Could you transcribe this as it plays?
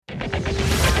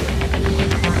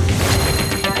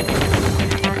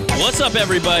What's up,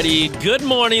 everybody? Good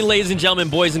morning, ladies and gentlemen,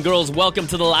 boys and girls. Welcome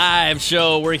to the live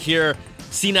show. We're here,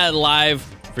 CNET Live,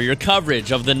 for your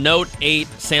coverage of the Note 8,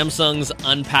 Samsung's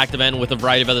Unpacked event, with a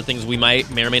variety of other things we may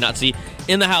or may not see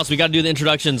in the house. We got to do the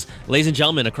introductions. Ladies and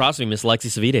gentlemen, across me, Miss Lexi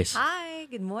Savides. Hi,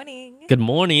 good morning. Good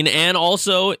morning. And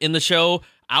also in the show,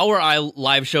 our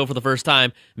live show for the first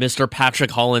time, Mr.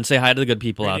 Patrick Holland. Say hi to the good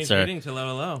people out there. Greetings, hello,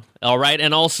 hello. All right,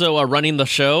 and also running the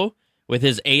show with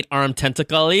his 8-armed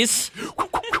tentacles,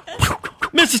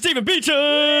 Mr. Stephen Beecham.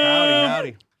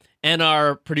 Howdy. And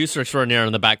our producer extraordinaire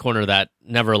in the back corner that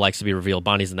never likes to be revealed.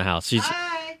 Bonnie's in the house. She's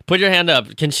put your hand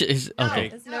up. Can she?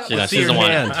 Okay, she doesn't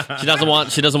want.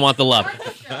 She doesn't want the love.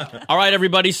 All right,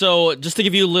 everybody. So just to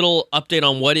give you a little update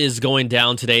on what is going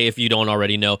down today, if you don't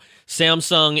already know,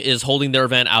 Samsung is holding their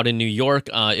event out in New York.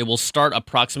 It will start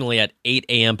approximately at 8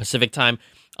 a.m. Pacific time,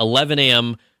 11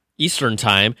 a.m. Eastern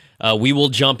time. We will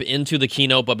jump into the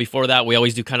keynote, but before that, we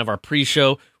always do kind of our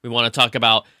pre-show. We want to talk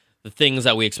about the things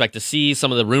that we expect to see,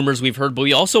 some of the rumors we've heard, but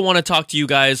we also want to talk to you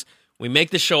guys. We make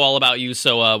this show all about you,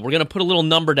 so we're going to put a little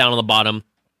number down on the bottom.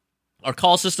 Our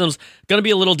call system's going to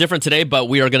be a little different today, but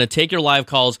we are going to take your live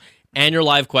calls and your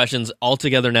live questions all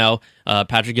together now.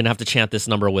 Patrick, you're going to have to chant this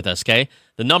number with us, okay?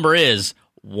 The number is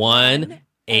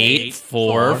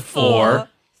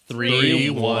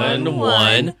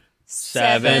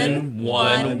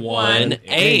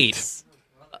 1-844-311-7118.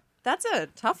 That's a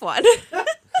tough one.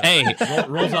 Hey,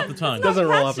 Rolls off the tongue. Doesn't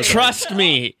roll off the tongue. trust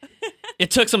me,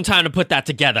 it took some time to put that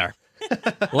together.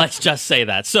 Let's just say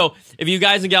that. So if you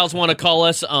guys and gals want to call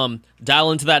us,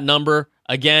 dial into that number.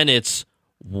 Again, it's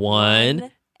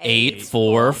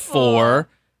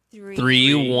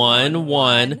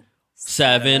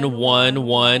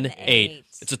 1-844-311-7118.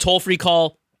 It's a toll-free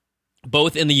call,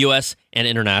 both in the U.S. and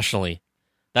internationally.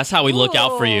 That's how we look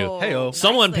out for you. Hey-o.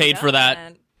 Someone Nicely paid for that.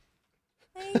 done.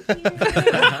 Thank you.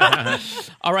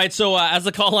 All right, so as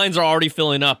the call lines are already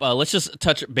filling up, let's just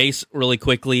touch base really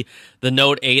quickly. The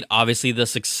Note 8, obviously the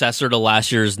successor to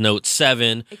last year's Note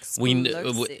 7.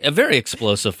 Explosive. A very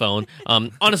explosive phone.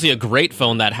 Honestly, a great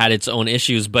phone that had its own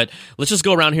issues. But let's just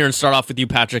go around here and start off with you,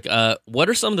 Patrick. What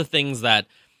are some of the things that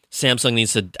Samsung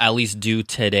needs to at least do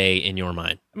today in your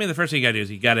mind? I mean, the first thing you got to do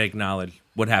is you got to acknowledge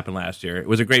what happened last year. It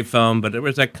was a great phone, but there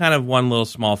was that kind of one little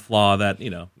small flaw that,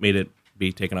 made it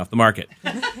be taken off the market.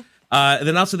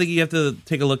 Then also think you have to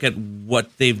take a look at what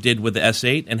they've did with the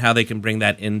S8 and how they can bring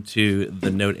that into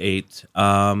the Note 8,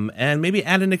 and maybe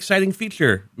add an exciting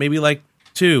feature, maybe like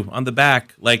 2 on the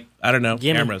back, like, I don't know,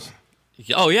 cameras.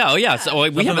 Oh, yeah. So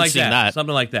we haven't seen that.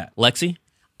 Something like that. Lexi?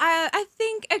 I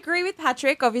think, agree with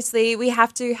Patrick. Obviously, we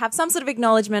have to have some sort of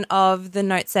acknowledgement of the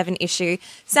Note 7 issue.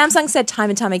 Samsung said time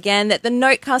and time again that the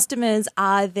Note customers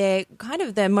are their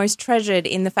most treasured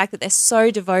in the fact that they're so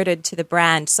devoted to the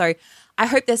brand. So I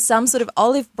hope there's some sort of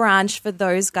olive branch for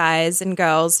those guys and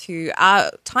girls who are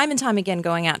time and time again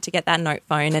going out to get that Note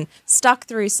phone and stuck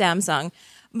through Samsung,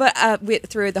 but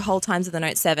through the whole times of the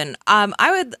Note 7.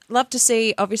 I would love to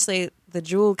see, obviously, the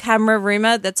dual camera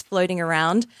rumor that's floating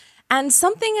around, and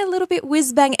something a little bit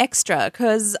whiz-bang extra,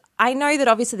 because I know that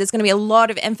obviously there's going to be a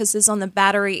lot of emphasis on the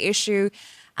battery issue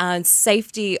and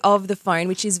safety of the phone,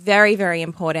 which is very, very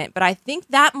important. But I think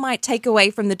that might take away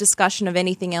from the discussion of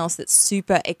anything else that's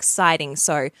super exciting.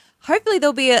 So hopefully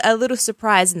there'll be a little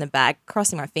surprise in the bag,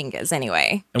 crossing my fingers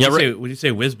anyway. And when you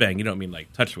say whiz bang, you don't mean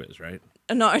like touch whiz, right?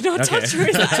 No, not Okay. touch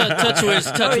whiz. Touch whiz.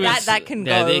 That can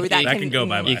go. That can go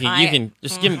bye-bye. You can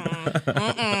just give me.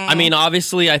 I mean,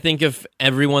 obviously, I think if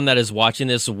everyone that is watching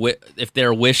this, if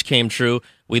their wish came true,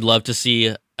 we'd love to see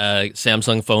a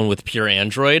Samsung phone with pure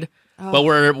Android. But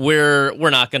we're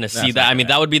not going to see that. I mean,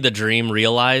 that would be the dream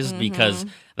realized, because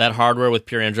that hardware with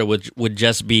pure Android would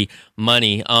just be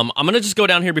money. I'm going to just go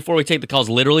down here before we take the calls.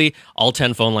 Literally, all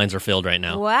 10 phone lines are filled right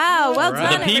now. Wow, well done,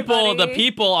 The everybody.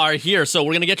 people are here, so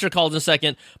we're going to get your calls in a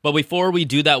second. But before we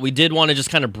do that, we did want to just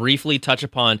kind of briefly touch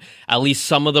upon at least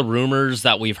some of the rumors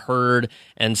that we've heard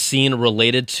and seen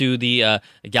related to the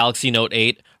Galaxy Note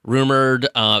 8. Rumored,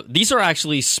 these are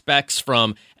actually specs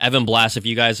from Evan Blass. If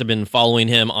you guys have been following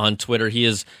him on Twitter, he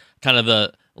is kind of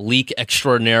the leak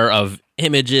extraordinaire of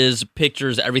images,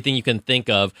 pictures, everything you can think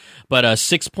of. But a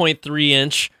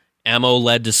 6.3-inch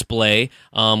AMOLED display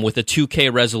with a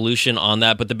 2K resolution on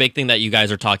that. But the big thing that you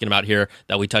guys are talking about here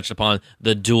that we touched upon,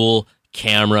 the dual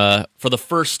camera for the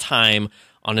first time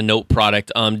on a Note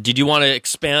product. Did you want to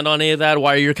expand on any of that?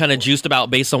 Why are you kind of juiced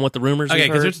about based on what the rumors Okay,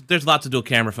 you've heard? because there's lots of dual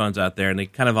camera phones out there, and they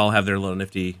kind of all have their little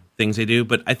nifty things they do.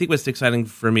 But I think what's exciting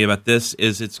for me about this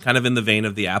is it's kind of in the vein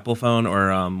of the Apple phone or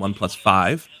OnePlus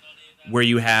 5, where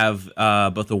you have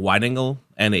both a wide angle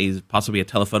and possibly a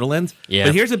telephoto lens. Yeah.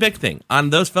 But here's the big thing.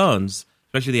 On those phones,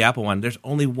 especially the Apple one, there's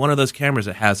only one of those cameras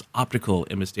that has optical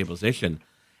image stabilization.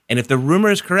 And if the rumor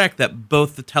is correct that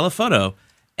both the telephoto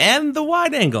and the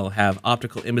wide angle have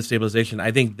optical image stabilization,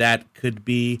 I think that could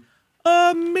be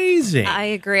amazing. I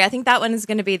agree. I think that one is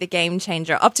going to be the game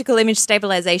changer. Optical image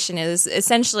stabilization is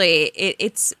essentially,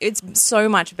 it's so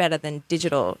much better than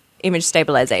digital image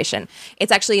stabilization.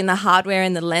 It's actually in the hardware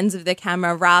and the lens of the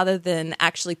camera rather than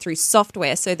actually through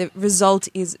software. So the result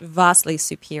is vastly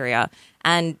superior.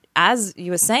 And as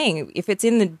you were saying, if it's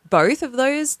in both of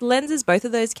those lenses, both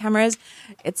of those cameras,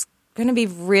 it's going to be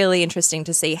really interesting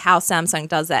to see how Samsung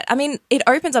does that. I mean, it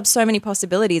opens up so many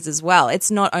possibilities as well. It's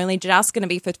not only just going to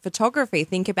be for photography.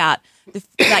 Think about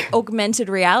like augmented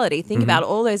reality. Think about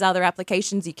all those other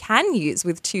applications you can use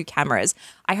with two cameras.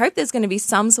 I hope there's going to be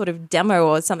some sort of demo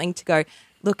or something to go,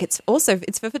 look, it's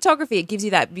for photography. It gives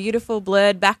you that beautiful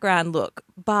blurred background look.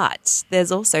 But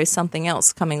there's also something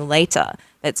else coming later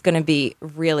that's going to be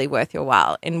really worth your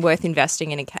while and worth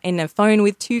investing in a phone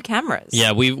with two cameras.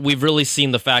 Yeah, we've really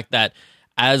seen the fact that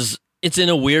as it's in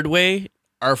a weird way,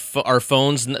 our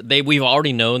phones, we've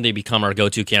already known they become our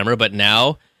go-to camera, but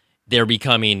now they're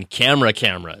becoming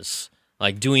cameras,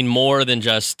 like doing more than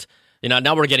just,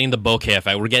 now we're getting the bokeh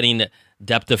effect. We're getting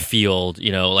depth of field,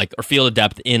 or field of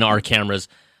depth in our cameras.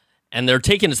 And they're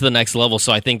taking it to the next level.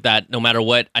 So I think that no matter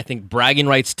what, I think bragging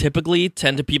rights typically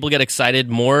people get excited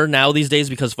more now these days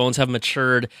because phones have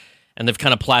matured and they've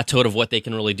kind of plateaued of what they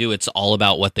can really do. It's all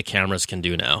about what the cameras can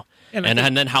do now. And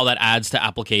then how that adds to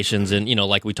applications and,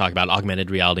 like we talk about augmented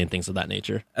reality and things of that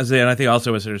nature. And I think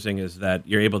also what's interesting is that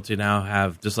you're able to now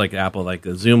have, just like Apple, like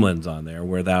a zoom lens on there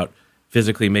without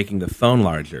physically making the phone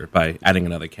larger by adding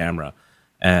another camera.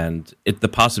 And the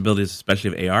possibilities,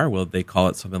 especially of AR, will they call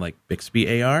it something like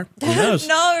Bixby AR? Who knows?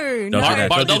 No.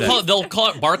 They'll call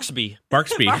it Barksby.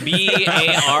 Barksby.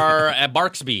 BAR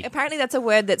Barksby. Apparently that's a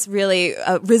word that's really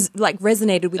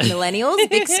resonated with millennials.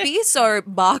 Bixby, so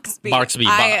Barksby. Barksby.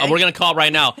 We're going to call it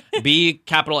right now. B,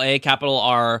 capital A, capital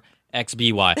R,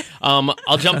 XBY.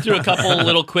 I'll jump through a couple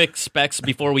little quick specs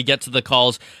before we get to the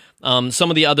calls. Some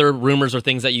of the other rumors or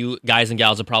things that you guys and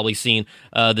gals have probably seen,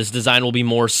 this design will be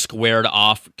more squared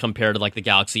off compared to like the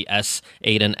Galaxy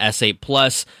S8 and S8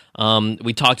 Plus.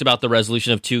 We talked about the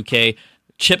resolution of 2K.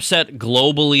 Chipset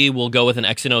globally will go with an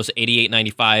Exynos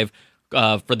 8895.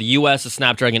 For the US, a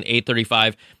Snapdragon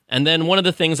 835. And then one of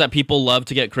the things that people love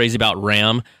to get crazy about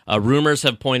RAM, rumors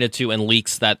have pointed to and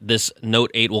leaks that this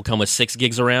Note 8 will come with 6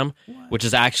 gigs of RAM, which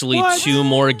is actually 2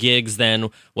 more gigs than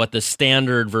what the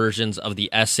standard versions of the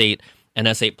S8 and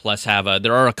S8 Plus have.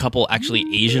 There are a couple actually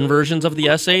Asian versions of the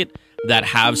S8 that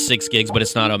have 6 gigs, but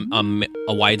it's not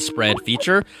a widespread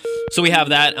feature. So we have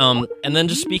that. And then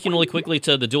just speaking really quickly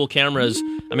to the dual cameras,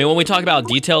 I mean, when we talk about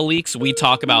detail leaks, we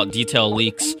talk about detail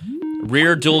leaks.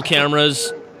 Rear dual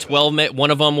cameras,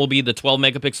 one of them will be the 12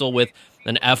 megapixel with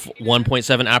an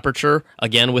f1.7 aperture,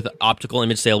 again with optical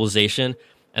image stabilization.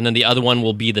 And then the other one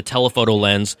will be the telephoto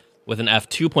lens with an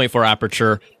f2.4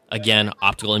 aperture, again,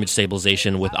 optical image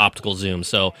stabilization with optical zoom.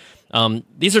 So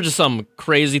these are just some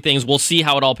crazy things. We'll see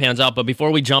how it all pans out. But before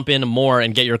we jump in more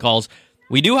and get your calls,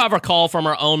 we do have a call from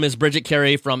our own Ms. Bridget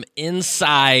Carey from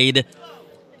inside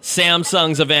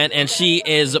Samsung's event, and she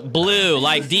is blue,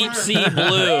 like deep sea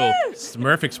blue.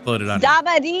 Smurf exploded on her.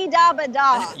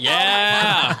 Da-ba-dee-da-ba-da.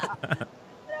 Yeah.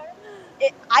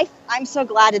 I'm so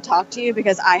glad to talk to you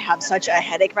because I have such a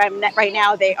headache right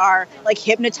now. They are like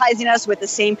hypnotizing us with the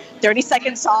same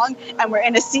 30-second song, and we're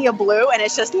in a sea of blue, and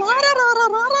it's just la da da da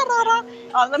da da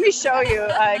da. Let me show you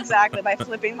exactly by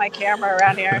flipping my camera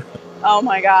around here. Oh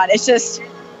my God, it's just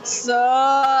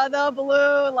the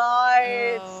blue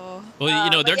lights.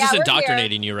 Well, they're just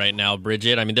indoctrinating you right now,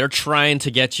 Bridget. I mean, they're trying to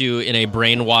get you in a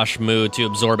brainwash mood to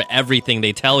absorb everything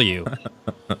they tell you.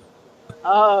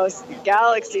 Oh,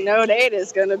 Galaxy Note 8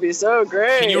 is going to be so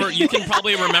great. You can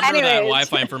probably remember that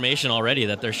Wi-Fi information already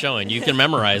that they're showing. You can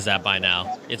memorize that by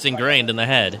now. It's ingrained in the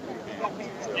head.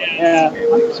 Yeah.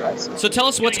 So tell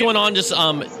us what's going on, just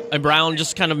around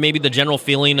just kind of maybe the general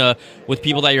feeling with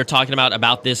people that you're talking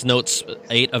about this Note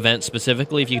 8 event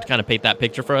specifically, if you could kind of paint that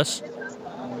picture for us.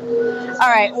 All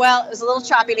right. Well, it was a little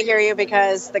choppy to hear you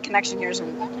because the connection here is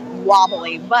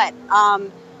wobbly. But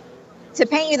to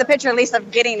paint you the picture, at least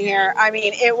of getting here, I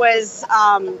mean, it was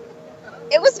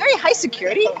very high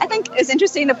security. I think it's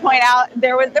interesting to point out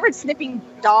there were sniffing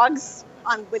dogs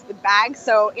with the bag.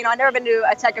 So, I've never been to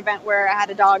a tech event where I had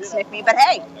a dog sniff me, but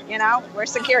hey, we're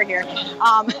secure here.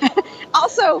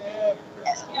 Also,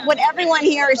 what everyone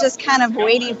here is just kind of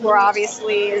waiting for,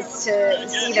 obviously, is to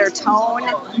see their tone.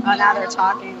 Now they're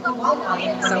talking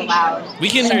so loud. We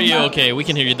can hear you okay. We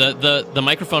can hear you. The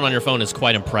microphone on your phone is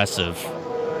quite impressive.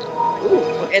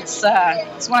 Ooh,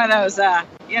 it's one of those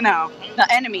the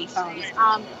enemy phones.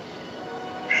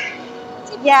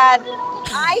 Yeah,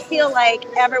 I feel like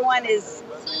everyone is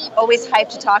always hyped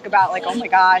to talk about, like, oh my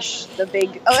gosh, the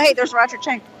big. Oh, hey, there's Roger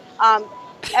Chang.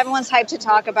 Everyone's hyped to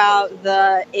talk about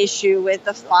the issue with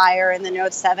the fire in the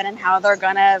Note 7 and how they're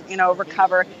gonna,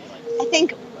 recover. I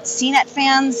think CNET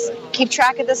fans keep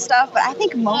track of this stuff, but I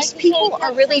think most people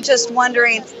are really just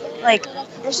wondering, like,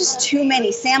 there's just too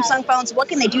many Samsung phones. What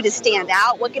can they do to stand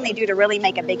out? What can they do to really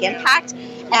make a big impact?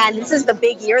 And this is the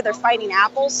big year. They're fighting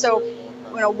Apple. So,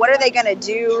 what are they going to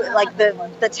do? Like,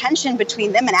 the tension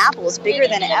between them and Apple is bigger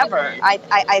than ever.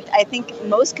 I think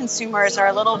most consumers are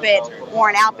a little bit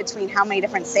worn out between how many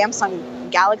different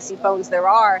Samsung Galaxy phones there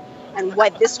are and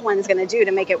what this one's going to do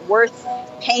to make it worth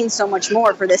paying so much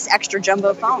more for this extra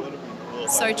jumbo phone.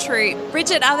 So true.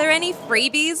 Bridget, are there any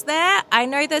freebies there? I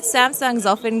know that Samsung's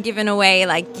often given away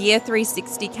like Gear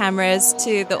 360 cameras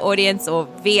to the audience or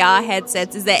VR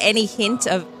headsets. Is there any hint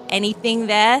of anything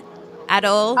there at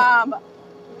all?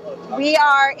 We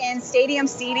are in stadium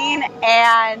seating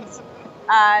and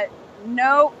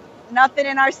no, nothing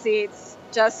in our seats,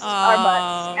 just our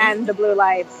butts and the blue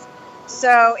lights.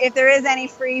 So if there is any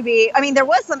freebie, I mean, there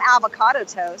was some avocado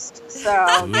toast. So,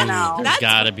 There's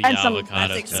got to be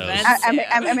avocado toast.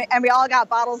 And we all got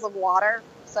bottles of water.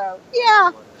 So,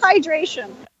 yeah,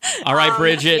 hydration. All right,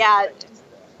 Bridget. Yeah.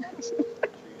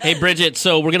 Hey, Bridget,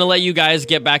 so we're going to let you guys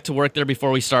get back to work there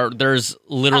before we start. There's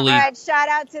literally... All right, shout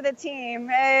out to the team.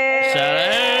 Hey!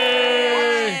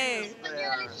 Hey!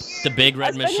 The big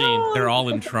red machine. They're all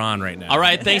in Tron right now. All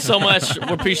right, thanks so much.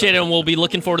 We appreciate it, and we'll be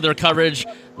looking forward to their coverage.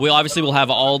 We obviously will have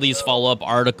all these follow-up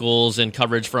articles and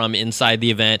coverage from inside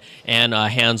the event and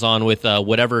hands-on with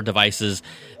whatever devices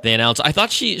they announce. I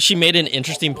thought she made an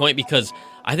interesting point because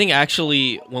I think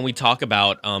actually when we talk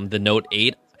about the Note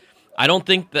 8, I don't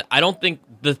think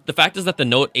the fact is that the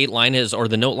Note 8 line or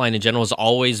the Note line in general has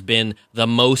always been the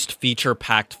most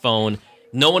feature-packed phone.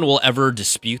 No one will ever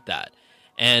dispute that.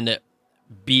 And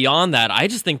beyond that, I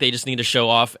just think they just need to show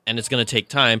off, and it's going to take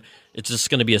time. It's just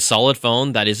going to be a solid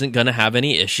phone that isn't going to have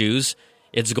any issues.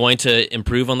 It's going to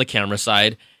improve on the camera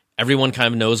side. Everyone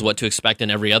kind of knows what to expect in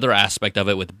every other aspect of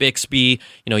it with Bixby.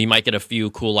 You might get a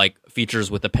few cool features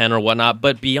with the pen or whatnot.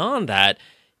 But beyond that,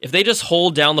 if they just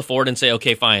hold down the fort and say,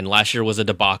 okay, fine, last year was a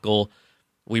debacle.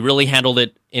 We really handled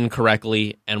it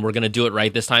incorrectly, and we're going to do it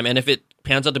right this time. And if it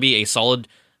pans out to be a solid,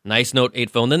 nice Note 8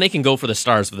 phone, then they can go for the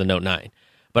stars for the Note 9.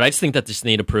 But I just think that they just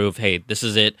need to prove, hey, this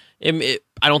is it.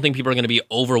 I don't think people are going to be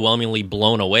overwhelmingly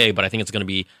blown away, but I think it's going to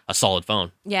be a solid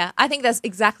phone. Yeah, I think that's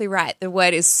exactly right. The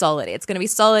word is solid. It's going to be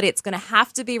solid. It's going to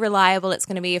have to be reliable. It's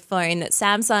going to be a phone that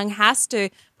Samsung has to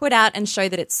put out and show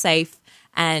that it's safe.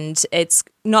 And it's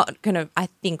not going to, I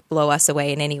think, blow us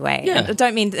away in any way. Yeah. I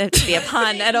don't mean to be a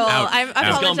pun at all. I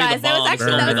apologize. That was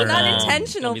an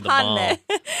unintentional pun there.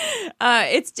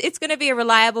 It's going to be a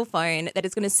reliable phone that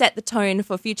is going to set the tone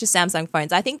for future Samsung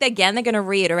phones. I think, they're going to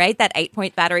reiterate that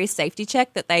 8-point battery safety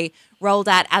check that they rolled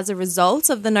out as a result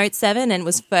of the Note 7 and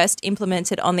was first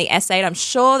implemented on the S8. I'm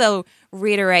sure they'll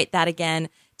reiterate that again,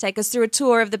 take us through a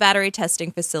tour of the battery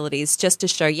testing facilities just to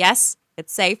show, yes,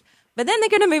 it's safe. But then they're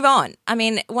going to move on. I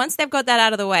mean, once they've got that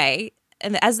out of the way,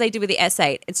 and as they do with the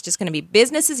S8, it's just going to be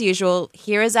business as usual.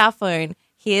 Here is our phone.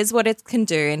 Here's what it can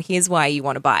do, and here's why you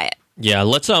want to buy it. Yeah,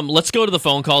 let's go to the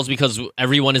phone calls because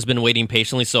everyone has been waiting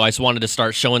patiently, so I just wanted to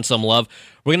start showing some love.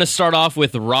 We're going to start off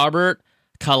with Robert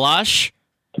Kalash.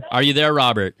 Are you there,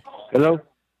 Robert? Hello.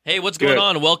 Hey, what's going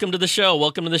on? Welcome to the show.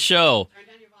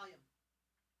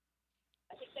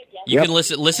 You can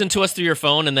listen to us through your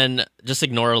phone and then just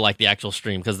ignore the actual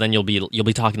stream because then you'll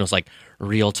be talking to us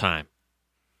real time.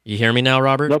 You hear me now,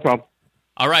 Robert? No problem.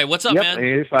 All right, what's up, man?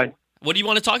 You're fine. What do you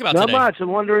want to talk about today? Not much. I'm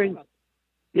wondering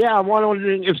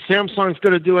if Samsung's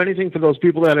going to do anything for those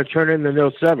people that are turning in the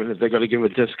Note 7. If they're going to give a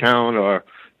discount or,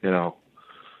 Well,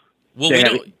 we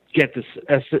don't get the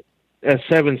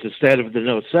S7s instead of the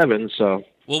Note 7. So.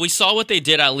 Well, we saw what they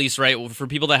did at least, right? For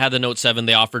people that had the Note 7,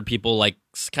 they offered people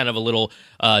kind of a little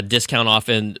discount off,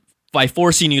 and by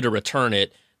forcing you to return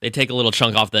it, they take a little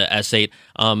chunk off the S8.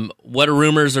 What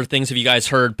rumors or things have you guys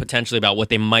heard potentially about what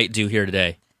they might do here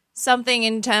today? Something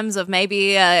in terms of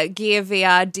maybe a Gear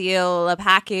VR deal, a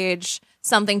package,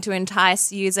 something to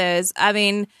entice users. I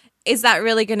mean, is that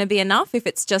really going to be enough if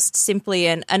it's just simply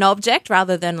an object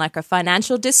rather than a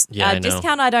financial discount?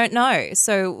 I don't know.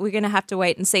 So we're going to have to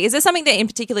wait and see. Is there something that in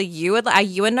particular are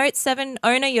you a Note 7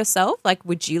 owner yourself?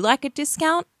 Would you like a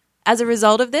discount as a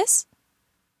result of this?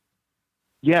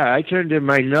 Yeah, I turned in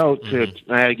my Note to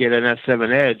I had to get an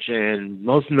S7 Edge, and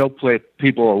most Note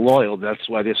people are loyal. That's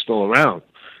why they're still around.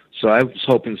 So I was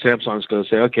hoping Samsung's going to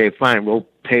say, okay, fine, we'll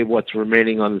pay what's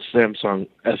remaining on the Samsung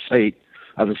S8,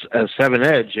 the S7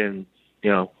 Edge, and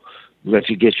let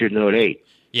you get your Note 8.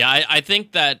 Yeah, I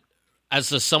think that as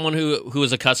someone who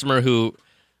is a customer who,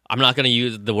 I'm not going to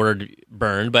use the word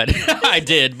burned, but I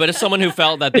did. But as someone who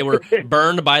felt that they were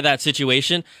burned by that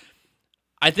situation,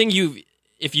 I think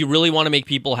if you really want to make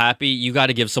people happy, you got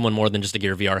to give someone more than just a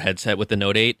Gear VR headset with the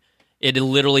Note 8. It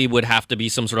literally would have to be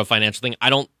some sort of financial thing. I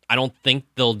don't think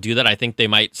they'll do that. I think they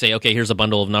might say, okay, here's a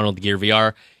bundle of not only the Gear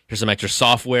VR, here's some extra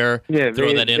software,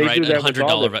 throw that in, right?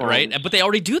 $100, right? But they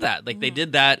already do that. Like they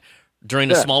did that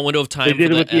during a small window of time. They did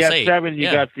for it with the S8. S7.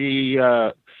 You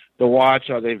got the watch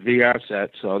or the VR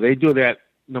set, so they do that.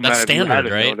 No That's matter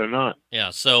standard, right? They're not.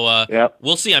 Yeah, so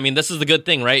we'll see. I mean, this is the good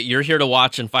thing, right? You're here to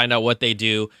watch and find out what they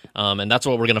do, and that's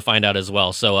what we're going to find out as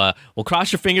well. So we'll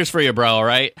cross your fingers for you, bro, all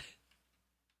right?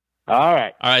 All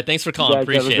right. All right, thanks for calling.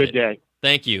 Appreciate have a good day.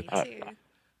 Thank you.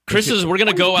 We're going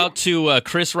to go out to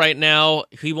Chris right now.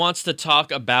 He wants to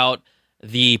talk about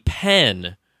the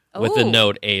pen with the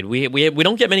Note 8. We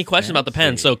don't get many questions about the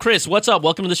pen. So, Chris, what's up?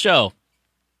 Welcome to the show.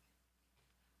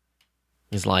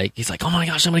 He's like, oh my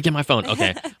gosh, I'm going to get my phone.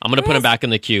 Okay, I'm going to put him back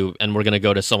in the queue, and we're going to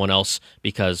go to someone else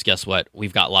because guess what?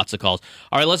 We've got lots of calls.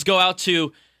 All right, let's go out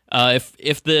to,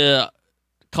 if the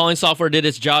calling software did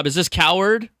its job, is this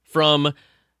Coward from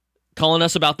calling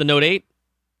us about the Note 8?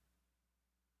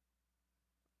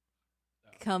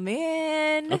 Come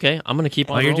in. Okay, I'm going to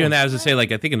keep on While you're rolling. doing that, I was going to say,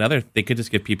 like, I think they could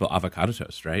just give people avocado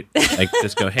toast, right? Like,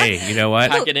 just go, hey, you know what?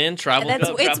 Pack it in, travel.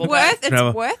 It's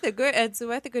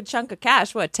worth a good chunk of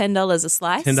cash. What, $10 a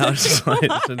slice? $10 a slice.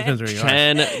 It depends where you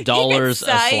are. $10 a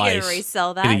slice. You can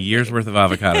resell that. Get a year's worth of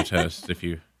avocado toast if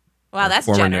you. Wow, that's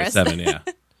former generous. Note 7, yeah.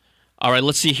 All right,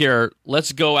 let's see here.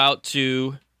 Let's go out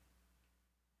to.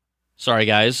 Sorry,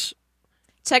 guys.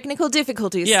 Technical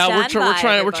difficulties. Yeah,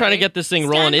 we're trying to get this thing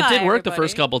rolling. It did work everybody. the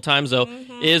first couple times though.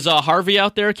 Mm-hmm. Is Harvey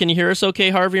out there? Can you hear us okay,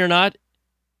 Harvey, or not?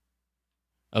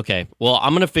 Okay. Well,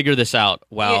 I'm going to figure this out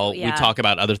while we talk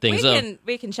about other things.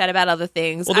 We can chat about other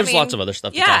things. Well, there's lots of other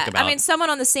stuff to talk about. I mean,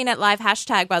 someone on the CNET Live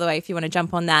hashtag, by the way, if you want to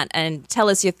jump on that and tell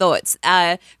us your thoughts.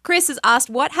 Chris has asked,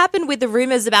 what happened with the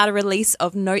rumors about a release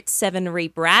of Note 7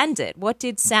 rebranded? What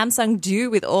did Samsung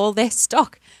do with all their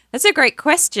stock? That's a great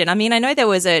question. I mean, I know there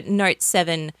was a Note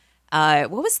 7. What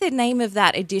was the name of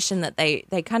that edition that they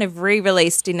kind of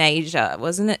re-released in Asia?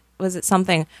 Wasn't it? Was it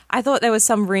something? I thought there was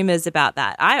some rumors about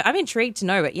that. I'm intrigued to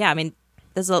know. But yeah, I mean,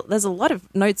 there's a lot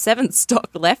of Note 7 stock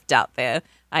left out there.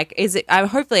 Like, is it?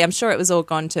 Hopefully, I'm sure it was all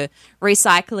gone to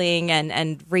recycling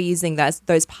and reusing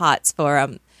those parts for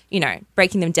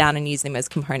breaking them down and using them as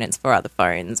components for other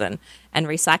phones and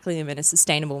recycling them in a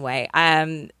sustainable way.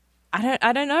 I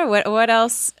don't know what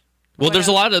else. Well, there's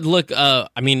a lot of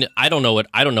I mean, I don't know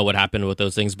what happened with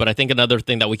those things, but I think another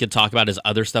thing that we could talk about is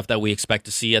other stuff that we expect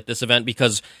to see at this event,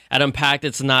 because at Unpacked,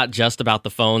 it's not just about the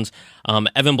phones.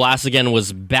 Evan Blass again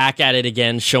was back at it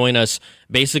again, showing us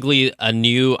basically a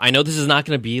new. I know this is not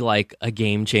going to be like a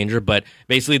game changer, but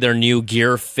basically their new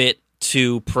Gear Fit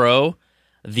 2 Pro,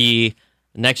 the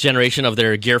next generation of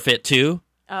their Gear Fit 2,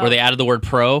 where they added the word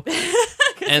Pro.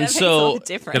 And so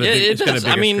it does.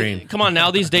 I mean, screen. Come on,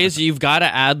 now these days you've got to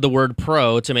add the word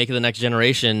Pro to make it the next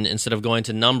generation instead of going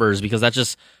to numbers, because that's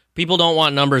just, people don't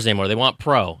want numbers anymore. They want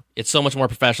Pro. It's so much more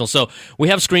professional. So we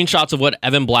have screenshots of what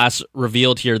Evan Blass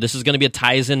revealed here. This is going to be a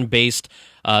Tizen-based,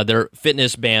 their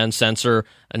fitness band sensor,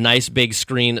 a nice big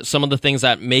screen, some of the things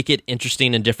that make it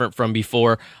interesting and different from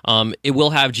before. It will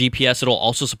have GPS. It'll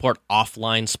also support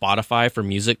offline Spotify for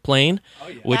music playing,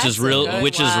 which is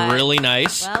really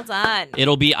nice. Well done.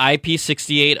 It'll be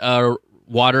IP68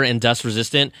 water and dust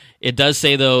resistant. It does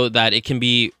say though that it can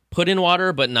be put in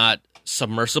water but not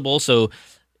submersible. So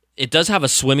it does have a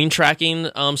swimming tracking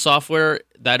software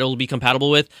that it'll be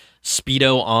compatible with.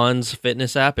 Speedo On's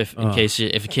fitness app, in case you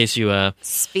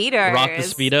Speedos. Rock the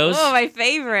Speedos. Oh, my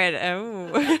favorite.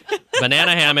 Oh.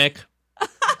 Banana hammock.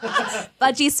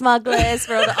 Budgie smugglers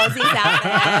for all the Aussies out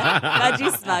there.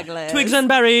 Budgie smugglers. Twigs and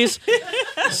berries.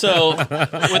 So with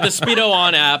the Speedo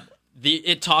On app,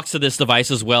 it talks to this device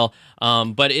as well.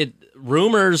 But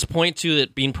rumors point to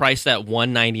it being priced at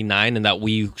 $199, and that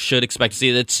we should expect to see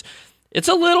it. It's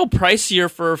a little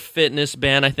pricier for a fitness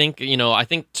band. I think,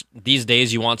 these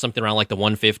days you want something around like the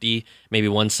 $150, maybe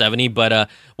 $170, but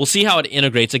we'll see how it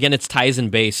integrates. Again, it's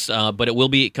Tizen based, but it will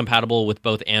be compatible with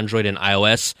both Android and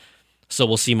iOS. So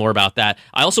we'll see more about that.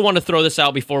 I also want to throw this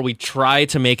out before we try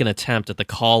to make an attempt at the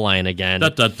call line again.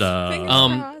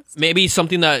 maybe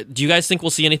something that, do you guys think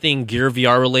we'll see anything Gear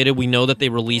VR related? We know that they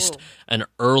released an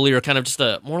earlier kind of just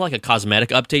more like a cosmetic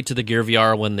update to the Gear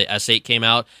VR when the S8 came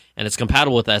out, and it's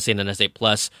compatible with the S8 and S8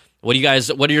 Plus. What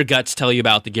do your guts tell you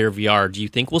about the Gear VR? Do you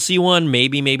think we'll see one?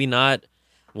 Maybe, maybe not.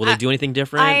 Will they do anything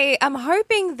different? I'm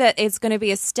hoping that it's going to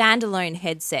be a standalone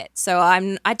headset. So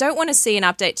I don't want to see an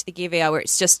update to the Gear VR where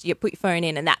it's just you put your phone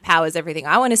in and that powers everything.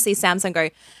 I want to see Samsung go,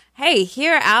 hey,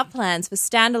 here are our plans for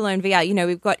standalone VR. You know,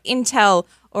 we've got Intel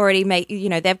already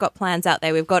they've got plans out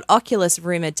there. We've got Oculus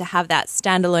rumored to have that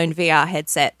standalone VR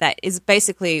headset that is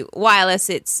basically wireless.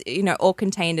 It's, all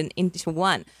contained into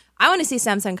one. I want to see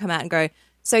Samsung come out and go,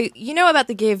 so you know about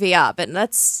the Gear VR, but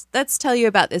let's tell you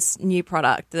about this new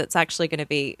product that's actually going to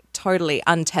be totally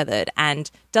untethered and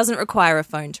doesn't require a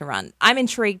phone to run. I'm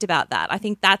intrigued about that. I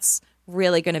think that's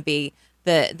really going to be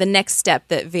the next step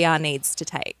that VR needs to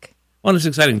take. Well, it's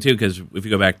exciting, too, because if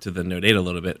you go back to the Note 8 a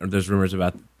little bit, there's rumors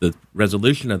about the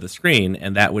resolution of the screen,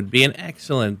 and that would be an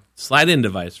excellent slide-in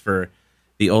device for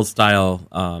the old-style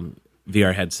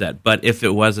VR headset. But if it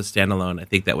was a standalone, I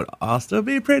think that would also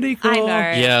be pretty cool. I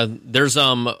know. Yeah, there's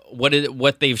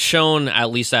what they've shown, at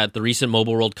least at the recent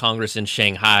Mobile World Congress in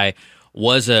Shanghai,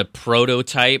 was a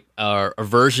prototype or a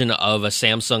version of a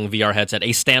Samsung VR headset,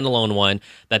 a standalone one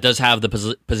that does have the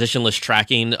positionless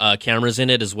tracking cameras in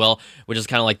it as well, which is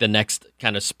kind of like the next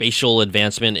kind of spatial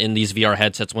advancement in these VR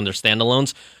headsets when they're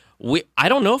standalones. I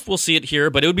don't know if we'll see it here,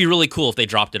 but it would be really cool if they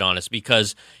dropped it on us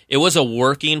because it was a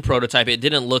working prototype. It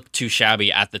didn't look too shabby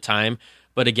at the time,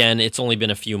 but again, it's only been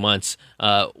a few months.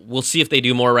 We'll see if they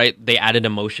do more right. They added a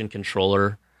motion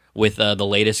controller with the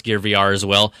latest Gear VR as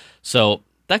well, so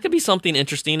that could be something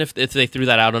interesting if they threw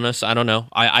that out on us. I don't know.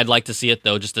 I'd like to see it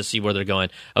though, just to see where they're going.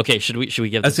 Okay, should we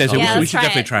give this? We should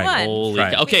definitely try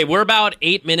it. Okay, we're about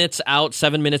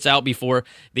 7 minutes out before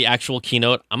the actual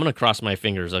keynote. I'm gonna cross my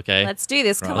fingers. Okay, let's do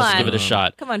this. Come on, let's give it a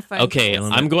shot. Come on, phone. Okay,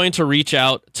 I'm going to reach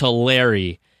out to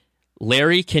Larry.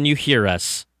 Larry, can you hear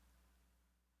us?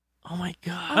 Oh my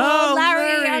God! Oh,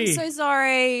 Larry, I'm so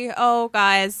sorry. Oh,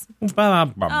 guys.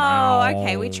 Oh,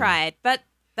 okay, we tried, but.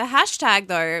 The hashtag,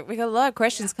 though, we got a lot of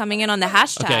questions coming in on the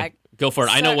hashtag. Okay, go for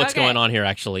it. I know what's going on here,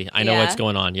 actually. I know what's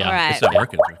going on, yeah. All right. It's not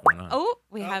working. What's going on? Oh,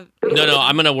 we have... No,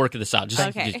 I'm going to work this out.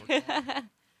 Okay.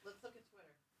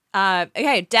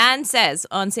 Okay, Dan says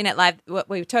on CNET Live, what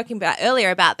we were talking about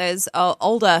earlier about those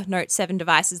older Note 7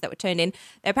 devices that were turned in.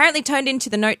 They apparently turned into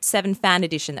the Note 7 Fan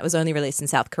Edition that was only released in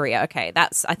South Korea. Okay,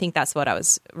 I think that's what I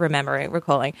was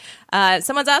recalling.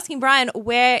 Someone's asking, Brian,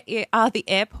 where are the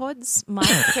AirPods? Mike,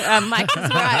 where are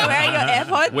your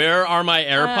AirPods? Where are my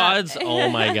AirPods? Oh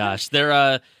my gosh,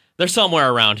 they're somewhere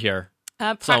around here.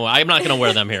 So I'm not going to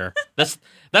wear them here.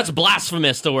 That's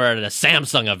blasphemous to wear at a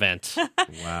Samsung event.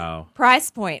 Wow. Price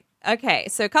point. Okay,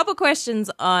 so a couple questions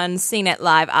on CNET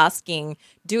Live asking,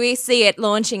 do we see it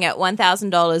launching at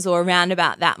 $1,000 or around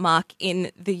about that mark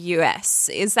in the US?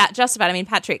 Is that just about? I mean,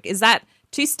 Patrick, is that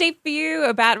too steep for you?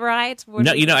 About right?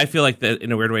 No, I feel like that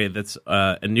in a weird way that's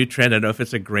a new trend. I don't know if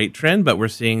it's a great trend, but we're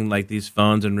seeing like these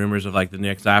phones and rumors of like the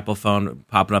next Apple phone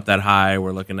popping up that high.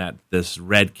 We're looking at this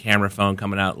red camera phone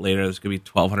coming out later. This could be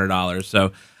 $1,200.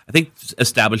 So I think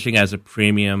establishing as a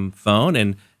premium phone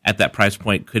and at that price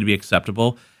point could be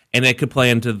acceptable. And it could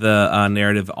play into the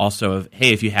narrative also of,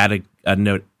 hey, if you had a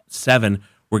Note 7,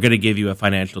 we're going to give you a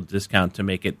financial discount to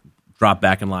make it drop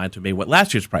back in line to maybe what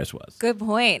last year's price was. Good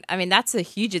point. I mean, that's a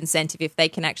huge incentive if they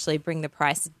can actually bring the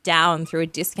price down through a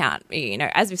discount.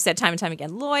 As we've said time and time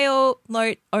again, loyal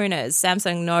Note owners.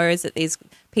 Samsung knows that these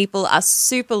people are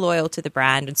super loyal to the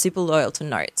brand and super loyal to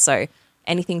Note. So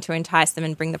anything to entice them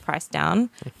and bring the price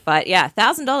down. But yeah,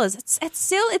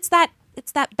 $1,000.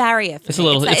 It's that barrier for me.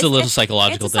 It's a little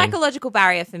psychological thing. It's a psychological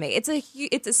barrier for me. It's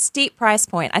a steep price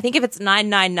point. I think if it's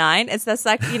 $9.99, it's just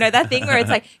like, that thing where it's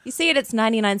like, you see it, it's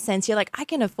 99 cents. You're like, I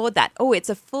can afford that. Oh, it's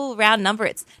a full round number.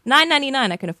 It's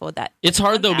 $9.99. I can afford that. It's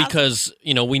hard though because,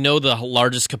 we know the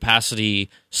largest capacity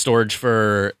storage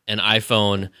for an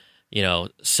iPhone,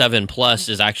 7 Plus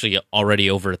is actually already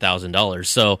over $1,000.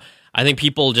 So I think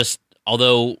people just,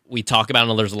 although we talk about it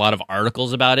and there's a lot of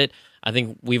articles about it, I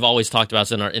think we've always talked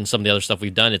about in some of the other stuff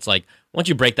we've done. It's like once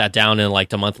you break that down in like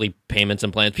to monthly payments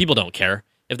and plans, people don't care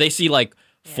if they see like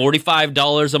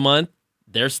 $45 a month.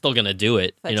 They're still gonna do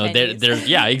it. They're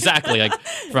yeah, exactly. Like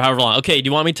for however long. Okay, do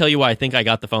you want me to tell you why I think I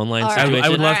got the phone line situation? I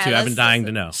would love to. I've been dying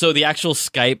to know. So the actual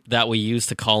Skype that we used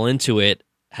to call into it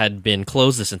had been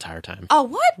closed this entire time. Oh,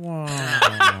 what? Whoa,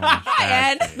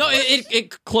 no,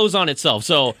 it closed on itself.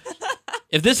 So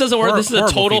if this doesn't work, this is a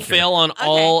total fail on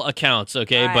all accounts,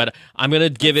 okay? Right. But I'm going to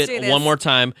give it one more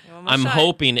time. I'm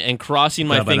hoping and crossing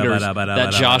my fingers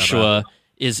that Joshua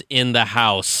is in the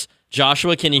house.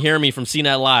 Joshua, can you hear me from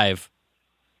CNET Live?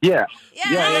 Yeah.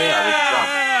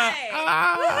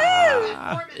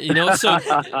 So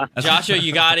Joshua,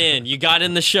 you got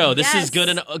in the show. This is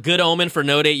good omen for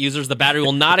Note 8 users. The battery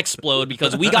will not explode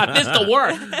because we got this to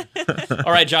work.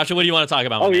 All right, Joshua, what do you want to talk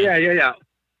about? Yeah.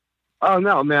 Oh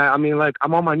no, man. I mean, like,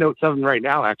 I'm on my Note 7 right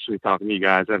now, actually talking to you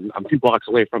guys, and I'm 2 blocks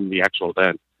away from the actual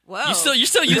event. Whoa. You're still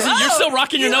using? You're still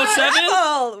rocking your Note 7?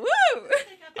 Woo!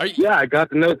 Yeah, I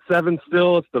got the Note 7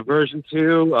 still. It's the version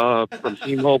 2 from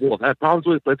T-Mobile. I've had problems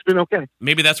with it, but it's been okay.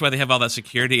 Maybe that's why they have all that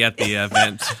security at the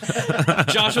event.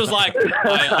 Joshua's like,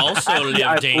 I also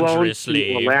live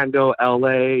dangerously. I've flown to Orlando,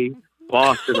 L.A.,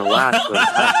 Boston,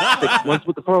 Alaska. 6 months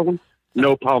with the phone.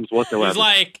 No problems whatsoever.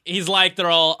 He's like, they're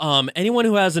all, anyone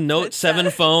who has a Note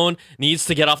 7 phone needs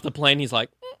to get off the plane. He's like,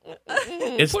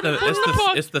 it's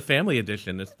the family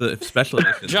edition. It's the special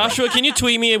edition. Joshua, can you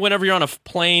tweet me whenever you're on a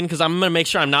plane? Because I'm going to make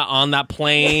sure I'm not on that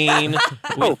plane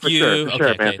with for you. Sure, for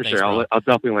sure, man, for thanks, sure. I'll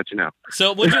definitely let you know.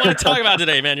 So what do you want to talk about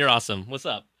today, man? You're awesome. What's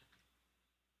up?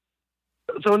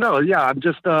 So, no, yeah, I'm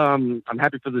just, I'm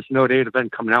happy for this Note 8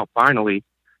 event coming out finally.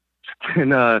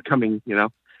 And coming,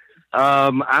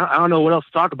 I don't know what else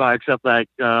to talk about except like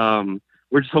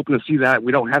we're just hoping to see that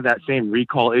we don't have that same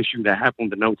recall issue that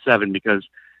happened with the Note 7 because,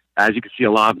 as you can see,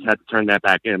 a lot of us had to turn that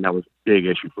back in. That was a big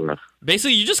issue for us.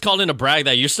 Basically, you just called in to brag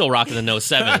that you're still rocking the Note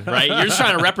 7, right? You're just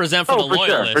trying to represent for the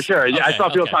loyalists. For sure. Yeah, okay, I saw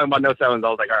people talking about Note 7s. I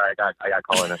was like, all right, I got to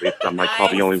call in at least. I'm like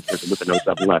probably the only person with the Note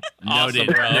 7 left. Awesome,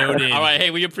 bro. All right, hey,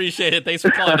 we appreciate it. Thanks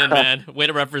for calling in, man. Way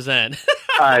to represent.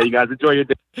 All right, you guys enjoy your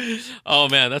day. Oh,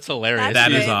 man, that's hilarious.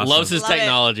 That is awesome. Loves his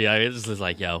technology. I mean, this is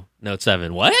like, yo, Note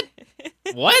 7. What?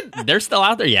 What? They're still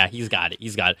out there? Yeah, he's got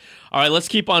it. All right, let's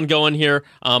keep on going here.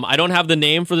 I don't have the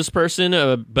name for this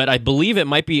person, but I believe it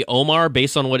might be Omar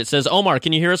based on what it says. Omar,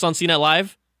 can you hear us on CNET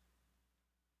Live?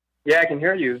 Yeah, I can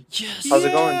hear you. Yes. How's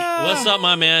it going? What's up,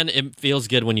 my man? It feels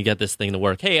good when you get this thing to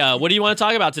work. Hey, what do you want to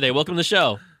talk about today? Welcome to the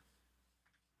show.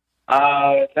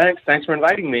 Thanks for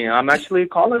inviting me. I'm actually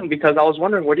calling because I was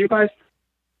wondering, what do you guys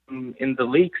in the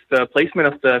leaks, the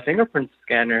placement of the fingerprint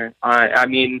scanner? I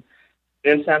mean,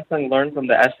 didn't Samsung learn from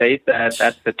the S8 that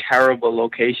that's a terrible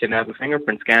location to have a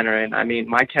fingerprint scanner? And I mean,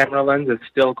 my camera lens is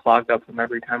still clogged up from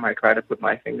every time I try to put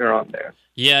my finger on there.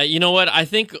 Yeah, you know what? I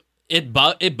think it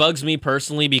bugs me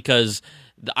personally because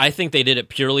I think they did it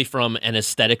purely from an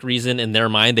aesthetic reason in their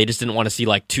mind. They just didn't want to see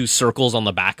like 2 circles on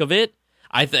the back of it.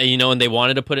 And they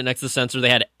wanted to put it next to the sensor. They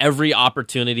had every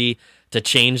opportunity to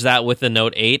change that with the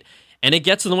Note 8, and it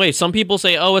gets in the way. Some people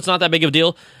say, "Oh, it's not that big of a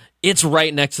deal." It's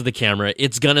right next to the camera.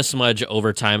 It's gonna smudge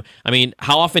over time. I mean,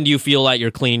 how often do you feel like you're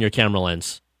cleaning your camera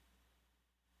lens?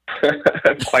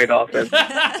 Quite often.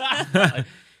 And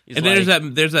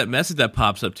there's that message that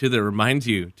pops up too that reminds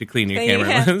you to clean your camera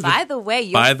lens. By the way,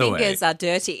 your fingers are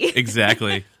dirty.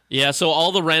 Exactly. Yeah. So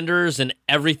all the renders and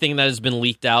everything that has been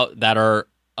leaked out that are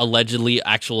allegedly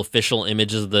actual official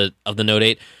images of the Note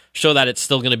 8 show that it's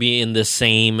still going to be in the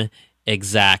same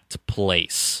exact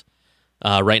place,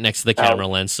 right next to the camera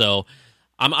lens. So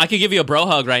I could give you a bro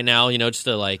hug right now, just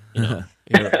to like, here,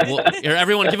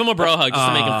 everyone give him a bro hug just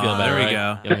to make him feel better.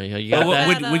 There we go.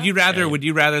 You got Would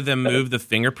you rather them move the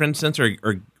fingerprint sensor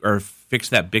or fix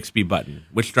that Bixby button?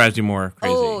 Which drives you more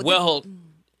crazy? Oh, well,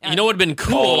 you know what would have been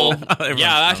cool?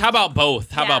 Yeah, how about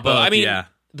both? I mean,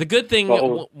 the good thing,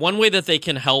 one way that they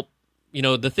can help,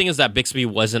 the thing is that Bixby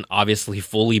wasn't obviously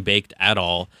fully baked at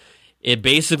all. It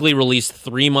basically released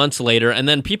 3 months later, and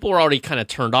then people were already kind of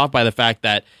turned off by the fact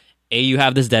that, A, you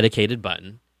have this dedicated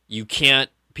button. You can't,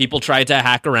 people tried to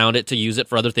hack around it to use it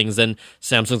for other things, then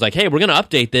Samsung's like, hey, we're going to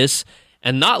update this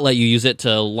and not let you use it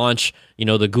to launch,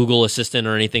 the Google Assistant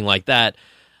or anything like that.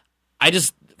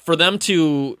 For them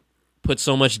to put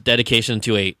so much dedication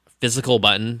to a physical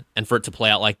button and for it to play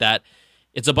out like that,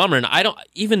 it's a bummer. And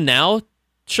even now,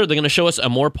 sure, they're going to show us a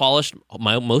more polished,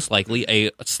 most likely, a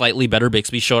slightly better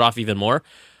Bixby, show it off even more.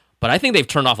 But I think they've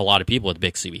turned off a lot of people with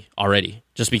Bixby already,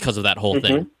 just because of that whole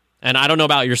thing. And I don't know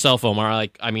about yourself, Omar.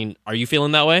 Are you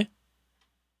feeling that way?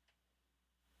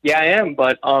 Yeah, I am.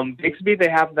 But Bixby, they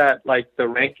have that, the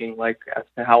ranking, as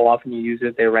to how often you use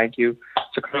it, they rank you.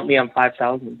 So currently I'm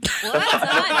 5,000. Well done.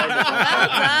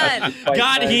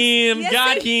 Got him.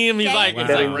 He's like,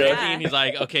 ranking. He's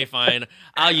like, okay, fine.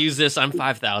 I'll use this. I'm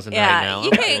 5,000 right now.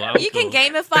 You can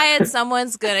gamify it.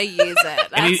 Someone's going to use it.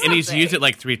 And he's used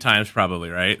it 3 times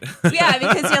probably, right? Yeah,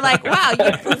 because you're like, wow,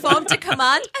 you performed a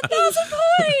command 1,000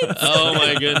 points. Oh,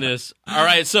 my goodness. All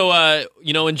right, so,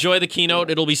 enjoy the keynote.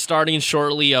 It'll be starting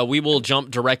shortly. We will jump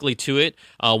directly to it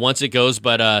once it goes.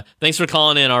 But thanks for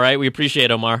calling in, all right? We appreciate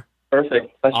it, Omar.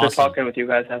 Perfect. Pleasure talking with you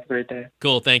guys. Have a great day.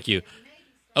 Cool, thank you.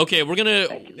 Okay,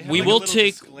 we'll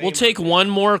take one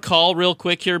more call real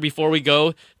quick here before we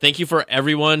go. Thank you for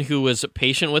everyone who was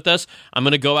patient with us. I'm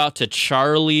gonna go out to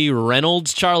Charlie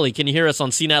Reynolds. Charlie, can you hear us on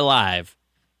CNET Live?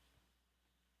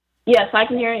 Yes, I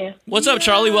can hear you. What's up,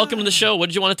 Charlie? Welcome to the show. What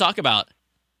did you want to talk about?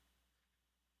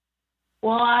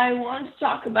 Well, I wanted to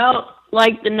talk about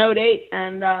the Note 8,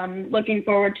 and looking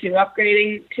forward to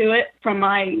upgrading to it from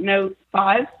my Note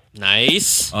 5.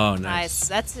 Nice. Oh, nice.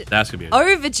 That's gonna be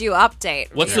overdue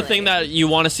update. What's the thing that you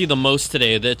want to see the most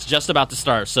today? That's just about to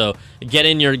start. So get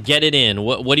it in.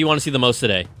 What do you want to see the most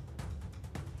today?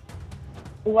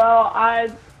 Well,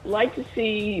 I'd like to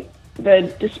see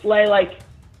the display,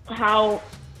 how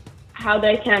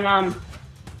they can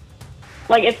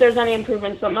if there's any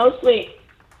improvements. But mostly,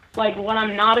 what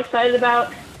I'm not excited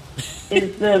about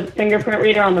is the fingerprint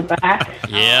reader on the back.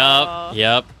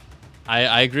 Yep.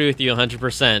 I agree with you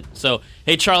 100%. So,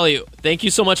 hey, Charlie, thank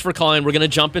you so much for calling. We're going to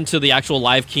jump into the actual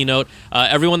live keynote.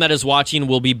 Everyone that is watching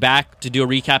will be back to do a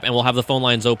recap, and we'll have the phone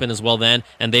lines open as well then,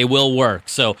 and they will work.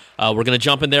 So we're going to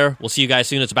jump in there. We'll see you guys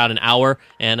soon. It's about an hour,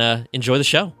 and enjoy the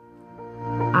show.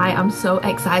 I am so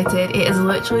excited. It has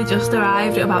literally just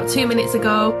arrived about 2 minutes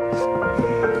ago.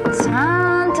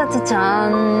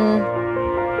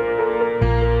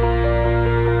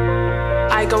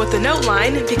 I go with the Note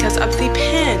line because of the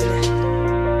pen.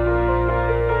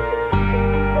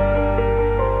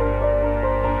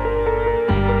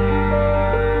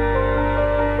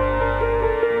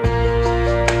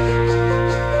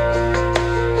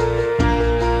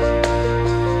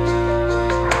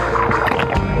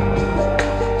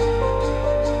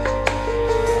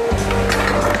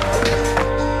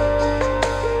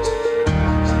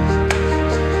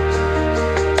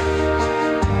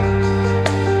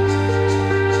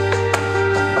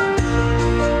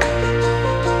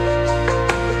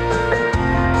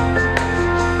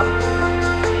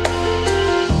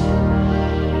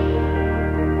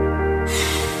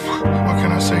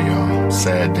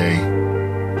 Sad day.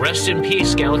 Rest in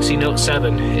peace, Galaxy Note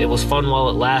 7. It was fun while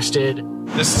it lasted.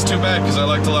 This is too bad because I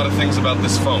liked a lot of things about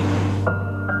this phone.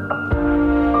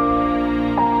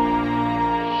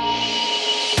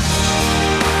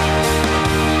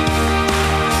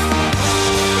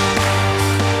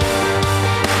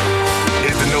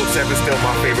 Is the Note 7 still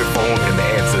my favorite phone? And the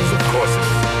answer is, of course, it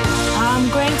is. I'm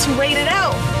going to rate it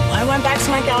out. I went back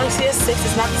to my Galaxy S6.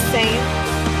 It's not the same.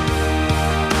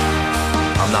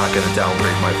 I'm not going to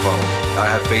downgrade my phone. I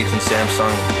have faith in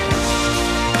Samsung.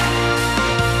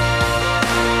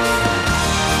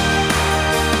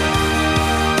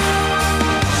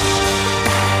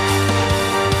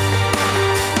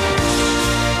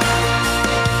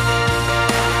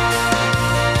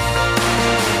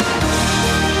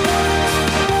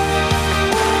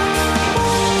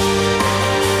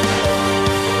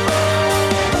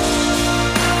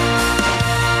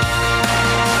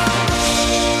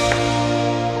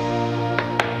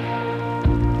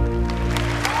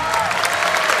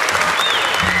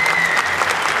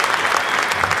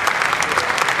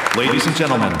 Ladies and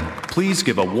gentlemen, please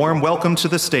give a warm welcome to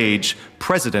the stage,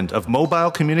 President of Mobile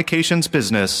Communications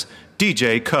Business,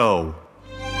 DJ Ko.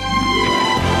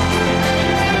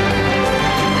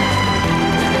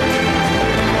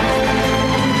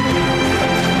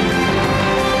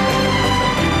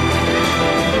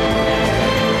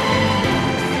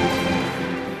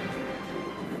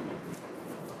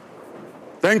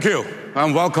 Thank you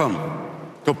and welcome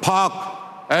to Park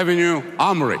Avenue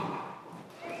Armory.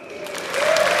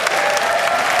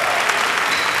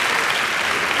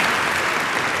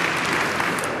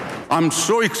 I'm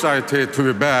so excited to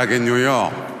be back in New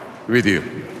York with you.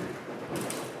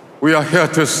 We are here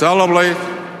to celebrate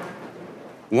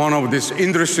one of this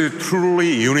industry's truly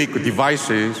unique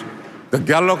devices, the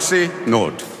Galaxy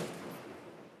Note.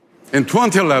 In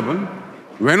 2011,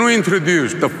 when we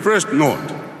introduced the first Note,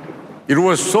 it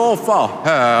was so far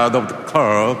ahead of the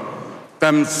curve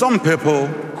that some people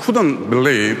couldn't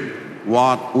believe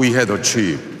what we had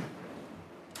achieved.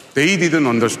 They didn't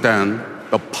understand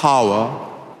the power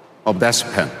of that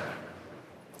pen.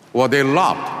 Or they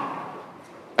laughed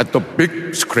at the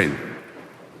big screen.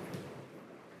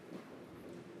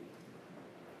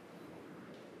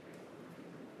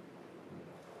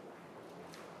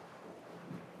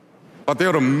 But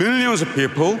there are millions of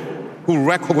people who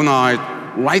recognized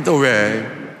right away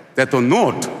that the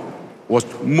Note was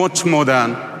much more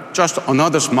than just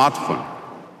another smartphone.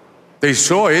 They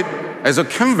saw it as a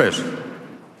canvas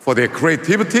for their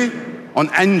creativity, an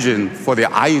engine for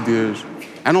their ideas,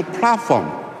 and a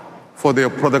platform for their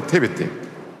productivity.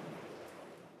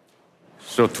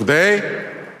 So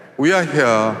today, we are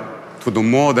here to do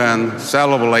more than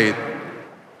celebrate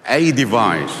a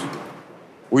device.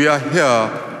 We are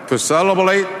here to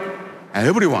celebrate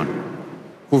everyone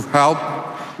who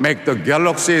helped make the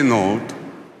Galaxy Note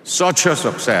such a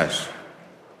success.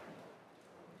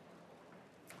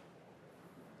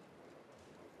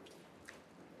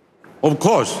 Of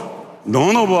course,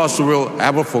 none of us will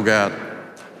ever forget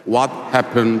what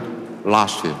happened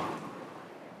last year.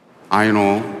 I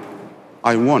know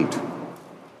I won't.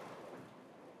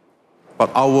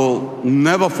 But I will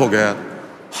never forget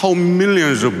how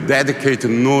millions of dedicated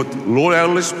Note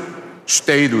loyalists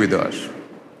stayed with us.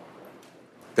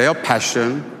 Their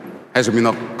passion has been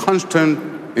a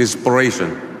constant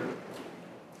inspiration.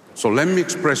 So let me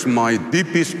express my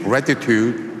deepest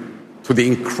gratitude to the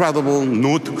incredible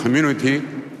Note community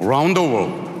around the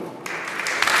world.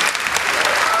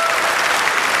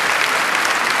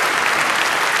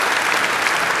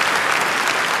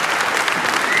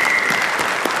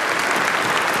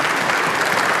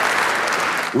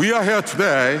 We are here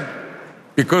today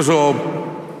because of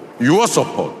your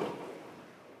support.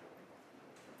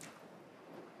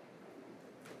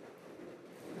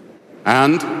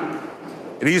 And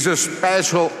it is a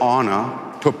special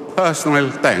honor to personally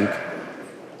thank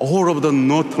all of the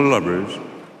Note lovers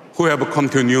who have come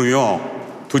to New York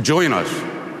to join us.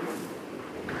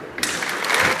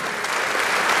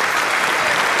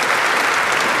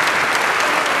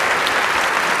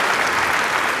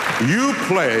 You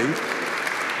played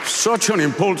such an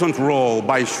important role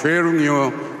by sharing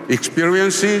your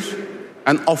experiences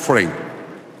and offering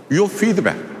your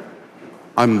feedback.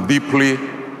 I'm deeply,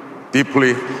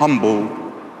 deeply humbled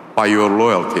by your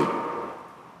loyalty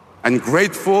and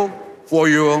grateful for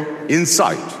your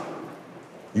insight.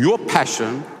 Your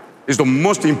passion is the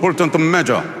most important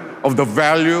measure of the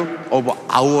value of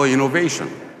our innovation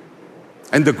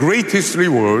and the greatest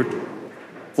reward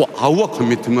for our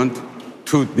commitment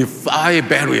to defy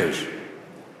barriers.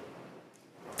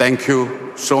 Thank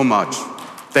you so much.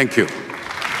 Thank you.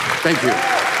 Thank you.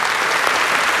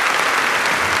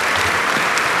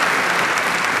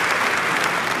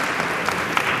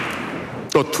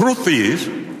 The truth is,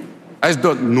 as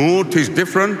the Note is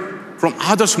different from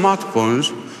other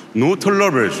smartphones, Note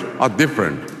lovers are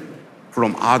different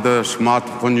from other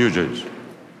smartphone users.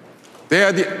 They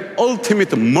are the ultimate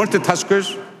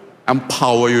multitaskers and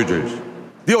power users,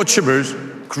 the achievers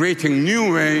creating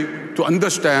new ways to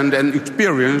understand and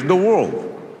experience the world.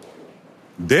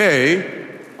 They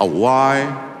are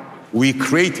why we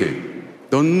created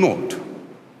the Note.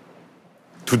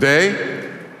 Today,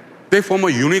 they form a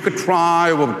unique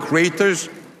tribe of creators,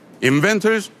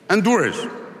 inventors, and doers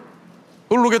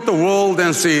who look at the world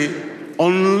and see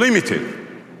unlimited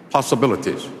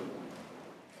possibilities.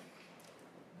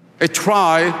 A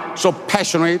tribe so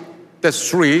passionate that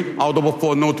 3 out of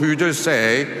 4 Note users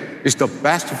say it's the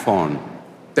best phone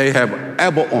they have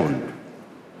ever owned.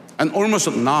 And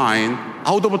almost 9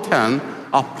 out of 10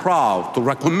 are proud to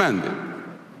recommend it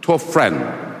to a friend.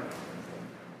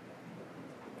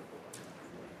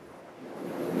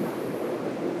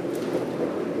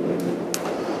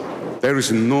 There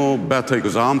is no better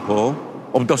example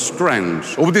of the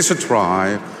strength of this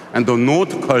tribe and the Note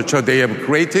culture they have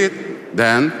created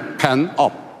than Pen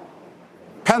Up.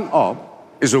 Pen Up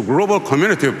is a global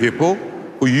community of people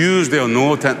who use their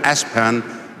Note and S Pen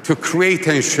to create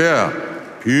and share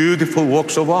beautiful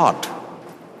works of art.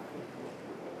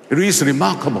 It is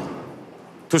remarkable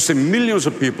to see millions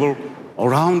of people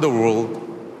around the world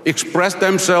express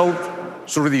themselves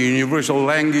through the universal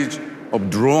language of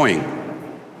drawing.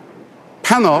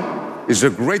 Pen Up is a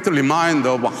great reminder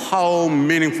of how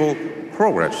meaningful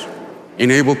progress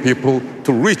enables people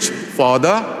to reach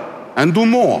further and do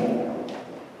more.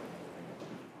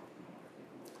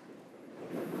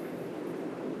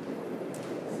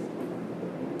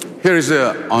 Here is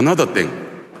another thing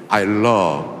I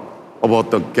love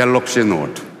about the Galaxy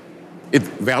Note. It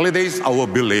validates our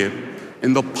belief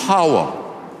in the power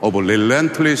of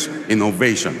relentless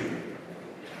innovation.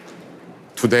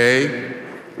 Today,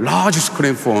 large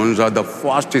screen phones are the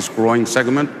fastest growing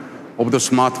segment of the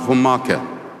smartphone market,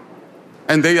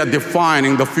 and they are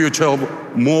defining the future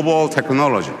of mobile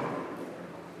technology.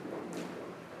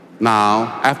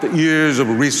 Now, after years of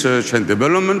research and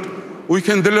development, we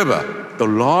can deliver the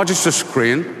largest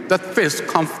screen that fits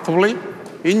comfortably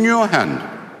in your hand.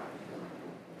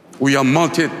 We are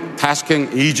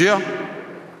multitasking easier,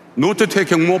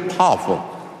 note-taking more powerful,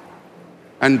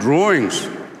 and drawings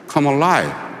come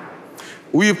alive.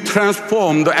 We've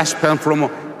transformed the S Pen from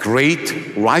a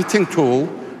great writing tool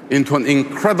into an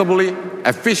incredibly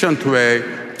efficient way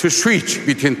to switch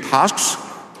between tasks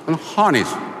and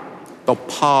harness the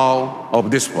power of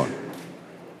this one.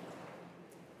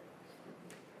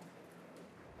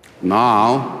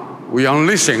 Now, we are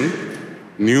unleashing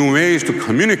new ways to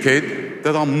communicate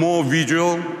that are more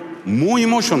visual, more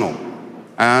emotional,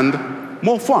 and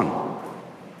more fun.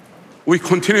 We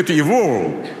continue to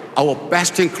evolve our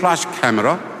best-in-class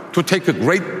camera to take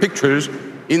great pictures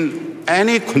in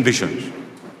any conditions.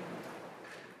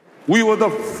 We were the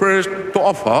first to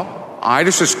offer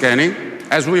iris scanning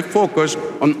as we focus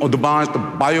on advanced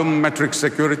biometric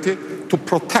security to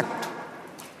protect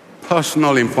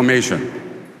personal information.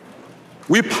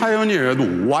 We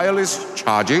pioneered wireless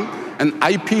charging and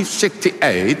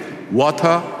IP68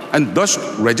 water and dust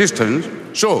resistance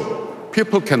so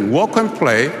people can walk and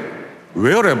play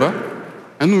wherever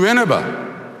and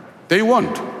whenever they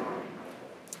want.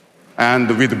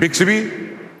 And with Bixby,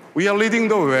 we are leading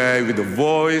the way with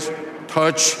voice,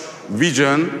 touch,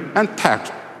 vision, and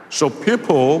text so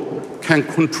people can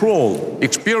control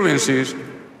experiences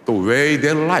the way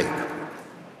they like.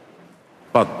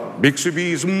 But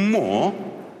Bixby is more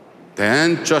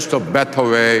than just a better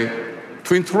way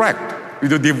to interact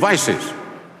with the devices.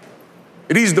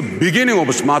 It is the beginning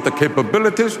of smarter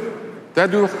capabilities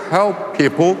that will help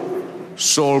people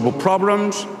solve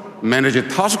problems, manage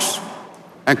tasks,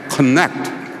 and connect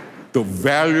the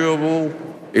valuable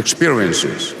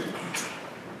experiences.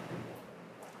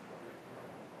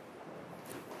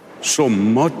 So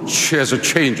much has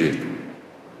changed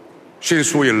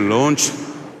since we launched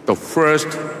the first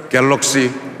Galaxy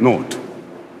Note.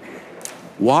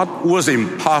 What was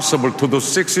impossible to do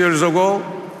 6 years ago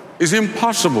is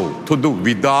impossible to do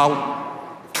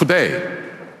without today.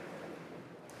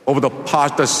 Over the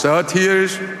past 30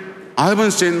 years, I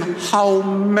haven't seen how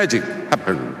magic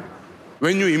happens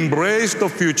when you embrace the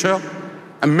future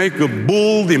and make a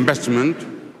bold investment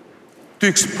to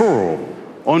explore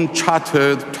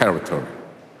uncharted territory.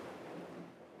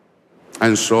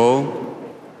 And so,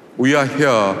 we are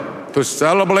here to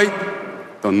celebrate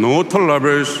the Note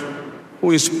lovers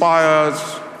who inspire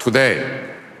us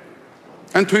today,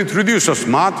 and to introduce a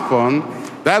smartphone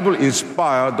that will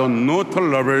inspire the Note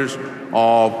lovers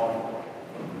of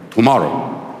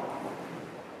tomorrow.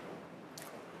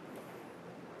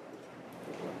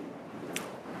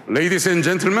 Ladies and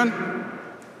gentlemen,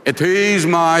 it is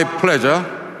my pleasure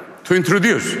to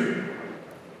introduce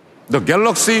the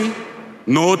Galaxy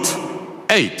Note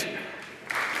 8.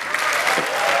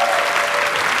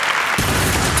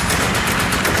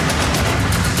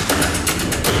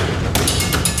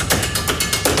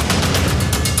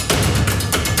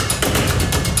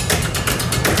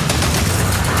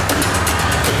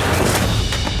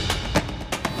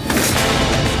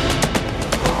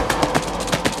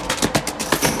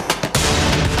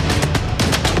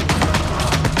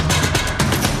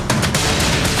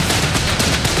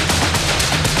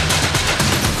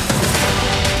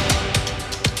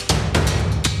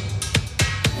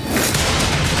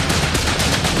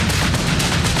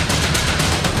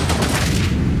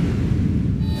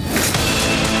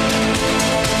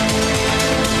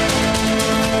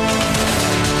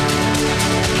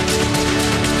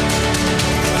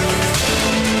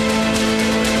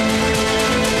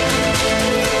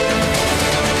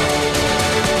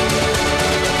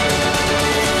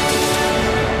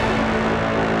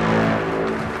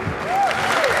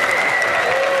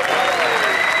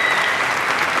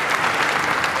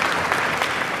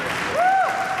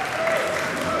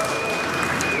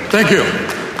 Thank you.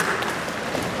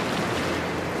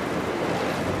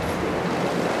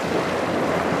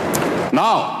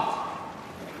 Now,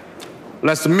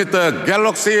 let's meet the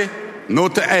Galaxy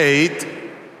Note 8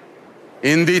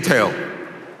 in detail.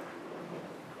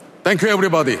 Thank you,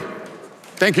 everybody.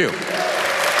 Thank you.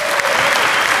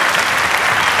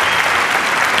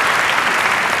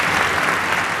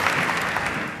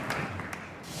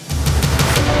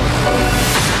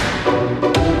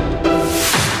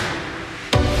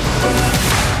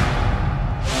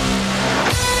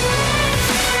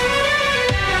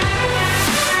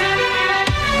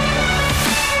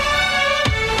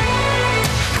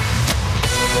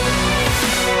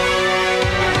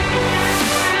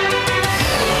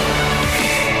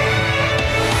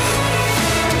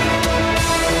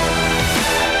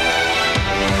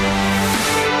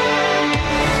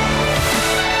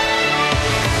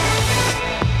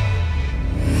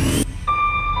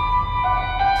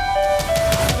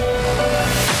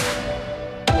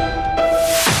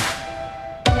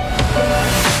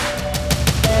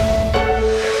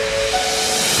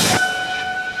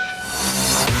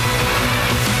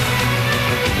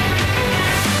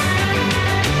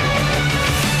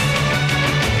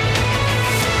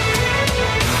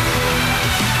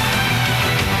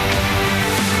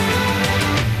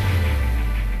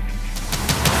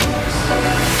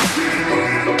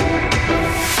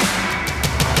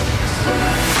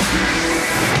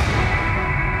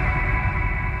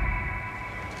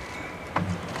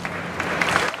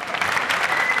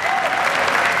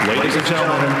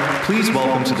 gentlemen, please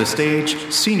welcome to the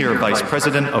stage Senior Vice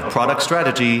President of Product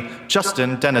Strategy,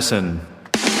 Justin Dennison.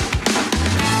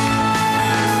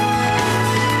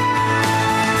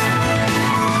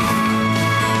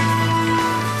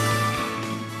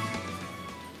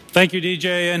 Thank you,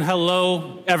 DJ, and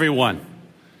hello, everyone.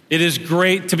 It is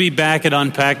great to be back at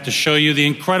Unpacked to show you the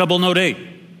incredible Note 8.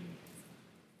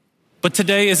 But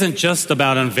today isn't just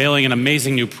about unveiling an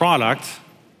amazing new product.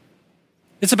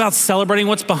 It's about celebrating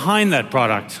what's behind that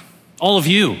product, all of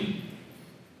you.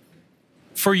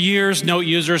 For years, Note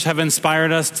users have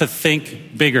inspired us to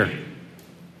think bigger.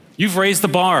 You've raised the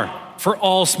bar for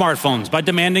all smartphones by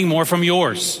demanding more from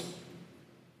yours.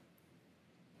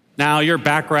 Now, your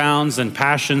backgrounds and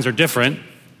passions are different,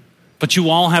 but you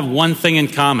all have one thing in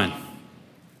common.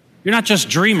 You're not just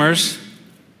dreamers,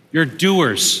 you're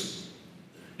doers.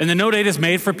 And the Note 8 is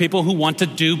made for people who want to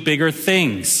do bigger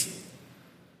things.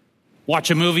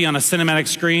 Watch a movie on a cinematic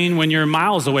screen when you're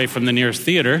miles away from the nearest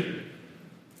theater.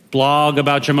 Blog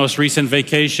about your most recent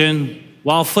vacation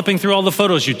while flipping through all the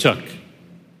photos you took.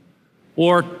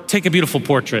 Or take a beautiful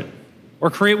portrait. Or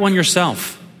create one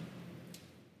yourself.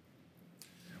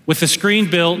 With a screen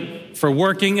built for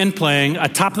working and playing, a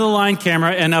top-of-the-line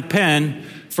camera, and a pen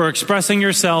for expressing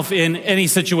yourself in any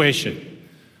situation.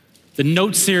 The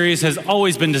Note series has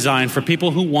always been designed for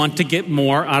people who want to get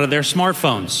more out of their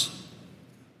smartphones.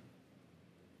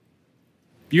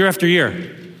 Year after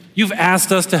year, you've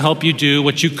asked us to help you do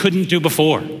what you couldn't do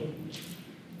before.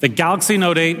 The Galaxy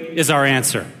Note 8 is our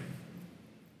answer.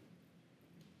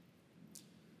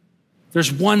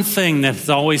 There's one thing that's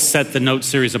always set the Note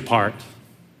series apart: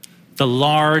 the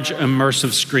large,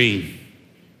 immersive screen.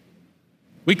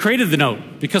 We created the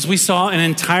Note because we saw an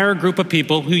entire group of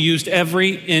people who used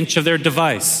every inch of their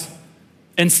device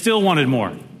and still wanted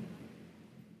more.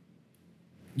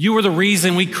 You were the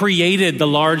reason we created the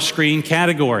large screen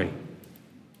category.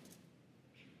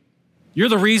 You're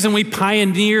the reason we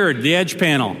pioneered the Edge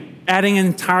panel, adding an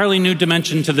entirely new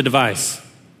dimension to the device.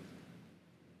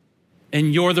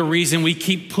 And you're the reason we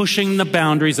keep pushing the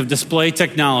boundaries of display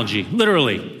technology,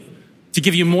 literally, to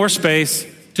give you more space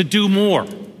to do more.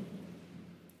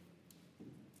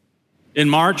 In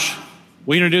March,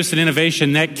 we introduced an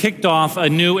innovation that kicked off a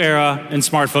new era in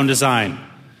smartphone design: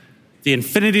 the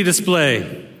Infinity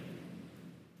Display.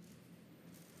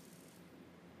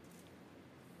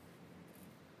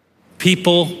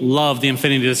 People love the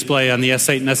Infinity Display on the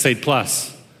S8 and S8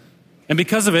 Plus. And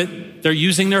because of it, they're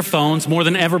using their phones more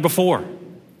than ever before.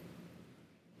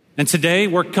 And today,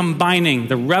 we're combining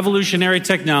the revolutionary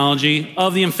technology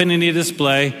of the Infinity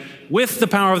Display with the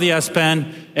power of the S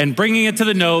Pen and bringing it to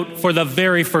the Note for the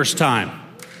very first time.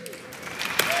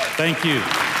 Thank you.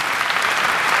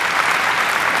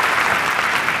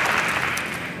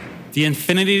 The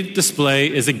Infinity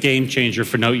Display is a game changer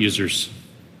for Note users.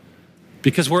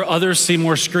 Because where others see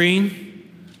more screen,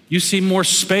 you see more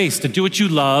space to do what you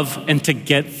love and to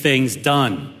get things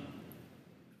done.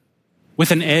 With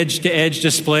an edge-to-edge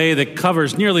display that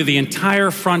covers nearly the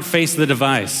entire front face of the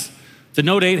device, the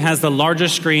Note 8 has the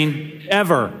largest screen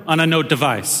ever on a Note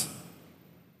device.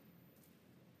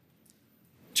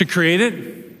 To create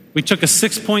it, we took a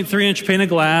 6.3-inch pane of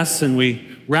glass and we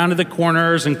rounded the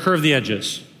corners and curved the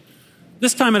edges.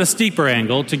 This time at a steeper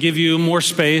angle to give you more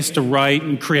space to write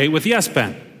and create with the S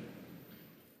Pen.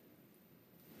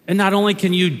 And not only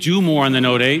can you do more on the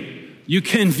Note 8, you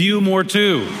can view more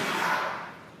too.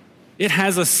 It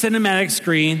has a cinematic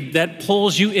screen that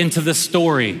pulls you into the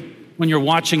story when you're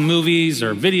watching movies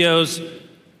or videos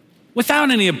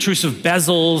without any obtrusive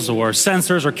bezels or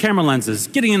sensors or camera lenses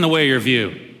getting in the way of your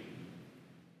view.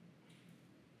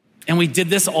 And we did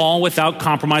this all without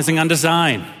compromising on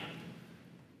design.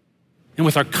 And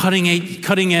with our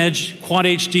cutting-edge Quad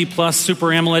HD Plus Super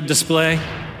AMOLED display,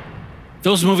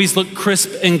 those movies look crisp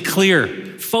and clear.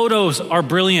 Photos are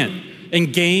brilliant,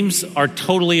 and games are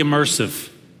totally immersive.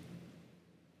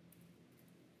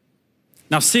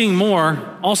 Now, seeing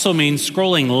more also means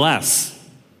scrolling less.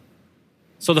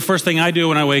 So the first thing I do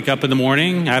when I wake up in the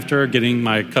morning, after getting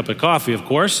my cup of coffee, of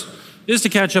course, is to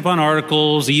catch up on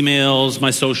articles, emails,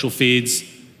 my social feeds.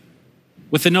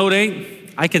 With the Note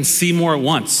 8, I can see more at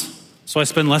once. So I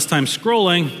spend less time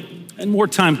scrolling and more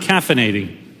time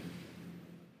caffeinating.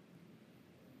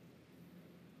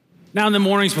 Now in the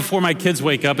mornings before my kids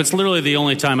wake up, it's literally the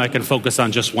only time I can focus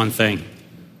on just one thing.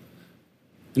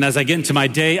 And as I get into my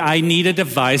day, I need a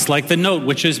device like the Note,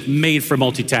 which is made for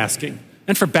multitasking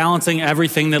and for balancing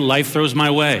everything that life throws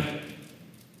my way.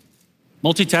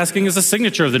 Multitasking is a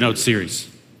signature of the Note series.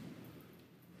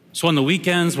 So on the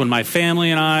weekends, when my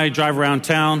family and I drive around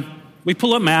town, we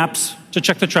pull up maps to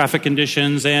check the traffic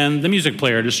conditions and the music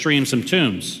player to stream some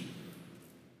tunes.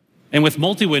 And with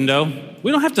multi-window,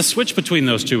 we don't have to switch between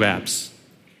those two apps.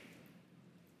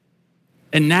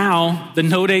 And now, the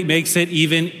Note 8 makes it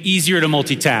even easier to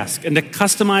multitask and to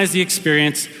customize the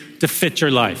experience to fit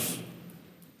your life.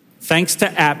 Thanks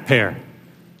to App Pair,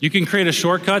 you can create a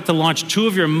shortcut to launch 2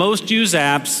 of your most used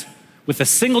apps with a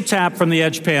single tap from the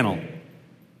Edge panel.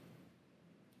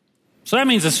 So that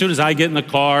means as soon as I get in the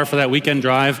car for that weekend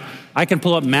drive, I can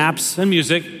pull up maps and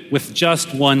music with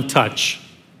just one touch.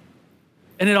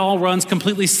 And it all runs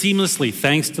completely seamlessly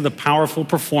thanks to the powerful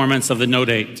performance of the Note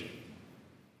 8.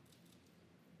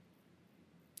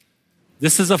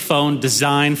 This is a phone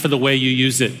designed for the way you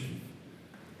use it.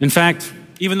 In fact,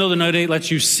 even though the Note 8 lets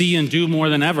you see and do more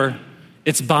than ever,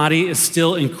 its body is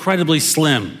still incredibly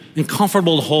slim and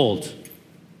comfortable to hold.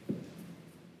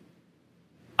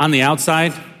 On the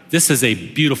outside, this is a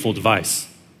beautiful device.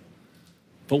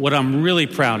 But what I'm really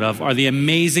proud of are the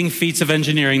amazing feats of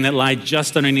engineering that lie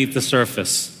just underneath the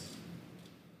surface.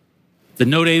 The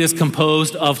Note 8 is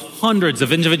composed of hundreds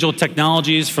of individual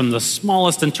technologies, from the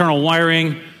smallest internal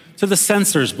wiring to the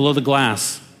sensors below the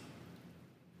glass.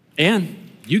 And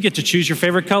you get to choose your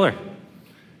favorite color,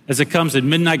 as it comes in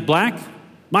midnight black,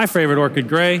 my favorite orchid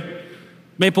gray,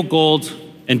 maple gold,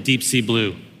 and deep sea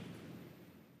blue.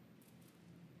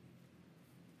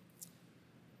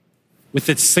 With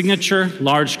its signature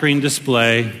large screen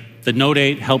display, the Note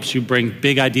 8 helps you bring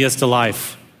big ideas to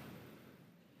life.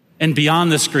 And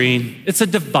beyond the screen, it's a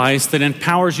device that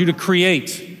empowers you to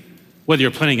create, whether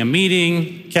you're planning a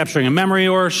meeting, capturing a memory,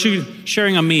 or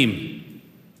sharing a meme.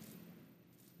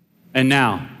 And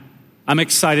now, I'm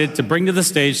excited to bring to the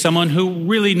stage someone who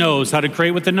really knows how to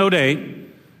create with the Note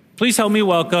 8. Please help me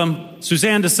welcome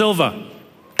Suzanne Da Silva.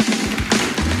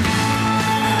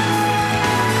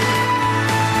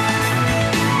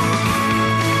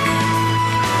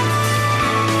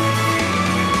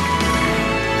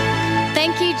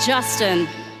 Thank you, Justin.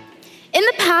 In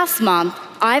the past month,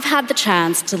 I've had the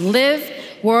chance to live,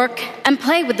 work, and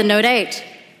play with the Note 8.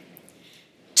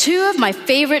 2 of my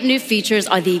favorite new features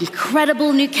are the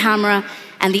incredible new camera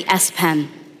and the S Pen,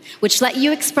 which let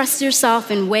you express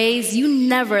yourself in ways you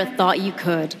never thought you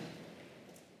could.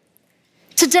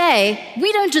 Today,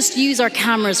 we don't just use our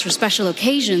cameras for special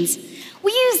occasions.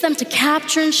 We use them to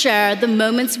capture and share the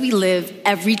moments we live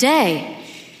every day.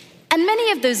 And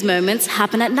many of those moments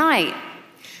happen at night.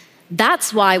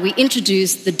 That's why we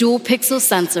introduced the dual pixel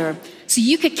sensor, so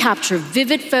you could capture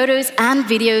vivid photos and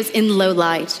videos in low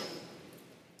light.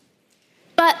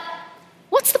 But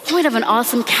what's the point of an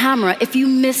awesome camera if you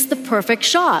miss the perfect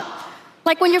shot?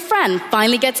 Like when your friend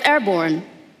finally gets airborne.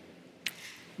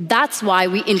 That's why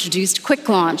we introduced Quick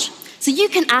Launch, so you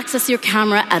can access your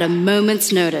camera at a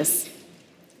moment's notice.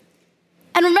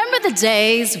 And remember the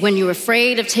days when you were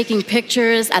afraid of taking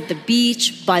pictures at the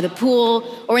beach, by the pool,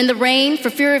 or in the rain for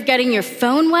fear of getting your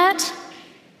phone wet?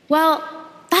 Well,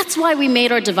 that's why we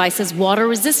made our devices water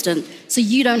resistant, so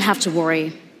you don't have to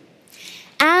worry.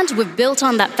 And we've built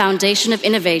on that foundation of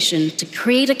innovation to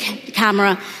create a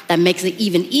camera that makes it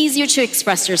even easier to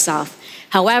express yourself,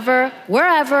 however,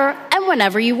 wherever, and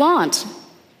whenever you want.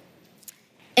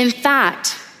 In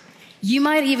fact, you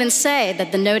might even say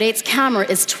that the Note 8's camera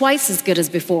is twice as good as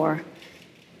before.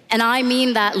 And I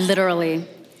mean that literally.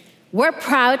 We're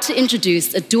proud to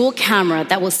introduce a dual camera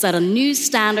that will set a new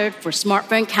standard for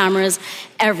smartphone cameras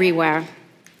everywhere.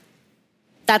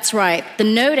 That's right, the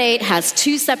Note 8 has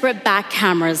 2 separate back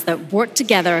cameras that work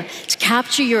together to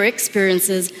capture your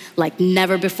experiences like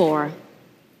never before.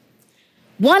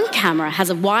 One camera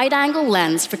has a wide-angle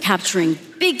lens for capturing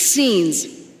big scenes,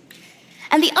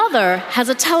 and the other has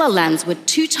a telelens with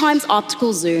 2 times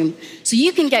optical zoom, so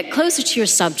you can get closer to your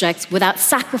subjects without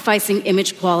sacrificing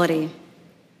image quality.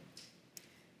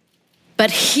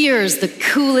 But here's the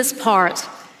coolest part.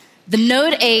 The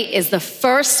Note 8 is the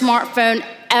first smartphone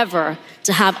ever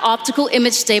to have optical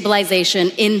image stabilization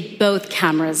in both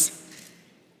cameras.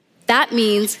 That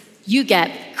means you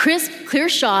get crisp, clear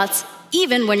shots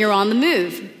even when you're on the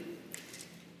move.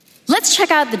 Let's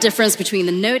check out the difference between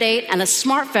the Note 8 and a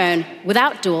smartphone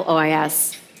without dual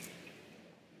OIS.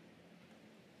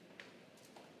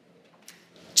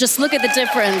 Just look at the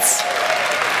difference.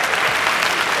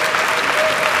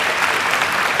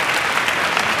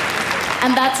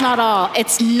 And that's not all.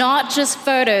 It's not just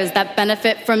photos that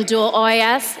benefit from dual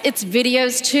OIS, it's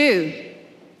videos too.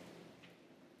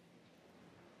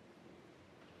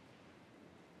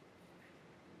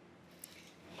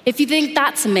 If you think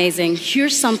that's amazing,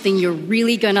 here's something you're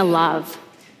really gonna love.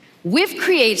 We've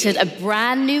created a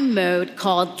brand new mode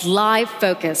called Live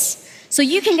Focus, so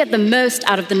you can get the most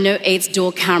out of the Note 8's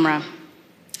dual camera.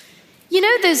 You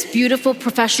know those beautiful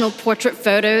professional portrait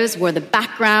photos where the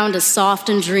background is soft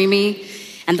and dreamy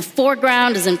and the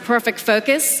foreground is in perfect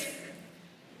focus?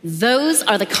 Those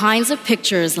are the kinds of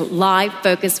pictures Live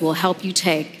Focus will help you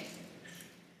take.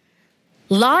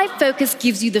 Live Focus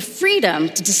gives you the freedom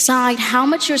to decide how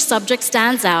much your subject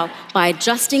stands out by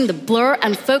adjusting the blur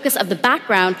and focus of the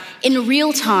background in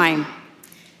real time.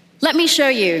 Let me show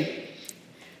you.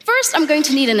 First, I'm going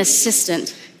to need an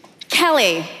assistant.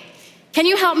 Kelly, can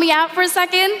you help me out for a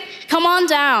second? Come on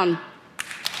down.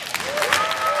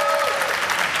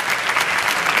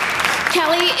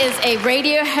 Kelly is a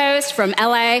radio host from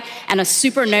LA and a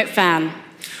super Note fan.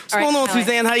 What's going on, Kelly.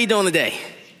 Suzanne? How you doing today?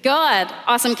 Good.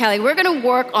 Awesome, Kelly. We're going to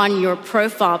work on your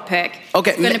profile pic.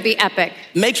 Okay. It's going to be epic.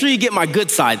 Make sure you get my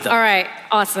good side, though. All right.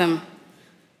 Awesome.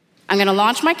 I'm going to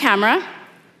launch my camera.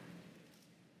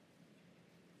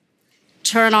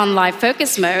 Turn on live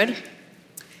focus mode.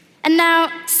 And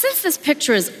now, since this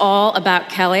picture is all about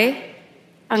Kelly,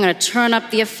 I'm going to turn up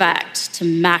the effect to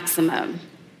maximum.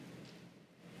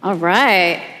 All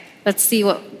right. Let's see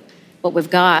what we've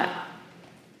got.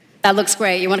 That looks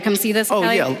great. You want to come see this,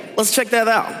 Kelly? Oh, yeah. Let's check that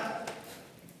out.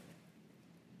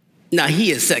 Now,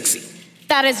 he is sexy.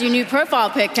 That is your new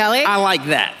profile pic, Kelly. I like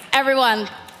that. Everyone,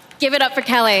 give it up for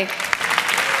Kelly.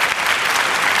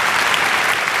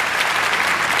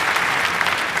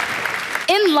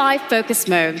 In live focus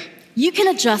mode, you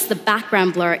can adjust the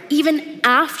background blur even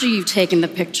after you've taken the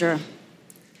picture.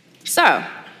 So,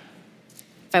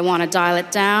 if I want to dial it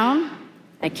down,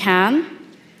 I can.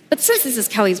 But since this is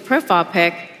Kelly's profile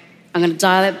pic, I'm going to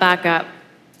dial it back up.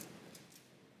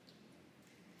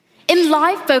 In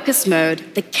live focus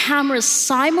mode, the cameras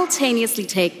simultaneously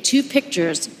take 2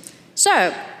 pictures.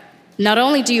 So, not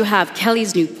only do you have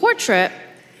Kelly's new portrait,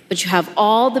 but you have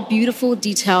all the beautiful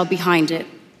detail behind it,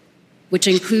 which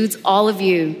includes all of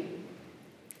you.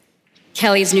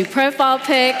 Kelly's new profile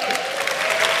pic,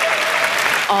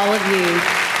 all of you.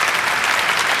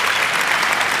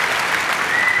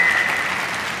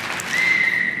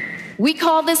 We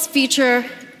call this feature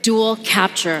dual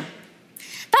capture.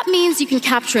 That means you can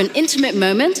capture an intimate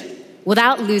moment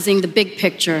without losing the big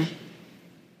picture.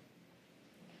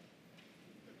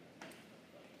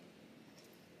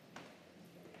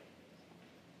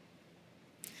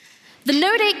 The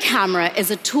Note 8 camera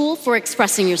is a tool for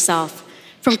expressing yourself,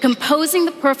 from composing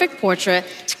the perfect portrait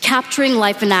to capturing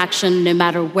life in action no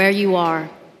matter where you are.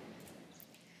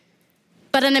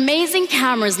 But an amazing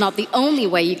camera is not the only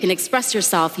way you can express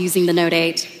yourself using the Note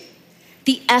 8.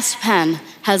 The S Pen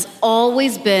has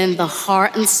always been the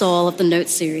heart and soul of the Note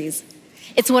series.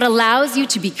 It's what allows you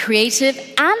to be creative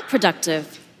and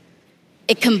productive.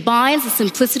 It combines the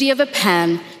simplicity of a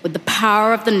pen with the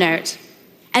power of the Note.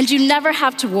 And you never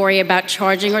have to worry about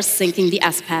charging or syncing the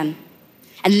S Pen.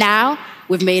 And now,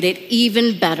 we've made it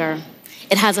even better.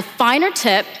 It has a finer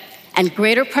tip and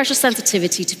greater pressure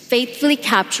sensitivity to faithfully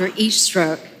capture each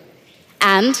stroke.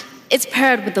 And it's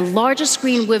paired with the largest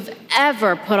screen we've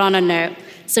ever put on a Note.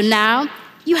 So now,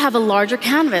 you have a larger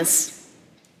canvas.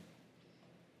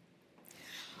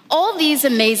 All these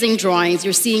amazing drawings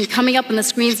you're seeing coming up on the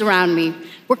screens around me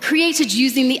were created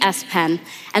using the S Pen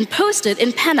and posted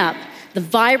in PenUp, the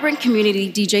vibrant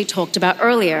community DJ talked about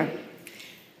earlier.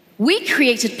 We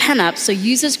created PenUp so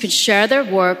users could share their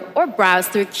work or browse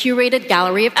through a curated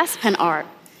gallery of S Pen art.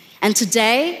 And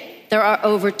today, there are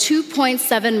over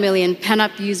 2.7 million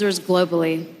PenUp users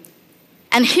globally.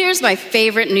 And here's my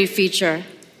favorite new feature.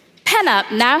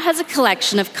 PenUp now has a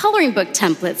collection of coloring book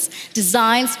templates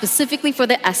designed specifically for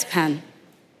the S Pen.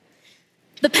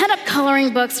 The PenUp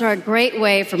coloring books are a great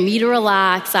way for me to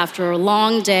relax after a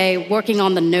long day working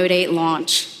on the Note 8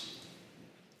 launch.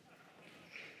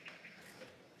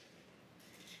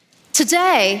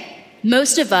 Today,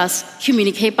 most of us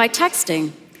communicate by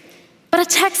texting, but a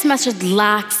text message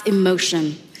lacks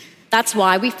emotion. That's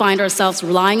why we find ourselves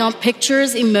relying on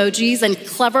pictures, emojis, and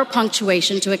clever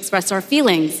punctuation to express our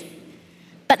feelings.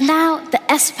 But now,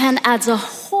 the S Pen adds a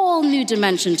whole new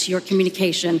dimension to your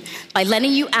communication by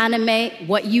letting you animate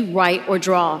what you write or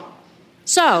draw.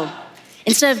 So,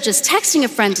 instead of just texting a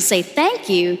friend to say thank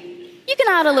you, you can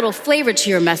add a little flavor to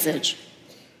your message.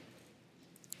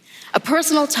 A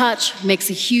personal touch makes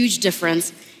a huge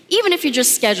difference, even if you're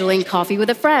just scheduling coffee with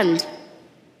a friend.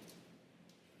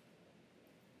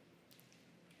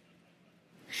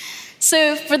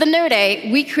 So for the Note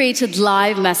 8, we created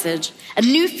Live Message, a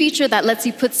new feature that lets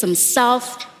you put some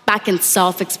self back in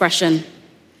self-expression.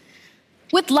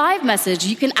 With Live Message,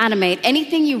 you can animate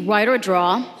anything you write or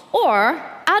draw, or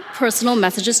add personal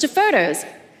messages to photos.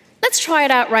 Let's try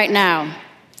it out right now.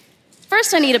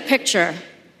 First, I need a picture.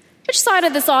 Which side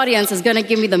of this audience is going to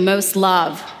give me the most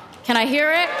love? Can I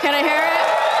hear it? Can I hear it?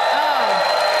 Oh.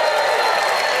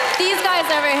 These guys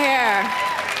over here.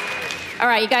 All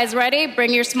right, you guys ready?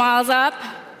 Bring your smiles up.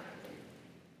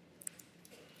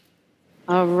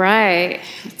 All right,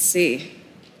 let's see.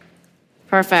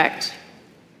 Perfect.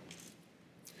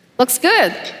 Looks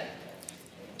good.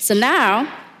 So now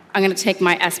I'm going to take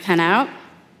my S Pen out.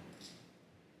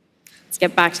 Let's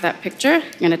get back to that picture.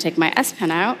 I'm going to take my S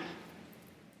Pen out.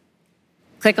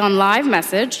 Click on Live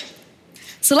Message.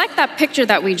 Select that picture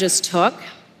that we just took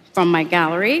from my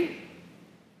gallery.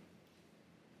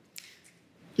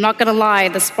 I'm not going to lie,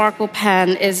 the Sparkle pen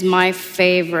is my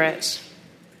favorite.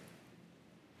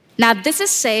 Now, this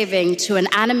is saving to an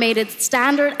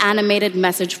standard animated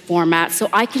message format, so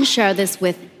I can share this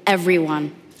with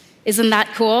everyone. Isn't that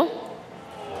cool?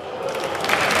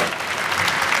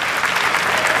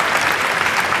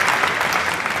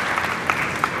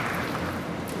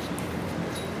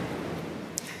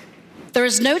 There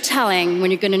is no telling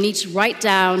when you're going to need to write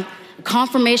down a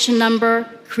confirmation number,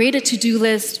 create a to-do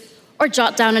list, or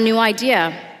jot down a new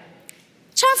idea.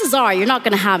 Chances are you're not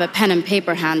going to have a pen and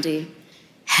paper handy.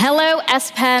 Hello,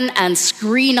 S Pen and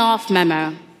Screen Off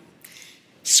Memo.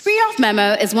 Screen Off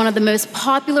Memo is one of the most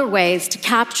popular ways to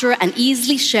capture and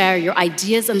easily share your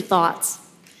ideas and thoughts.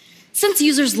 Since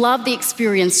users love the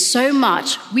experience so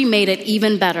much, we made it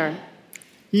even better.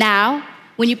 Now,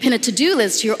 when you pin a to-do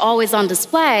list to your always-on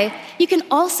display, you can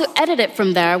also edit it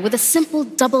from there with a simple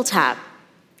double tap.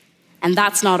 And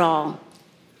that's not all.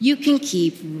 You can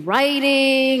keep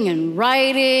writing and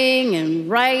writing and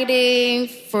writing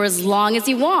for as long as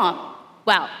you want.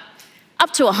 Well,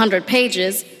 up to 100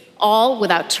 pages, all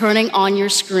without turning on your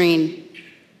screen.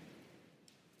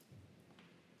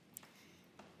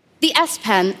 The S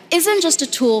Pen isn't just a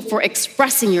tool for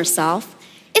expressing yourself,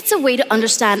 it's a way to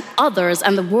understand others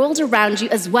and the world around you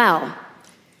as well.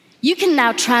 You can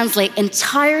now translate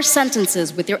entire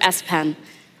sentences with your S Pen,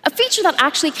 a feature that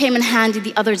actually came in handy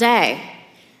the other day.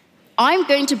 I'm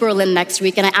going to Berlin next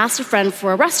week, and I asked a friend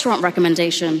for a restaurant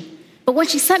recommendation. But when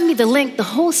she sent me the link, the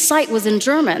whole site was in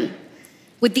German.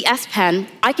 With the S Pen,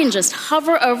 I can just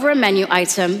hover over a menu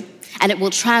item, and it will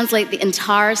translate the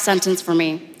entire sentence for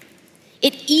me.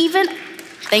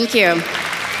 Thank you.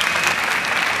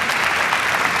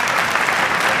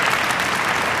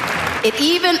 It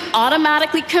even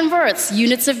automatically converts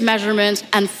units of measurement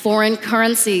and foreign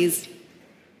currencies.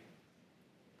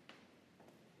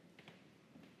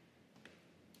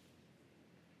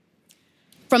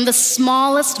 From the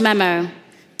smallest memo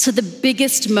to the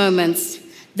biggest moments,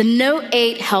 the Note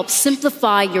 8 helps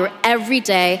simplify your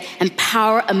everyday and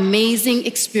power amazing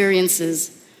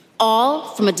experiences, all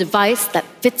from a device that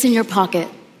fits in your pocket.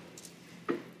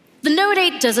 The Note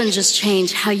 8 doesn't just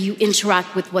change how you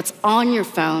interact with what's on your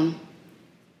phone,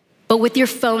 but with your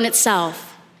phone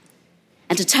itself.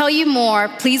 And to tell you more,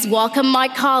 please welcome my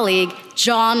colleague,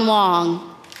 John Wong.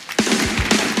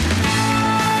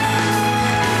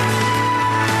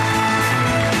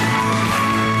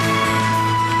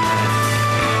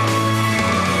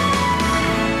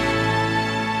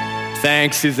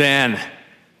 Thanks, Suzanne.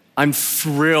 I'm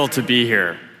thrilled to be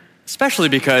here, especially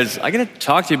because I get to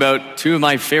talk to you about two of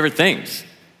my favorite things,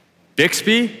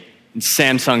 Bixby and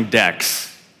Samsung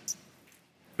DeX.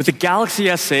 With the Galaxy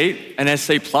S8 and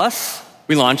S8 Plus,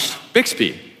 we launched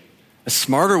Bixby, a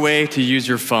smarter way to use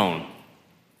your phone.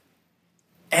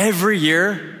 Every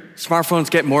year, smartphones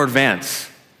get more advanced,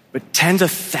 with tens of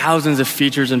thousands of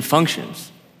features and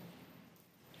functions.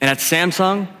 And at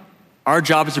Samsung, our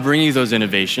job is to bring you those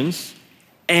innovations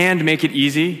and make it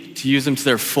easy to use them to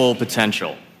their full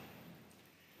potential.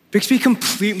 Bixby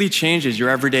completely changes your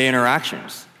everyday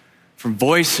interactions, from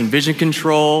voice and vision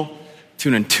control to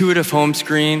an intuitive home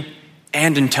screen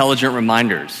and intelligent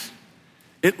reminders.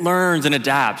 It learns and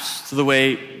adapts to the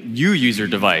way you use your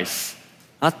device,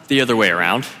 not the other way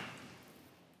around.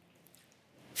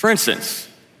 For instance,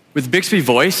 with Bixby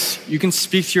Voice, you can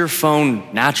speak to your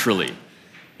phone naturally,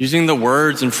 using the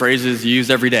words and phrases you use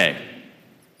every day.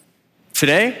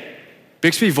 Today,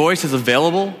 Bixby Voice is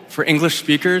available for English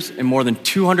speakers in more than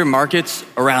 200 markets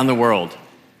around the world,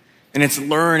 and it's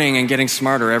learning and getting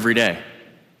smarter every day.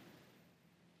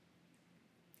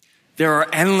 There are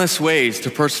endless ways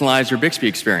to personalize your Bixby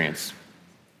experience,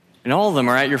 and all of them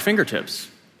are at your fingertips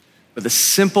with a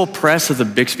simple press of the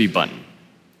Bixby button.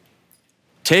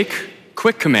 Take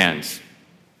Quick Commands.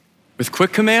 With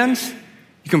Quick Commands,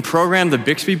 you can program the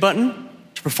Bixby button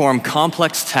to perform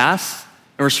complex tasks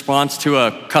in response to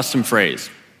a custom phrase.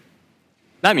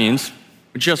 That means,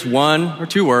 with just one or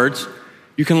two words,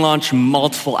 you can launch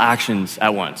multiple actions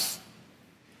at once.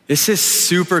 This is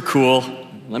super cool.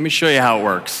 Let me show you how it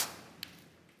works.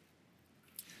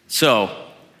 So,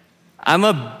 I'm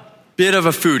a bit of a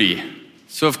foodie,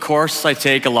 so of course I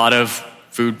take a lot of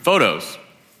food photos.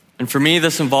 And for me,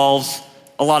 this involves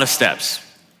a lot of steps.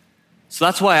 So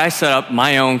that's why I set up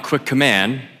my own quick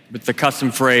command with the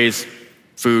custom phrase,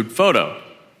 food photo.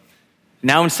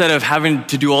 Now instead of having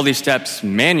to do all these steps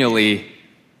manually,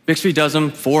 Bixby does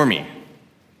them for me.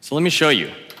 So let me show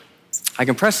you. I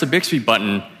can press the Bixby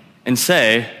button and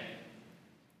say,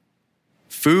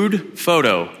 food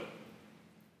photo.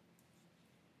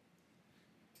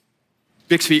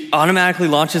 Bixby automatically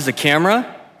launches the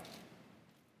camera,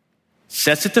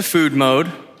 sets it to food mode,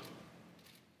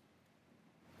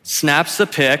 snaps the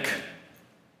pic.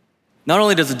 Not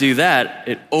only does it do that,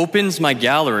 it opens my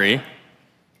gallery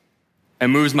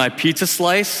and moves my pizza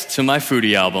slice to my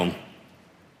foodie album.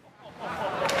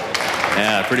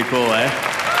 Yeah, pretty cool, eh?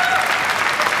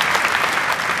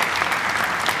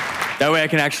 That way I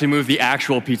can actually move the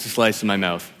actual pizza slice in my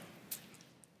mouth.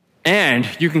 And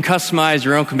you can customize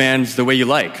your own commands the way you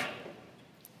like.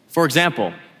 For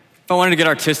example, if I wanted to get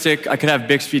artistic, I could have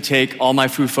Bixby take all my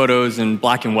food photos in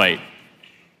black and white.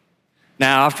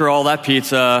 Now, after all that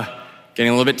pizza,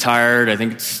 getting a little bit tired, I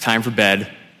think it's time for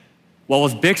bed. Well,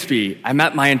 with Bixby, I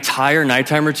mapped my entire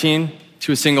nighttime routine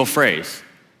to a single phrase.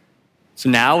 So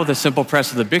now, with a simple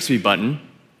press of the Bixby button,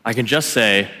 I can just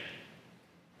say,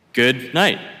 good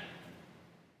night.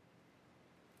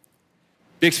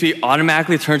 Bixby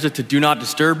automatically turns it to do not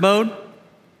disturb mode,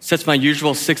 sets my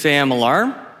usual 6 a.m.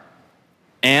 alarm,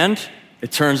 and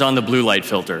it turns on the blue light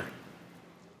filter.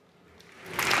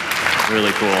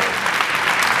 Really cool.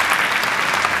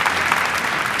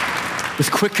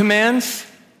 With quick commands,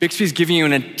 Bixby's giving you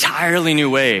an entirely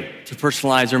new way to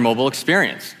personalize your mobile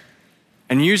experience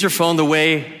and use your phone the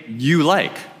way you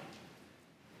like.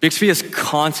 Bixby is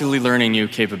constantly learning new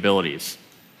capabilities.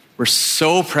 We're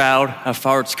so proud how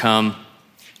far it's come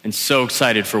and so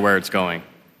excited for where it's going.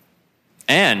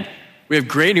 And we have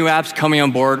great new apps coming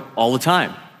on board all the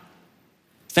time.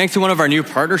 Thanks to one of our new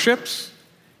partnerships,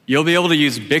 you'll be able to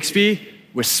use Bixby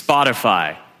with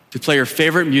Spotify to play your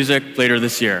favorite music later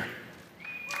this year.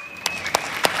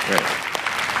 Great.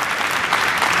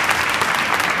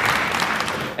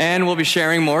 And we'll be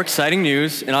sharing more exciting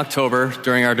news in October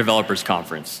during our developers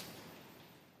conference.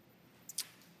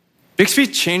 Bixby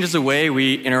changes the way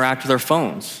we interact with our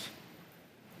phones.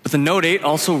 But the Note 8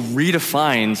 also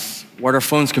redefines what our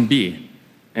phones can be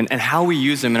and how we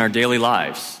use them in our daily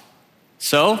lives.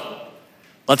 So,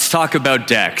 let's talk about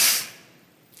DeX.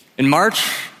 In March,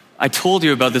 I told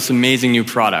you about this amazing new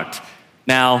product.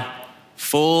 Now,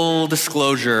 full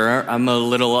disclosure, I'm a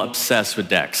little obsessed with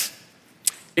DeX.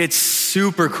 It's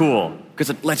super cool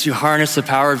because it lets you harness the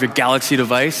power of your Galaxy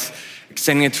device,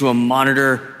 extending it to a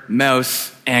monitor,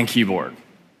 mouse, and keyboard.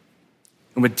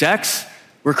 And with DeX,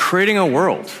 we're creating a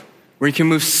world where you can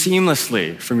move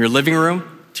seamlessly from your living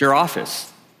room to your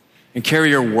office and carry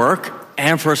your work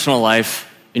and personal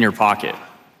life in your pocket.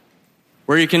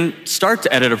 Where you can start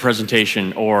to edit a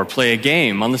presentation or play a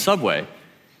game on the subway,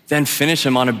 then finish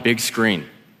them on a big screen.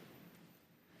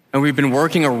 And we've been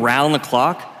working around the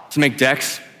clock to make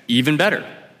DeX even better,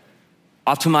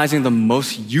 optimizing the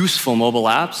most useful mobile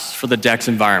apps for the DeX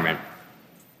environment.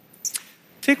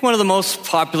 Take one of the most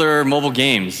popular mobile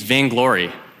games,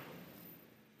 Vainglory.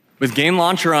 With Game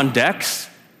Launcher on DeX,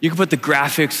 you can put the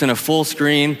graphics in a full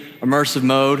screen, immersive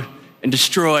mode, and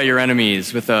destroy your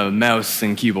enemies with a mouse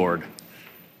and keyboard.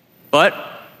 But,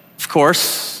 of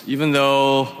course, even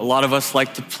though a lot of us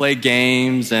like to play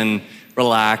games and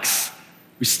relax,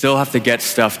 we still have to get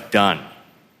stuff done.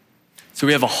 So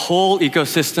we have a whole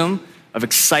ecosystem of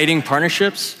exciting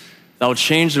partnerships that will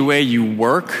change the way you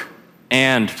work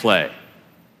and play.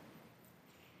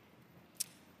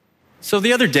 So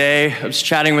the other day, I was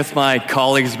chatting with my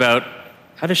colleagues about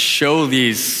how to show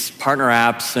these partner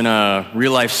apps in a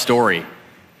real-life story.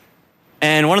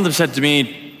 And one of them said to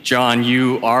me, John,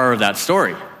 you are that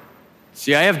story.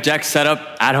 See, I have DeX set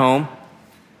up at home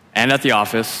and at the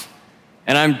office,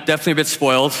 and I'm definitely a bit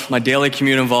spoiled. My daily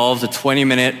commute involves a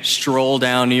 20-minute stroll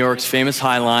down New York's famous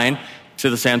High Line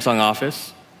to the Samsung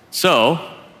office. So,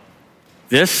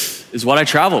 this is what I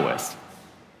travel with.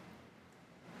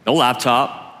 No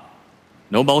laptop,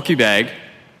 no bulky bag.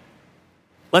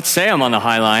 Let's say I'm on the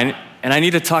High Line and I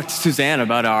need to talk to Suzanne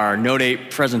about our Note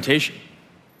 8 presentation.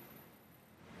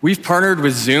 We've partnered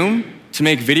with Zoom to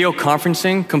make video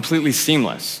conferencing completely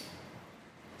seamless.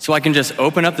 So I can just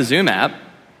open up the Zoom app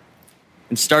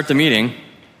and start the meeting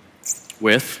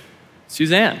with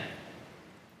Suzanne.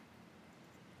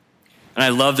 And I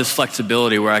love this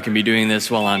flexibility where I can be doing this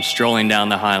while I'm strolling down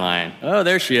the High Line. Oh,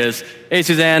 there she is. Hey,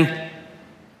 Suzanne.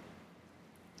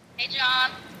 Hey,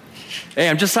 John. Hey,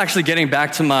 I'm just actually getting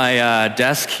back to my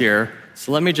desk here.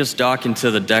 So let me just dock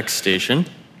into the DeX station.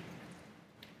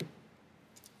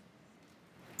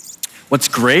 What's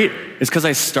great is because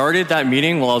I started that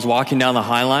meeting while I was walking down the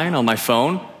High Line on my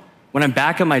phone. When I'm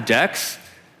back at my DeX,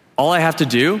 all I have to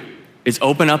do is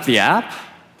open up the app,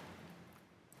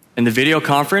 and the video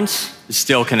conference is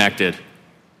still connected.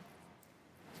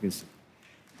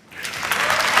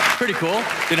 Pretty cool.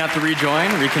 Didn't have to rejoin,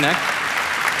 reconnect.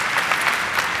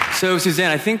 So, Suzanne,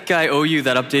 I think I owe you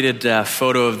that updated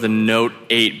photo of the Note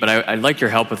 8, but I'd like your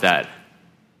help with that.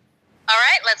 All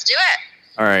right, let's do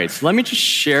it. All right, so let me just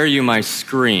share you my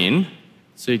screen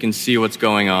so you can see what's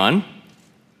going on.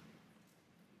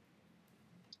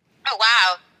 Oh,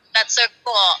 wow. That's so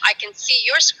cool. I can see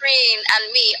your screen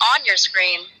and me on your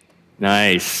screen.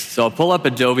 Nice. So I'll pull up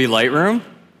Adobe Lightroom.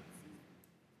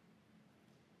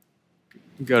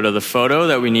 Go to the photo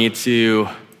that we need to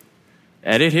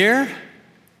edit here.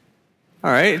 All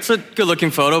right, it's a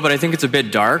good-looking photo, but I think it's a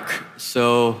bit dark.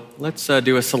 So let's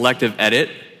do a selective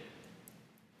edit.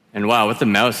 And wow, with the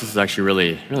mouse, this is actually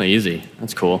really, really easy.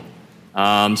 That's cool.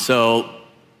 So,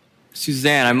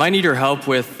 Suzanne, I might need your help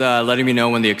with letting me know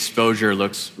when the exposure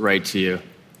looks right to you.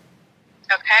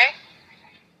 Okay.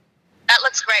 That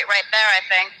looks great right there, I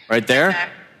think. Right there? Okay.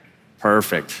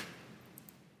 Perfect.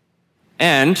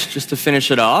 And just to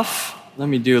finish it off, let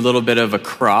me do a little bit of a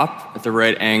crop at the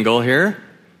right angle here.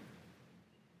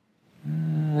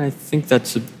 I think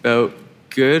that's about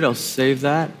good. I'll save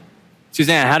that.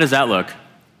 Suzanne, how does that look?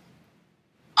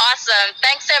 Awesome.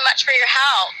 Thanks so much for your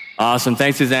help. Awesome.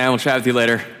 Thanks, Suzanne. We'll chat with you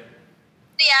later.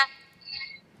 See ya.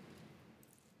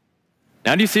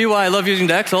 Now do you see why I love using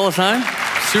DeX all the time?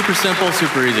 Super simple,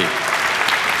 super easy.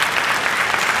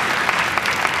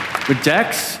 With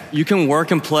DeX, you can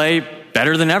work and play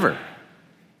better than ever.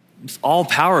 It's all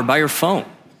powered by your phone.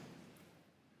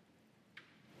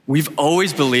 We've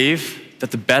always believed that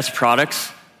the best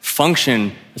products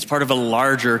function as part of a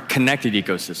larger connected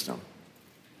ecosystem.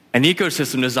 An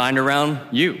ecosystem designed around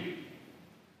you.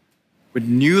 With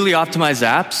newly optimized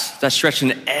apps that stretch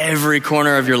into every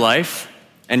corner of your life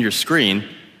and your screen,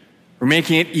 we're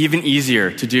making it even easier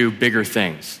to do bigger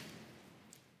things.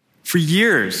 For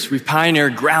years, we've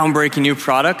pioneered groundbreaking new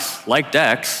products like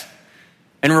DeX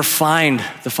and refined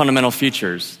the fundamental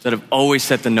features that have always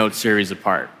set the Note series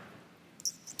apart.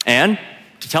 And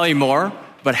to tell you more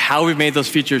about how we've made those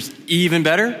features even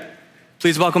better,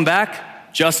 please welcome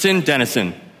back Justin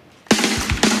Dennison.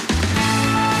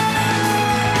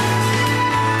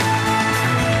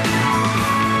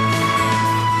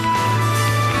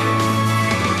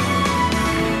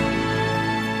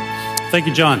 Thank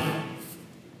you, John.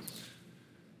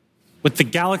 With the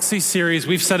Galaxy series,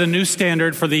 we've set a new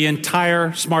standard for the entire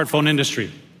smartphone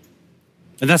industry.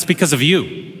 And that's because of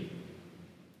you.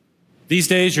 These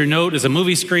days, your Note is a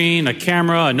movie screen, a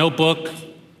camera, a notebook,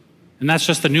 and that's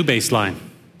just the new baseline.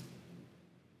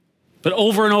 But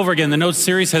over and over again, the Note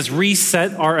series has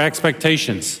reset our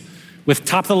expectations with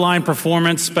top-of-the-line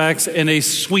performance specs and a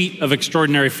suite of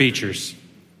extraordinary features.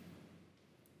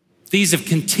 These have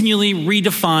continually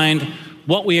redefined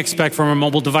what we expect from our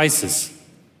mobile devices.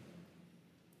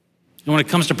 And when it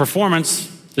comes to performance,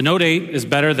 the Note 8 is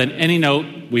better than any Note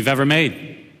we've ever made.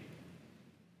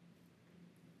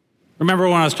 Remember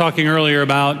when I was talking earlier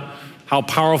about how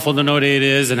powerful the Note 8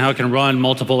 is and how it can run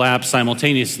multiple apps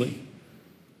simultaneously?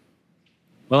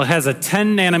 Well, it has a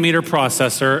 10-nanometer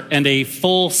processor and a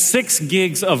full 6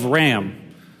 gigs of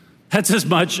RAM. That's as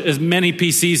much as many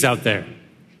PCs out there.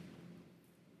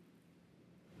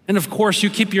 And of course,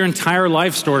 you keep your entire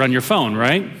life stored on your phone,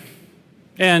 right?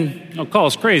 And don't call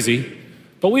us crazy,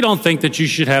 but we don't think that you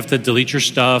should have to delete your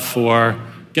stuff or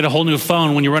get a whole new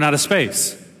phone when you run out of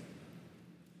space.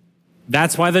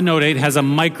 That's why the Note 8 has a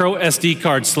micro SD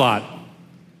card slot.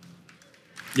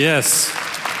 Yes.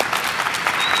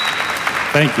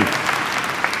 Thank you.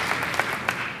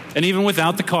 And even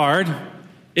without the card,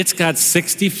 it's got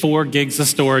 64 gigs of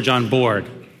storage on board.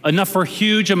 Enough for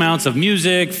huge amounts of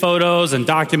music, photos, and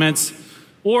documents,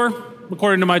 or,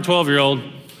 according to my 12-year-old,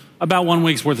 about 1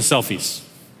 week's worth of selfies.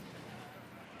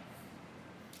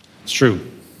 It's true.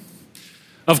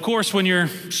 Of course, when you're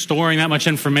storing that much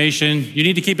information, you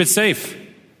need to keep it safe.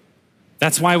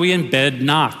 That's why we embed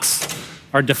Knox,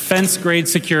 our defense-grade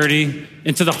security,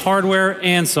 into the hardware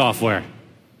and software.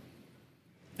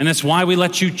 And it's why we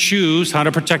let you choose how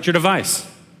to protect your device.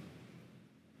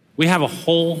 We have a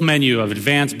whole menu of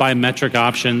advanced biometric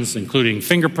options, including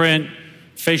fingerprint,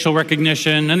 facial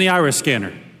recognition, and the iris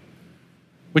scanner,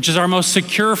 which is our most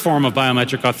secure form of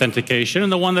biometric authentication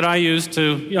and the one that I use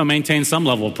to maintain some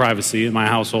level of privacy in my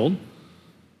household.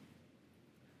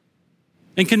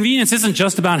 And convenience isn't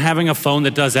just about having a phone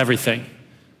that does everything.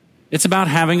 It's about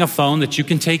having a phone that you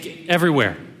can take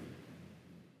everywhere.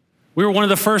 We were one of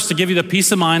the first to give you the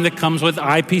peace of mind that comes with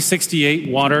IP68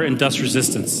 water and dust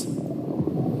resistance.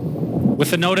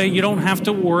 With the Note 8, you don't have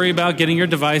to worry about getting your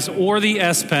device or the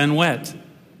S Pen wet.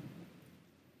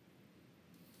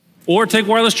 Or take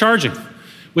wireless charging,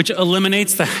 which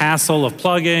eliminates the hassle of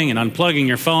plugging and unplugging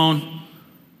your phone.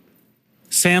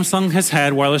 Samsung has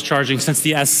had wireless charging since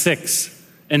the S6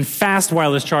 and fast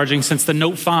wireless charging since the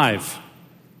Note 5.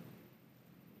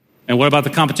 And what about the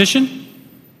competition?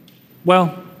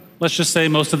 Well, let's just say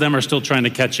most of them are still trying to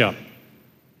catch up.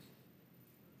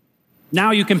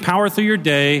 Now you can power through your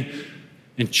day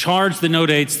and charge the Note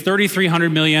 8's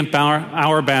 3,300 milliamp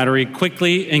hour battery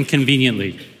quickly and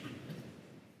conveniently.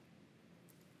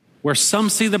 Where some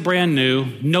see the brand new,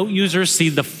 Note users see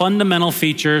the fundamental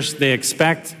features they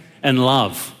expect and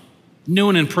love, new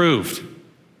and improved.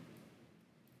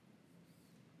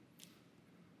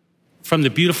 From the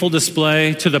beautiful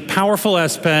display to the powerful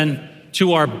S Pen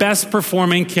to our best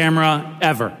performing camera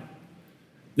ever.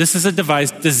 This is a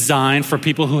device designed for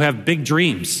people who have big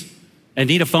dreams and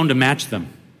need a phone to match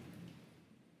them.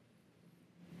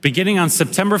 Beginning on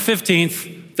September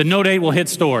 15th, the Note 8 will hit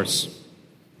stores,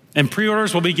 and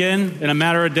pre-orders will begin in a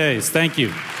matter of days. Thank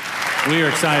you. We are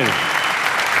excited.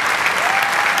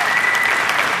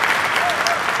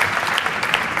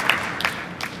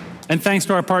 And thanks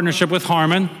to our partnership with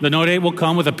Harman, the Note 8 will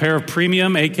come with a pair of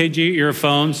premium AKG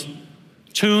earphones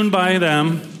tuned by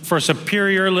them for a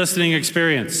superior listening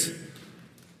experience.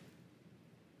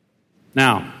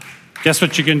 Now, guess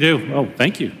what you can do? Oh,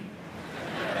 thank you.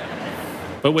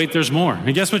 But wait, there's more.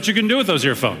 And guess what you can do with those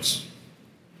earphones?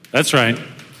 That's right.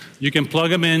 You can plug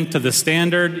them into the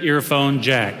standard earphone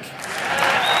jack.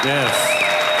 Yes.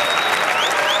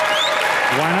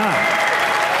 Why not?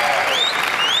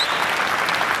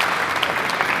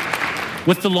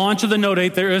 With the launch of the Note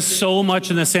 8, there is so much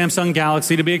in the Samsung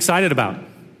Galaxy to be excited about.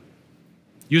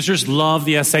 Users love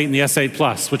the S8 and the S8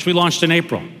 Plus, which we launched in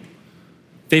April.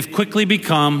 They've quickly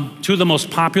become two of the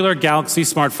most popular Galaxy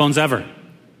smartphones ever.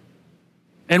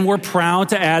 And we're proud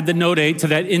to add the Note 8 to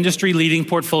that industry-leading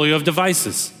portfolio of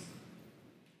devices.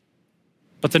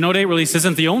 But the Note 8 release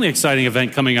isn't the only exciting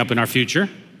event coming up in our future.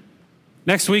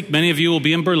 Next week, many of you will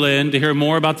be in Berlin to hear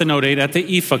more about the Note 8 at the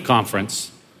IFA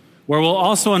conference, where we'll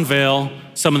also unveil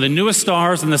some of the newest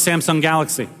stars in the Samsung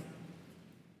Galaxy.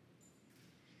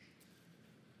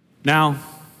 Now,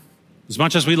 as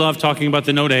much as we love talking about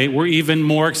the Note 8, we're even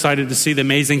more excited to see the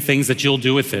amazing things that you'll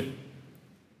do with it.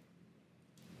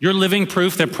 You're living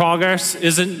proof that progress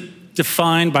isn't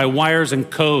defined by wires and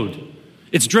code.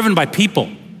 It's driven by people.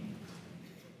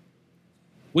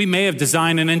 We may have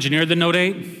designed and engineered the Note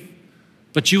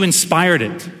 8, but you inspired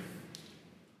it.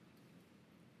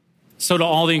 So to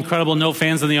all the incredible Note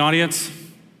fans in the audience,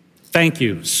 thank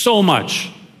you so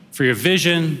much for your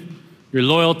vision, your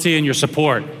loyalty, and your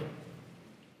support.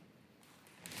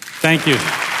 Thank you.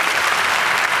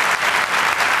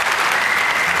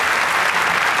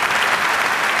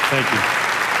 Thank you.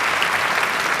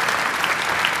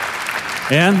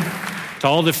 And to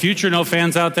all the future Note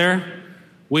fans out there,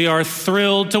 we are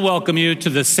thrilled to welcome you to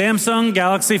the Samsung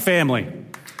Galaxy family.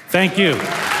 Thank you.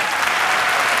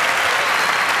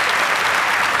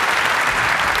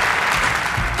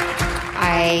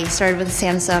 I started with the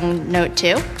Samsung Note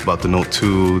 2. About the Note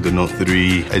 2, the Note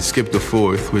 3. I skipped the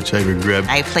 4th, which I regret.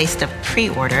 I placed a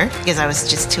pre-order because I was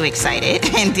just too excited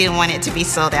and didn't want it to be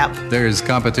sold out. There's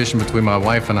competition between my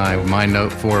wife and I, my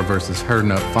Note 4 versus her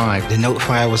Note 5. The Note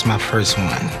 5 was my first one.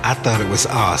 I thought it was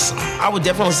awesome. I would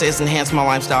definitely say it's enhanced my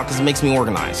lifestyle because it makes me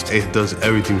organized. It does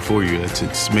everything for you.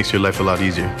 It makes your life a lot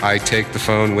easier. I take the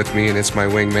phone with me and it's my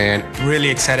wingman. Really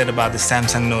excited about the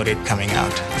Samsung Note 8 coming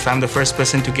out. If I'm the first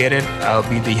person to get it, I'll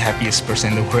be the happiest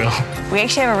person in the world. We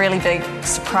actually have a really big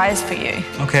surprise for you.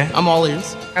 Okay. I'm all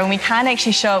ears. And we can't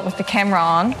actually show it with the camera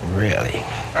on. Really?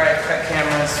 All right, cut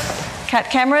cameras. Cut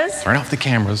cameras? Turn off the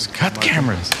cameras. Cut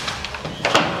cameras.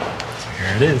 So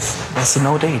here it is. That's the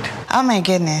Note 8. Oh my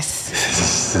goodness.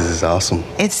 This is awesome.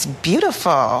 It's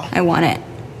beautiful. I want it.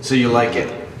 So you like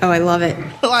it? Oh, I love it.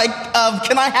 Can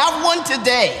I have one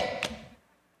today?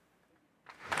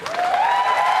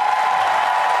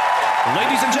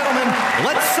 Ladies and gentlemen,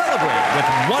 let's celebrate with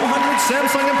 100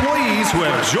 Samsung employees who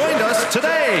have joined us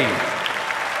today.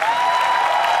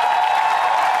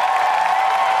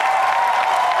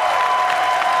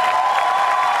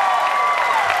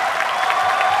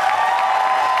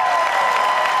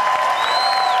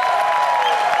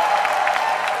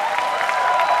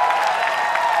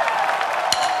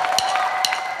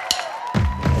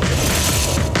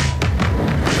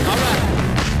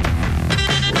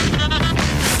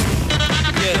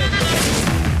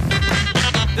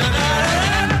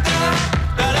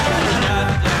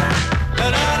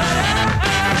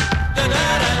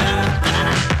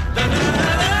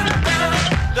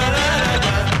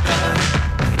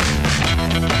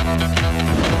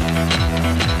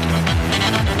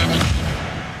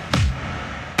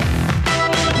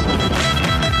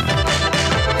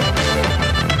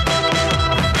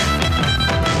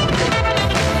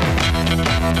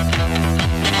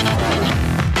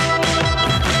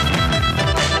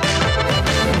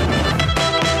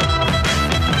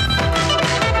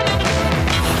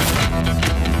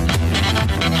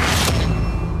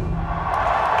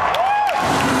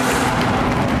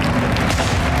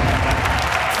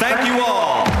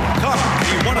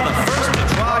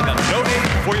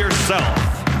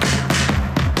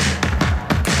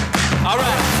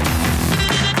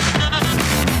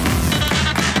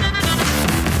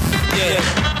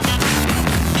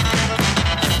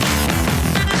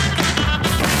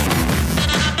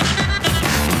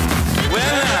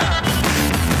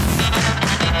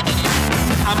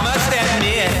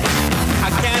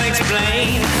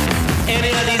 explain any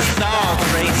of these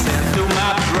thoughts racing through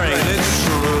my brain. It's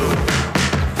true.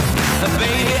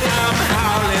 Baby, I'm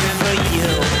howling for you.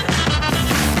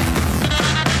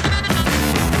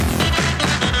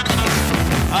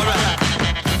 All right.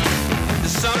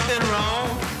 There's something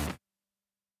wrong.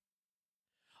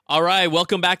 All right,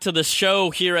 welcome back to the show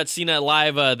here at CNET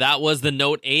Live. That was the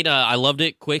Note 8. I loved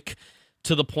it. Quick,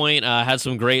 to the point, had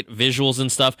some great visuals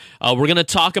and stuff. We're going to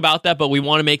talk about that, but we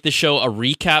want to make the show a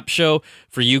recap show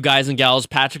for you guys and gals.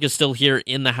 Patrick is still here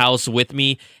in the house with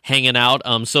me, hanging out.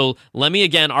 So let me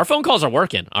again, our phone calls are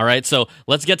working, all right? So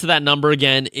let's get to that number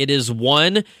again. It is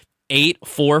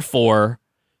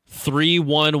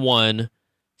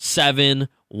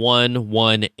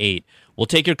 1-844-311-7118. We'll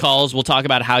take your calls. We'll talk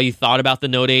about how you thought about the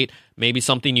Note 8, maybe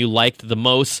something you liked the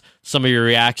most, some of your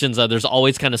reactions. There's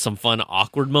always kind of some fun,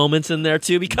 awkward moments in there,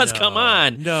 too, because come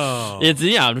on. No.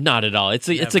 Not at all. It's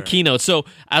a keynote. So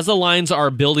as the lines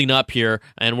are building up here,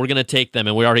 and we're going to take them,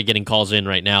 and we're already getting calls in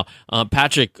right now.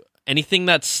 Patrick, anything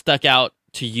that stuck out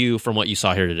to you from what you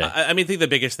saw here today? I think the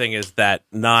biggest thing is that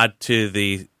nod to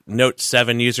the Note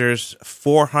 7 users,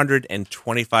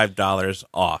 $425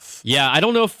 off. Yeah, I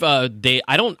don't know if I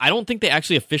don't think they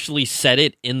actually officially said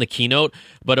it in the keynote,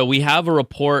 but we have a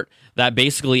report that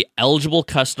basically eligible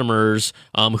customers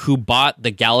who bought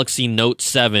the Galaxy Note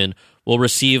 7 will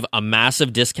receive a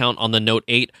massive discount on the Note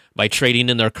 8 by trading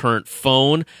in their current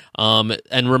phone.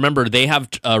 And remember, they have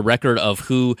a record of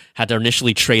who had to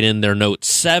initially trade in their Note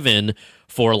 7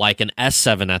 for like an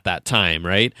S7 at that time,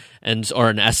 right? Or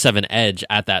an S7 Edge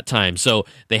at that time. So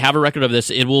they have a record of this.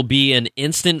 It will be an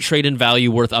instant trade-in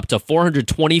value worth up to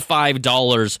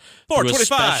 $425 through a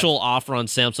special offer on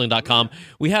Samsung.com.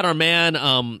 We had our man,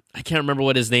 I can't remember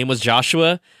what his name was,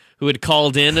 Joshua, who had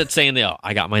called in saying,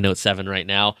 I got my Note 7 right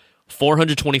now.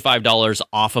 $425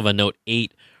 off of a Note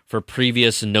 8 for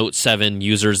previous Note 7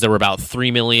 users. There were about 3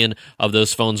 million of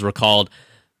those phones recalled.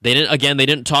 They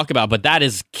didn't talk about, but that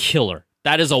is killer.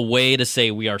 That is a way to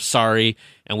say we are sorry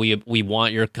and we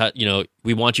want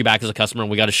we want you back as a customer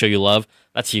and we got to show you love.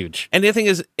 That's huge. And the other thing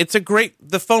is,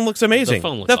 the phone looks amazing. The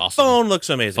phone looks awesome. Phone looks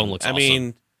amazing. I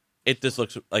mean, it just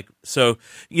looks like, so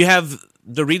you have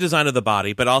the redesign of the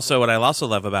body, but also what I also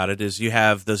love about it is you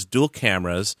have those dual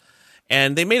cameras,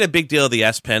 and they made a big deal of the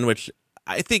S Pen, which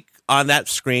I think on that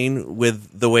screen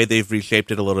with the way they've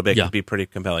reshaped it a little bit could be pretty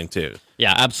compelling too.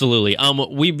 Yeah, absolutely.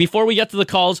 Before we get to the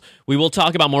calls, we will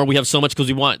talk about more. We have so much because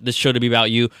we want this show to be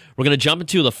about you. We're going to jump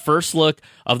into the first look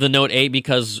of the Note 8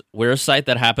 because we're a site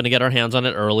that happened to get our hands on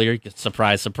it earlier.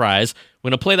 Surprise, surprise. We're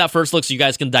going to play that first look so you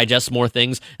guys can digest more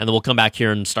things, and then we'll come back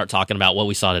here and start talking about what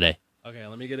we saw today. Okay,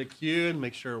 let me get it queued and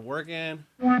make sure it's working.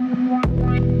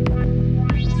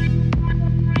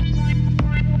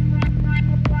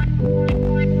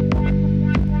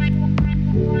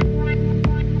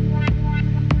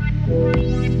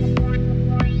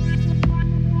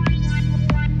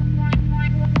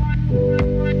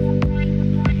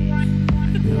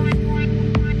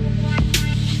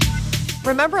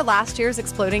 Remember last year's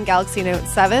exploding Galaxy Note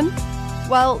 7?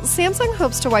 Well, Samsung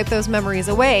hopes to wipe those memories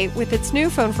away with its new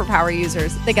phone for power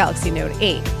users, the Galaxy Note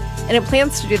 8. And it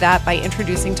plans to do that by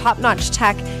introducing top-notch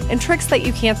tech and tricks that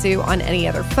you can't do on any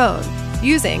other phone,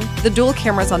 using the dual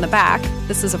cameras on the back,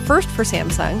 this is a first for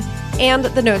Samsung, and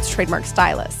the Note's trademark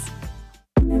stylus.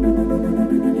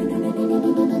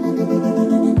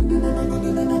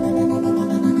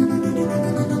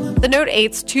 The Note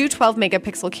 8's two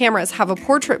 12-megapixel cameras have a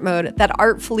portrait mode that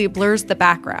artfully blurs the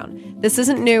background. This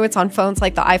isn't new, it's on phones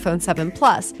like the iPhone 7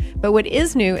 Plus, but what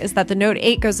is new is that the Note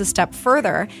 8 goes a step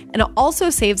further and it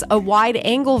also saves a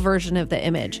wide-angle version of the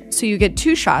image, so you get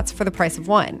two shots for the price of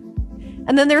one.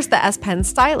 And then there's the S Pen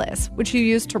stylus, which you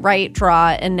use to write, draw,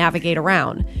 and navigate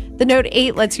around. The Note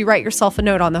 8 lets you write yourself a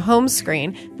note on the home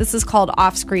screen. This is called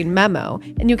off-screen memo,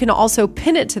 and you can also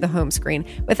pin it to the home screen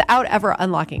without ever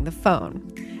unlocking the phone.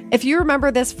 If you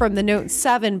remember this from the Note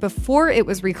 7 before it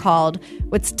was recalled,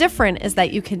 what's different is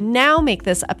that you can now make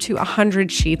this up to 100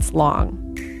 sheets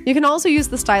long. You can also use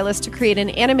the stylus to create an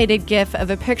animated GIF of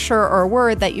a picture or a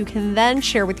word that you can then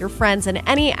share with your friends in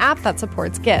any app that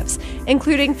supports GIFs,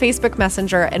 including Facebook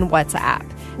Messenger and WhatsApp.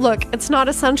 Look, it's not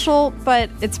essential, but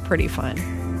it's pretty fun.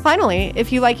 Finally,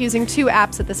 if you like using two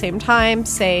apps at the same time,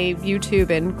 say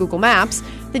YouTube and Google Maps,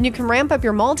 then you can ramp up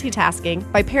your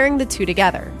multitasking by pairing the two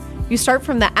together. You start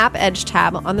from the App Edge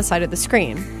tab on the side of the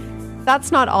screen. That's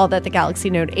not all that the Galaxy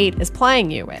Note 8 is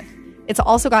plying you with. It's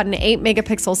also got an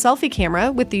 8-megapixel selfie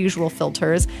camera with the usual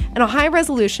filters and a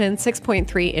high-resolution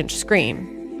 6.3-inch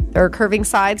screen. There are curving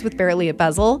sides with barely a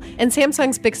bezel, and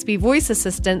Samsung's Bixby voice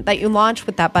assistant that you launch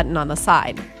with that button on the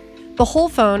side. The whole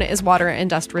phone is water and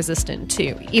dust resistant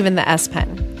too, even the S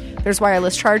Pen. There's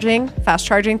wireless charging, fast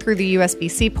charging through the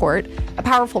USB-C port, a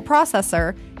powerful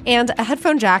processor, and a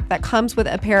headphone jack that comes with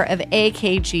a pair of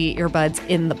AKG earbuds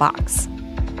in the box.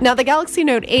 Now, the Galaxy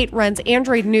Note 8 runs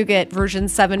Android Nougat version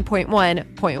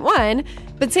 7.1.1,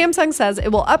 but Samsung says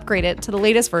it will upgrade it to the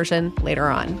latest version later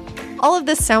on. All of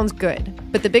this sounds good,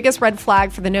 but the biggest red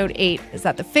flag for the Note 8 is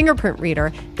that the fingerprint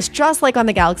reader is just like on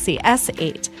the Galaxy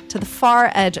S8 to the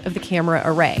far edge of the camera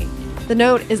array. The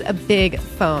Note is a big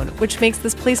phone, which makes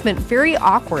this placement very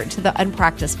awkward to the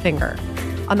unpracticed finger.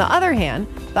 On the other hand,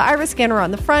 the iris scanner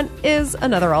on the front is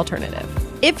another alternative.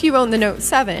 If you own the Note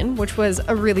 7, which was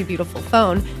a really beautiful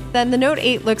phone, then the Note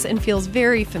 8 looks and feels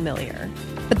very familiar.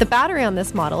 But the battery on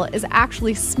this model is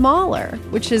actually smaller,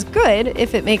 which is good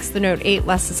if it makes the Note 8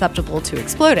 less susceptible to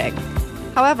exploding.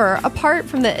 However, apart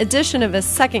from the addition of a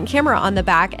second camera on the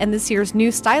back and this year's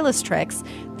new stylus tricks,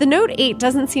 the Note 8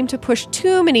 doesn't seem to push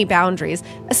too many boundaries,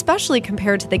 especially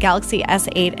compared to the Galaxy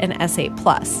S8 and S8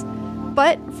 Plus.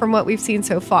 But from what we've seen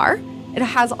so far, it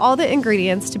has all the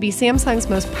ingredients to be Samsung's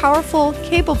most powerful,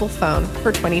 capable phone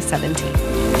for 2017.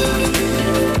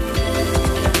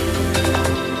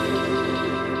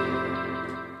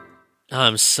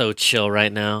 I'm so chill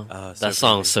right now. That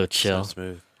song's so chill. So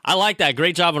smooth. I like that.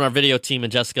 Great job on our video team,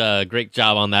 and Jessica, great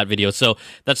job on that video. So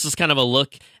that's just kind of a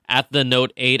look at the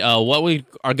Note 8. What we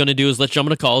are going to do is let's jump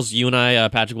into calls. You and I,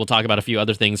 Patrick, will talk about a few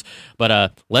other things.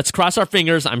 But let's cross our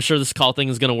fingers. I'm sure this call thing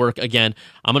is going to work again.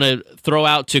 I'm going to throw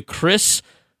out to Chris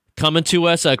coming to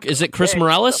us. Is it Chris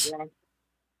Morales?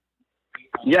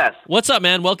 Yes. What's up,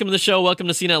 man? Welcome to the show. Welcome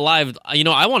to CNET Live.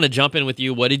 I want to jump in with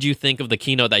you. What did you think of the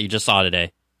keynote that you just saw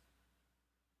today?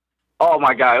 Oh,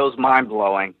 my God. It was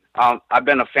mind-blowing. I've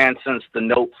been a fan since the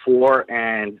Note 4,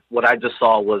 and what I just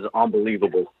saw was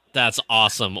unbelievable. That's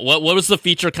awesome. What was the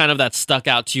feature kind of that stuck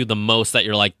out to you the most that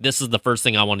you're like, this is the first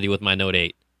thing I want to do with my Note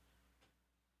 8?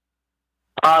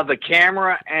 The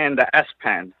camera and the S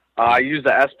Pen. I use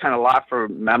the S Pen a lot for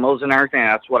memos and everything.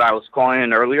 That's what I was calling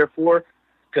in earlier for,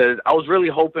 because I was really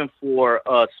hoping for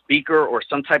a speaker or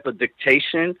some type of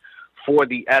dictation for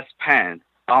the S Pen.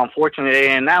 Unfortunately,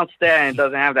 they announced that and it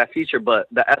doesn't have that feature, but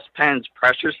the S Pen's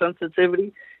pressure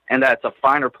sensitivity, and that's a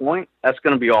finer point, that's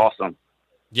going to be awesome.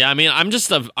 Yeah, I mean,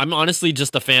 I'm honestly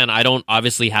just a fan. I don't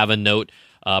obviously have a Note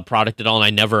product at all, and I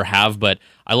never have, but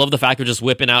I love the fact of just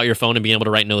whipping out your phone and being able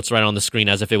to write notes right on the screen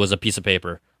as if it was a piece of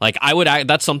paper. Like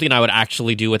that's something I would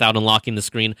actually do without unlocking the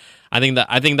screen. I think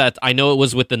that I know it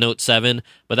was with the Note 7,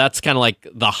 but that's kind of like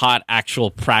the hot actual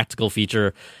practical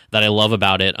feature that I love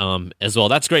about it as well.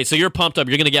 That's great. So you're pumped up.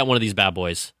 You're going to get one of these bad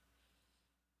boys.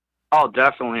 Oh,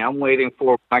 definitely. I'm waiting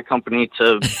for my company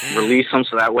to release them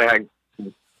so that way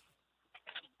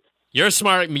You're a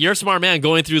smart man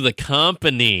going through the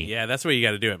company. Yeah, that's where you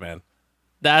got to do it, man.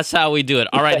 That's how we do it.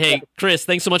 All right, hey, Chris,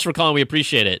 thanks so much for calling. We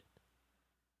appreciate it.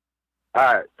 All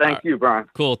right, thank you, Brian.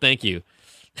 Cool, thank you.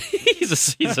 he's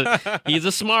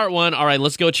a smart one. All right,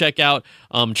 let's go check out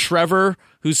Trevor,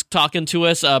 who's talking to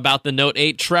us about the Note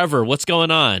 8. Trevor, what's going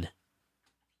on?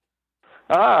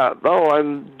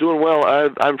 I'm doing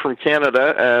well. I'm from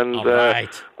Canada, and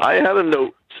I had a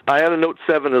Note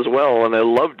 7 as well, and I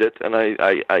loved it, and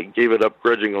I gave it up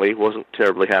grudgingly. Wasn't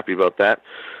terribly happy about that.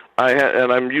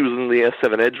 And I'm using the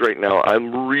S7 Edge right now.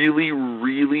 I'm really,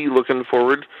 really looking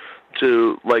forward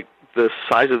to the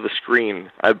size of the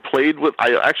screen. I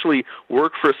actually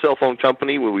work for a cell phone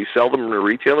company where we sell them in a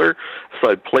retailer,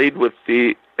 so I played with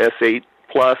the S8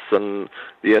 Plus and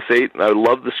the S8, and I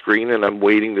love the screen, and I'm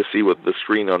waiting to see what the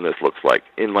screen on this looks like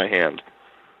in my hand.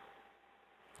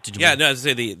 Yeah, no, as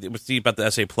I say, what's neat about the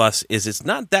S8 Plus is it's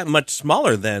not that much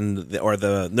smaller than,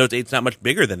 the Note 8's not much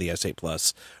bigger than the S8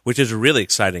 Plus, which is really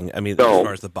exciting. I mean, as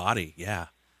far as the body, yeah.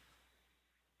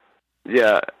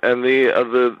 Yeah, and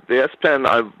the S Pen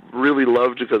I've really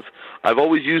loved because I've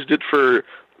always used it for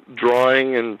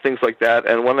drawing and things like that.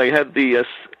 And when I had the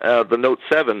Note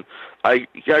 7, I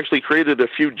actually created a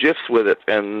few GIFs with it,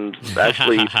 and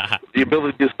actually the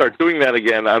ability to start doing that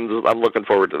again, I'm looking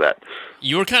forward to that.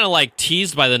 You were kind of like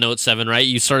teased by the Note 7, right?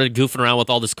 You started goofing around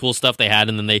with all this cool stuff they had,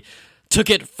 and then they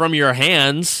took it from your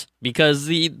hands because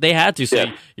they had to. So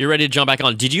yeah. You're ready to jump back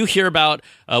on. Did you hear about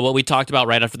what we talked about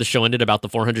right after the show ended about the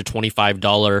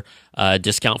 $425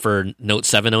 discount for Note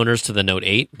 7 owners to the Note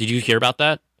 8? Did you hear about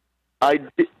that?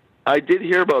 I did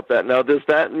hear about that. Now, does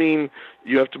that mean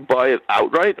you have to buy it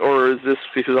outright, or is this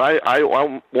because I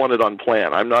want it on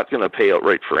plan? I'm not going to pay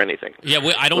outright for anything. Yeah,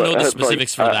 I don't know the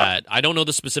specifics for that. I don't know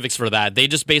the specifics for that. They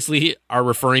just basically are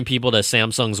referring people to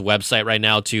Samsung's website right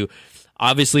now to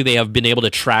obviously they have been able to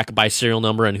track by serial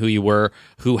number and who you were,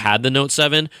 who had the Note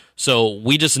 7. So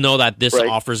we just know that this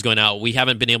offer is going out. We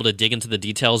haven't been able to dig into the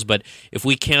details, but if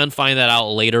we can find that out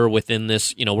later within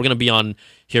this, we're going to be on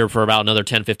here for about another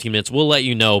 10, 15 minutes. We'll let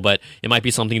you know, but it might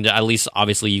be something that at least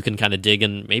obviously you can kind of dig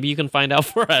and maybe you can find out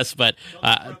for us, but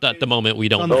at the moment we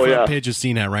don't. It's on the front page of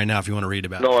CNET right now if you want to read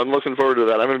about it. No, I'm looking forward to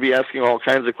that. I'm going to be asking all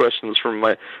kinds of questions from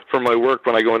my work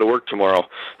when I go into work tomorrow.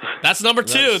 That's number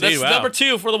 2. That's number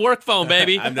 2 for the work phone,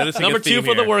 baby. I'm noticing number a theme 2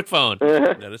 for the here. work phone.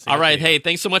 All right. Hey,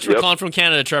 thanks so much for calling from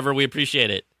Canada, Trevor. We appreciate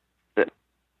it.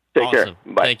 Take care.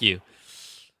 Bye. Thank you.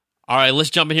 All right, let's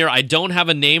jump in here. I don't have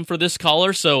a name for this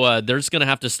caller, so they're just going to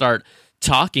have to start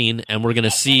talking, and we're going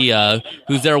to see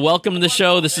who's there. Welcome to the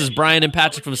show. This is Brian and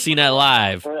Patrick from CNET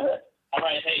Live. All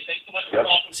right, hey, thanks so much for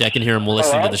calling. See, I can hear him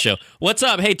listening to the show. What's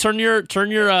up? Hey, turn your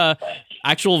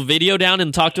actual video down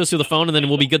and talk to us through the phone, and then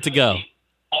we'll be good to go.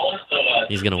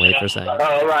 He's going to wait for a second.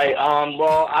 All right.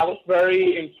 Well, I was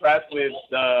very impressed with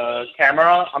the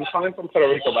camera. I'm coming from Puerto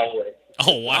Rico, by the way.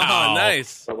 Oh, wow. Oh,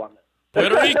 nice.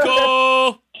 Puerto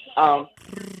Rico!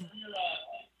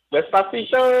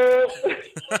 Despacito.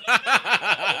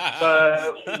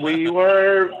 But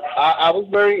I was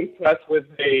very impressed with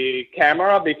the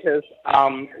camera because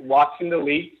watching the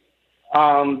leaks,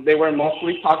 they were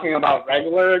mostly talking about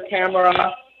regular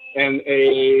camera and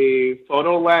a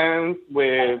photo lens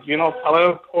with,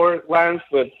 teleport lens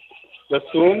with the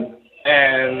zoom,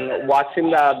 and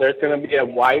watching that there's going to be a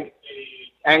wide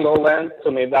angle lens.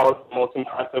 To me, that was the most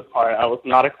impressive part. I was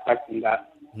not expecting that.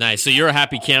 Nice. So you're a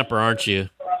happy camper, aren't you?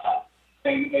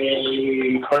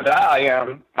 For that, I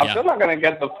am. I'm still not going to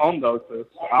get the phone, though, because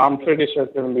I'm pretty sure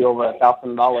it's going to be over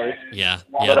 $1,000. Yeah.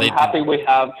 But I'm happy we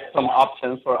have some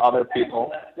options for other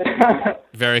people.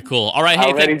 Very cool. All right. Hey,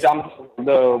 I already jumped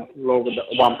the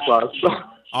OnePlus.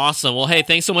 Awesome. Well, hey,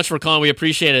 thanks so much for calling. We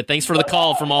appreciate it. Thanks for the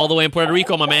call from all the way in Puerto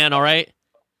Rico, my man. All right?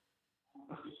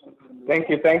 Thank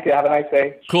you. Have a nice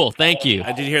day. Cool. Thank you.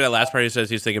 Did you hear that last part? He says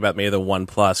he's thinking about maybe the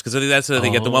OnePlus, because I think that's they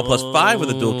get the OnePlus 5 with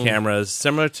the dual cameras,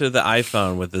 similar to the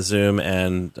iPhone with the zoom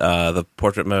and the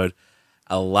portrait mode.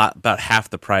 About half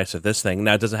the price of this thing.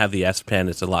 Now, it doesn't have the S Pen;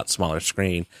 it's a lot smaller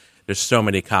screen. There's so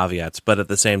many caveats, but at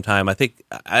the same time, I think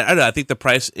I don't know. I think the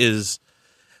price is.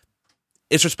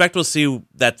 It's respectable to see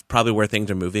that's probably where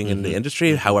things are moving in the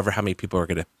industry. However, how many people are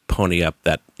going to pony up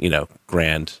that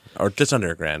 $1,000 or just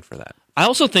under $1,000 for that? I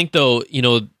also think, though,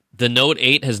 the Note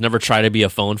 8 has never tried to be a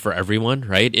phone for everyone,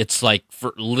 right? It's like,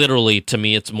 literally, to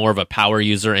me, it's more of a power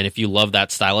user, and if you love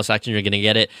that stylus action, you're going to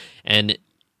get it. And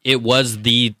it was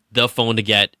the phone to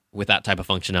get with that type of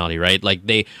functionality, right? Like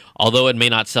although it may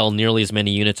not sell nearly as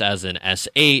many units as an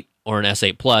S8 or an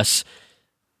S8 Plus,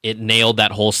 it nailed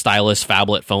that whole stylus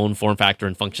phablet phone form factor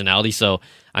and functionality. So,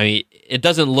 I mean, it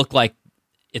doesn't look like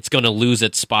it's going to lose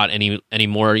its spot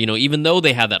anymore, even though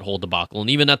they had that whole debacle. And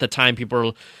even at the time,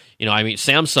 people,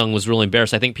 Samsung was really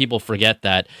embarrassed. I think people forget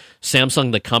that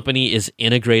Samsung, the company, is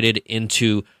integrated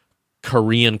into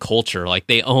Korean culture. Like,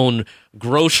 they own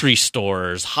grocery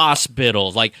stores,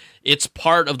 hospitals, like, it's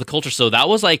part of the culture. So that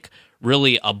was like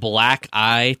really a black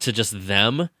eye to just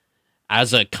them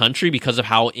as a country because of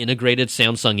how integrated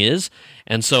Samsung is.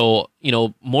 And so,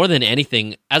 more than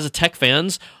anything, as a tech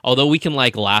fans, although we can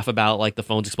laugh about the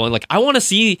phones exploding, I want to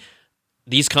see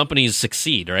these companies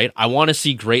succeed, right? I want to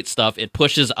see great stuff. It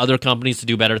pushes other companies to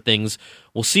do better things.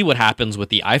 We'll see what happens with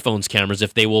the iPhone's cameras,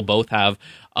 if they will both have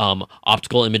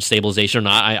optical image stabilization or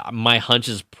not. My hunch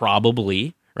is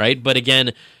probably, right? But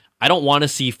again, I don't want to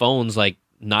see phones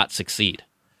not succeed.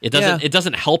 It doesn't. It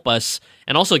doesn't help us,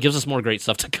 and also it gives us more great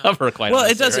stuff to cover. Quite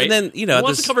honestly, it does. Right? And then who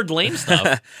wants to cover lame stuff?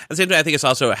 At the same time, I think it's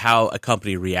also how a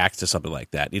company reacts to something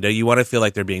like that. You want to feel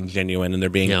like they're being genuine and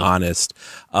they're being honest,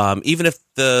 even if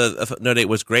the Note 8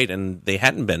 was great and they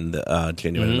hadn't been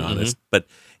genuine and honest. But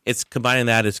it's combining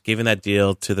that, it's giving that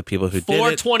deal to the people who did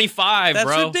it. $425, That's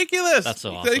bro. ridiculous. That's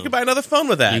so awesome. You could buy another phone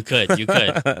with that. You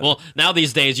could. Well, now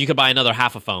these days you could buy another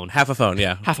half a phone. Half a phone,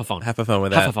 yeah. Half a phone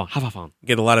with that. Half a phone.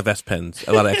 Get a lot of S Pens,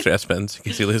 a lot of extra S Pens in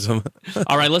case you lose them.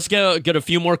 All right, let's get a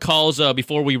few more calls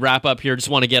before we wrap up here. Just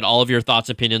want to get all of your thoughts,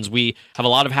 opinions. We have a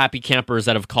lot of happy campers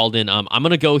that have called in. I'm going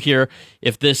to go here.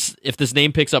 If this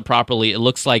name picks up properly, it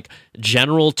looks like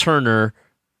General Turner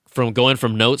going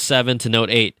from Note 7 to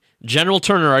Note 8. General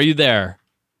Turner, are you there?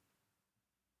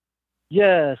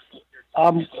 Yes,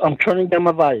 I'm turning down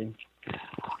my volume.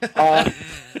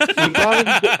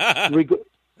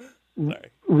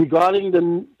 Regarding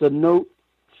the Note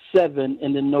 7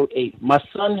 and the Note 8, my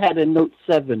son had a Note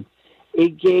 7.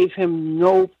 It gave him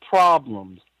no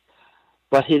problems,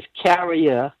 but his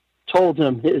carrier told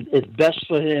him it's best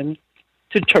for him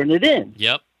to turn it in.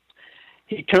 Yep.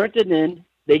 He turned it in.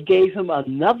 they gave him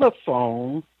another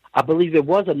phone. I believe it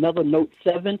was another Note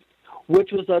 7,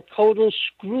 which was a total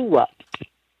screw up.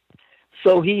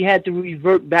 So he had to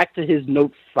revert back to his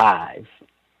Note 5.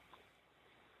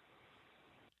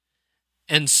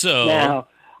 And so now,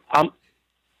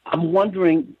 I'm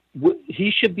wondering,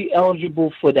 he should be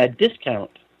eligible for that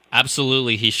discount.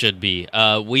 Absolutely, he should be.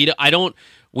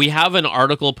 We have an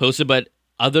article posted, but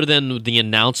other than the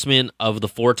announcement of the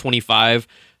 425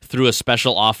 through a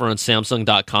special offer on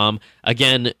Samsung.com,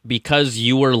 again, because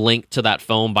you were linked to that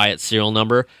phone by its serial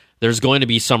number, there's going to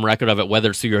be some record of it, whether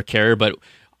it's through your carrier, but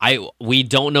we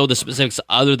don't know the specifics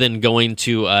other than going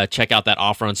to check out that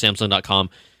offer on Samsung.com,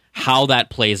 how that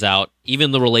plays out,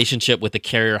 even the relationship with the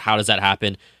carrier, how does that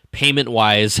happen?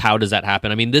 Payment-wise, how does that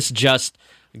happen? I mean, this just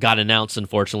got announced,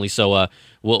 unfortunately, so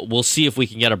we'll see if we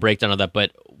can get a breakdown of that.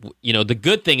 But the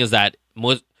good thing is that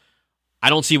I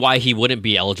don't see why he wouldn't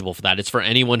be eligible for that. It's for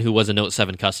anyone who was a Note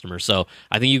 7 customer. So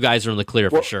I think you guys are in the clear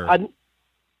for sure.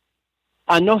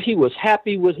 I know he was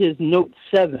happy with his Note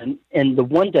 7, and the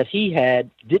one that he had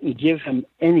didn't give him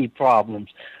any problems.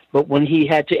 But when he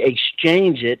had to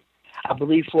exchange it, I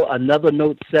believe for another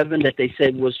Note 7 that they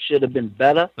said should have been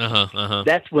better,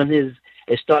 that's when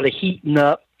it started heating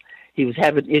up. He was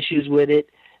having issues with it.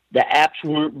 The apps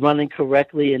weren't running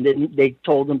correctly, and then they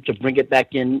told him to bring it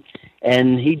back in,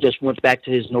 and he just went back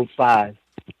to his Note 5.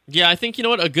 Yeah, I think,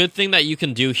 a good thing that you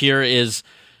can do here is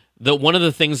one of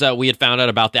the things that we had found out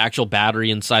about the actual battery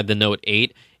inside the Note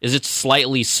 8 is it's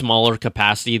slightly smaller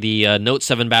capacity. The Note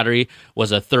 7 battery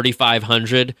was a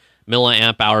 3500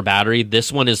 milliamp hour battery.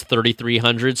 This one is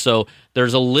 3300, so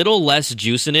there's a little less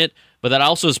juice in it, but that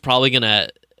also is probably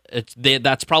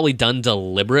that's probably done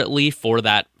deliberately for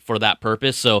that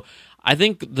purpose. So I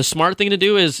think the smart thing to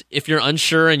do is, if you're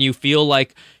unsure and you feel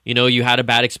like you had a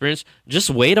bad experience, just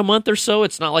wait a month or so.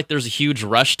 It's not like there's a huge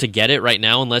rush to get it right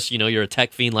now, unless you're a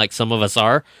tech fiend like some of us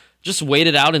are. Just wait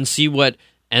it out and see what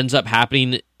ends up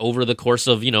happening over the course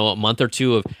of a month or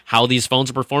two of how these phones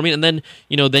are performing, and then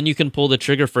then you can pull the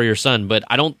trigger for your son. But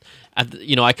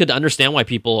I could understand why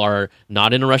people are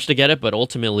not in a rush to get it, but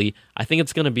ultimately I think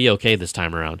it's going to be okay this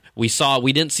time around. We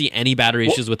didn't see any battery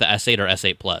issues with the S8 or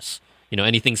S8 Plus.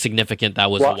 Anything significant that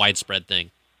was a widespread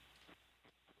thing.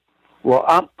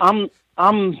 Well, I'm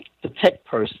the tech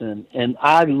person, and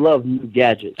I love new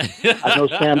gadgets. I know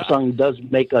Samsung does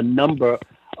make a number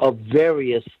of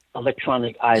various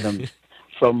electronic items,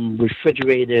 from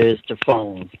refrigerators to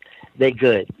phones. They're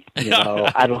good.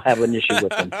 I don't have an issue with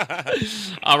them.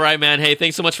 All right, man. Hey,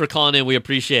 thanks so much for calling in. We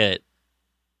appreciate it.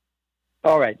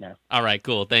 All right, now. All right,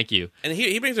 cool. Thank you. And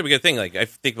he brings up a good thing. Like, I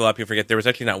think a lot of people forget there was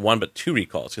actually not one but two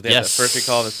recalls. So they had the first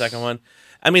recall and the second one.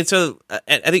 I mean, so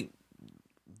I think,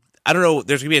 I don't know,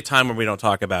 there's going to be a time when we don't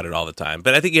talk about it all the time,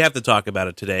 but I think you have to talk about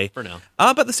it today. For now.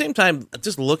 But at the same time,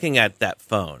 just looking at that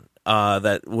phone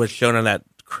that was shown on that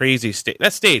crazy stage.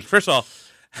 That stage, first of all.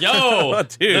 Yo,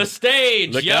 dude, the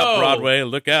stage, look out, Broadway,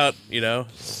 look out,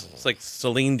 It's like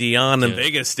Celine Dion and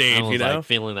Vegas stage, I was like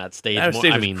feeling that stage. That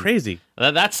stage was crazy.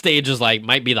 That stage is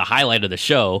might be the highlight of the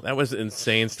show. That was an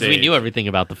insane stage. We knew everything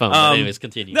about the phone. But anyways,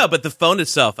 continue. No, but the phone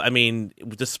itself, I mean,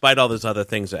 despite all those other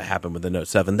things that happened with the Note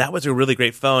 7, that was a really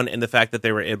great phone, and the fact that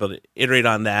they were able to iterate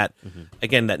on that,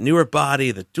 again, that newer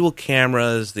body, the dual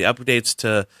cameras, the updates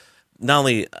to not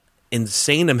only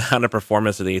insane amount of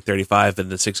performance of the 835 and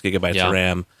the 6 gigabytes of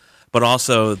RAM, but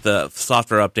also the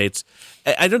software updates.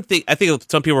 I think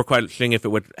some people were questioning if it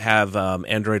would have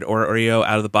Android or Oreo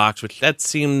out of the box, which that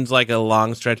seems like a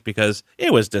long stretch because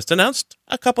it was just announced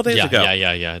a couple days ago.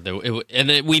 Yeah.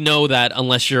 And we know that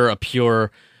unless you're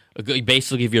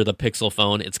basically if you're the Pixel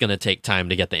phone, it's going to take time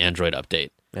to get the Android update.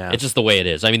 Yeah. It's just the way it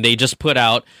is. I mean, they just put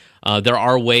out, there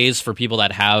are ways for people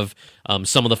that have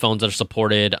some of the phones that are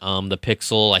supported, the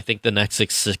Pixel, I think the Nexus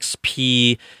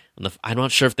 6P, I'm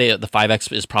not sure if the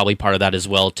 5X is probably part of that as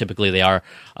well. Typically they are,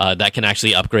 that can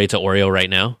actually upgrade to Oreo right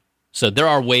now. So there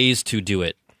are ways to do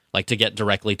it, like to get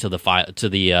directly to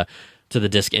the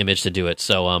disk image to do it.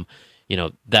 So,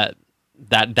 that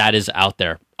is out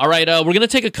there. All right, we're going to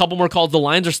take a couple more calls. The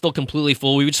lines are still completely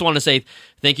full. We just want to say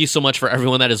thank you so much for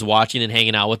everyone that is watching and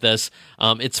hanging out with us.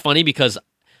 It's funny because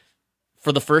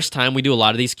for the first time, we do a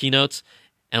lot of these keynotes,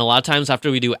 and a lot of times after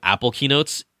we do Apple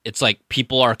keynotes, it's like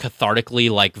people are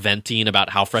cathartically venting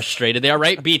about how frustrated they are,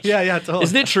 right? Beach. Yeah, totally.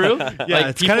 Isn't it true? Yeah,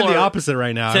 it's kind of the opposite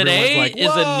right now. Today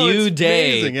is a new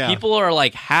day. Amazing, yeah. People are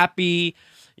happy.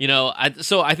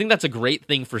 So I think that's a great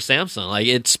thing for Samsung.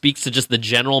 It speaks to just the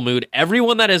general mood.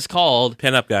 Everyone that is called,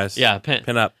 pen up, guys. Yeah,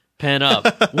 pen up. Pen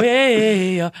up.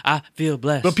 Way up, I feel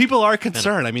blessed. But people are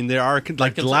concerned. I mean, there are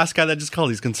the last guy that just called.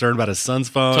 He's concerned about his son's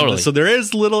phone. Totally. So there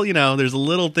is there's a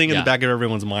little thing in the back of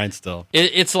everyone's mind still.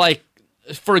 It's like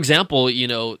for example,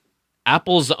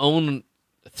 Apple's own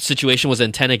situation was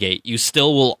AntennaGate. You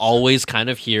still will always kind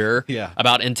of hear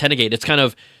about AntennaGate. It's kind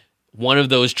of one of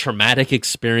those traumatic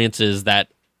experiences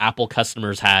that Apple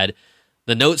customers had.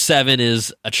 The Note 7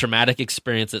 is a traumatic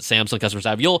experience that Samsung customers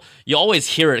have. You always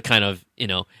hear it kind of,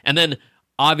 and then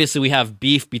obviously we have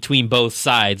beef between both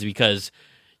sides because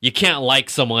you can't like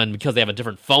someone because they have a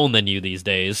different phone than you these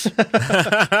days.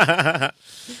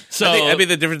 So I mean,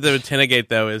 the difference with AntennaGate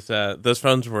though is those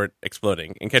phones weren't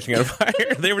exploding and catching on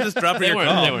fire. They were just dropping your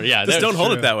call. They were, yeah. Just don't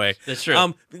hold it that way. That's true.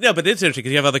 No, but it's interesting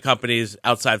because you have other companies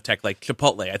outside of tech like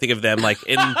Chipotle. I think of them like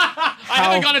in. I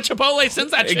haven't gone to Chipotle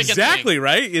since that chicken Exactly thing.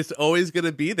 right. It's always going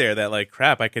to be there. That like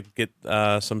crap. I could get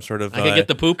some sort of. I could get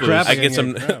the poo poos.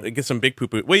 I get some big poo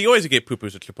poo. Well, you always get poo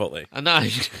poos at Chipotle.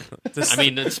 I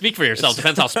mean, speak for yourself.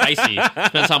 Depends how spicy.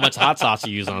 Depends how much hot sauce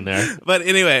you use on there. But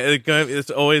anyway, it's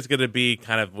always going to be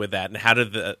kind of with that. And how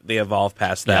did they evolve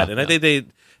past that? I think they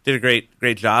did a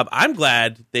great job. I'm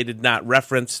glad they did not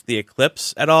reference the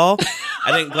eclipse at all.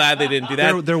 I think glad they didn't do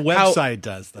that. Their website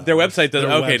does, though. Their website does.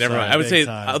 Okay, website, never mind. I would say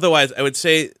time. Otherwise, I would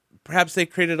say perhaps they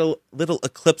created a little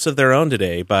eclipse of their own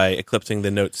today by eclipsing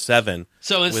the Note 7.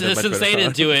 So since they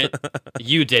didn't do it,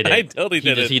 you did it. I totally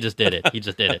did it. He just did it. He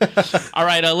just did it. All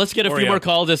right, let's get a few more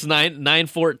calls. It's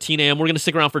 9:14 a.m. We're going to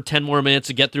stick around for 10 more minutes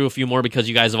to get through a few more because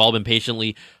you guys have all been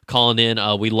patiently calling in.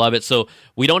 We love it. So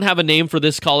we don't have a name for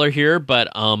this caller here, but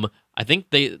I think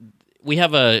we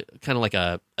have a kind of like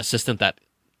a assistant that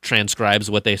transcribes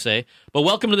what they say. But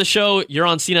welcome to the show. You're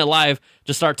on CNET Live.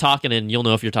 Just start talking and you'll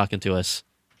know if you're talking to us.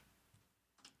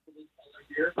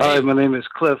 Hi, my name is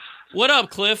Cliff. What up,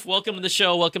 Cliff? Welcome to the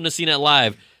show. Welcome to CNET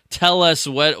Live. Tell us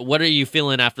what are you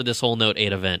feeling after this whole Note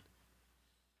 8 event?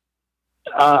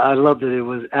 I loved it. It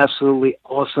was absolutely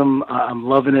awesome. I'm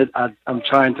loving it. I'm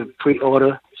trying to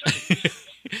pre-order.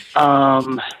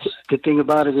 The thing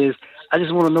about it is, I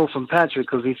just want to know from Patrick,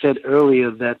 because he said earlier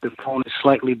that the phone is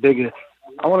slightly bigger.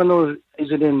 I want to know, is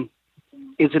it in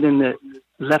the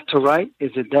left to right?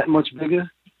 Is it that much bigger?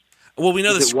 Well, we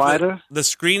know wider? The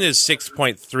screen is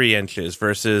 6.3 inches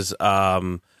versus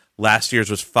last year's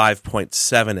was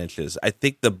 5.7 inches. I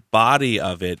think the body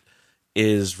of it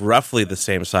is roughly the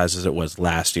same size as it was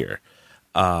last year.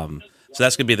 So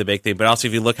that's going to be the big thing. But also,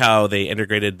 if you look how they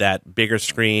integrated that bigger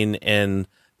screen in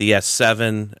the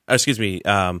S7,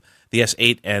 the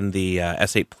S8 and the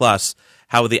S8 Plus,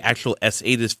 how the actual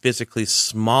S8 is physically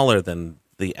smaller than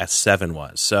the S7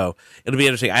 was. So it'll be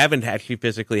interesting. I haven't actually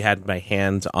physically had my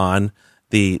hands on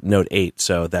the Note 8,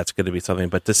 so that's going to be something.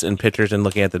 But just in pictures and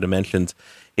looking at the dimensions,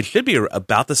 it should be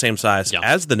about the same size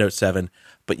as the Note 7,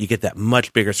 but you get that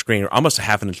much bigger screen, almost a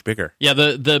half an inch bigger. Yeah,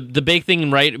 the big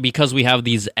thing, right, because we have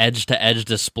these edge-to-edge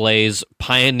displays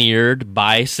pioneered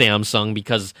by Samsung,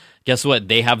 because guess what?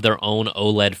 They have their own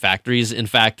OLED factories. In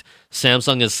fact,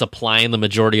 Samsung is supplying the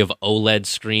majority of OLED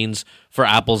screens for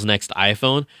Apple's next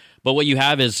iPhone. But what you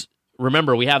have is,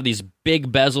 remember, we have these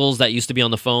big bezels that used to be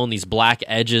on the phone, these black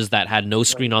edges that had no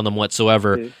screen on them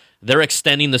whatsoever. They're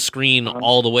extending the screen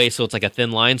all the way, so it's like a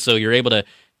thin line, so you're able to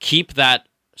keep that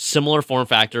similar form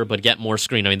factor but get more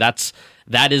screen. I mean,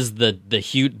 that is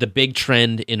the big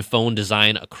trend in phone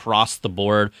design across the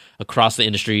board, across the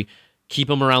industry. Keep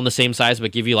them around the same size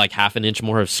but give you like half an inch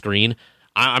more of screen.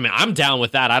 I mean, I'm down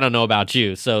with that. I don't know about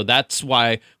you. So that's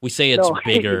why we say it's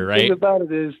bigger, right? The thing about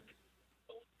it is,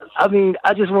 I mean,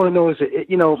 I just want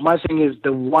to know, my thing is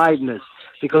the wideness,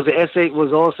 because the S8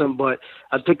 was awesome, but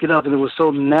I picked it up and it was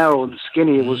so narrow and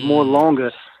skinny, it was more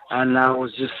longer, and I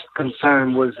was just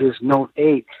concerned, was this Note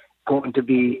 8 going to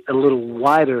be a little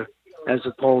wider as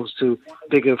opposed to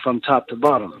bigger from top to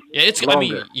bottom?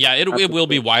 Yeah, it will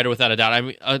be wider without a doubt. I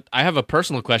mean, I have a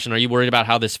personal question. Are you worried about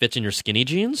how this fits in your skinny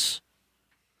jeans?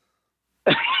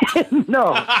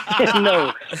 No.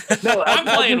 I'm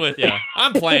playing with you.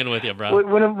 I'm playing with you, bro.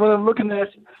 When I'm looking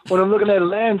at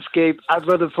landscape, I'd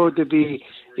rather for it to be,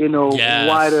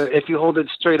 wider. If you hold it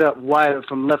straight up, wider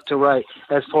from left to right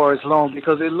as far as long,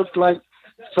 because it looked like.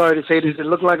 Sorry to say this, it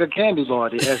looked like a candy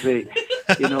bar. The S8,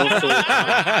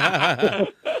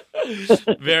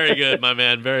 So. Very good, my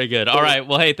man. Very good. All right.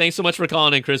 Well, hey, thanks so much for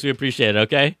calling in, Chris. We appreciate it.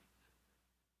 Okay.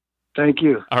 Thank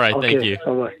you. All right. Okay. Thank you.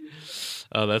 Bye-bye.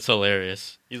 Oh, that's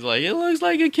hilarious. He's like, it looks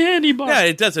like a candy bar. Yeah,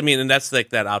 it does. I mean, and that's like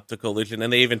that optical illusion.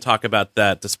 And they even talk about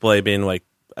that display being like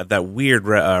that weird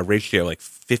ratio, like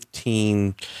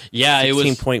 15, yeah,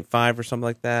 16.5 or something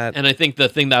like that. And I think the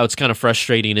thing that was kind of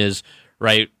frustrating is,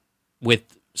 right, with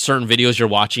certain videos you're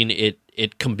watching,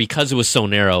 because it was so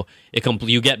narrow,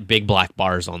 you get big black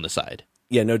bars on the side.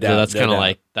 Yeah, no doubt. So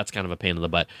that's kind of a pain in the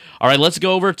butt. All right, let's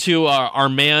go over to our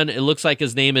man. It looks like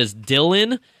his name is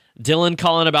Dylan. Dylan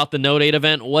calling about the Note 8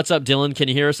 event. What's up, Dylan? Can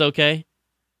you hear us okay?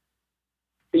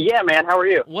 Yeah, man. How are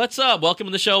you? What's up? Welcome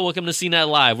to the show. Welcome to CNET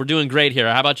Live. We're doing great here.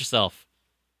 How about yourself?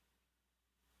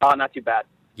 Not too bad.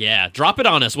 Yeah, drop it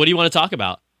on us. What do you want to talk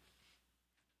about?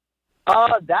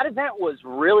 That event was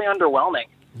really underwhelming.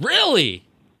 Really?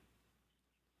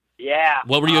 Yeah.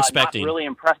 What were you expecting? Not really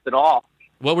impressed at all.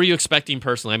 What were you expecting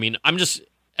personally? I mean,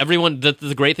 everyone,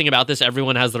 the great thing about this,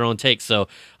 everyone has their own take. So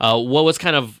what was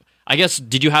kind of, I guess,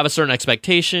 did you have a certain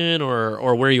expectation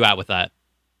or where are you at with that?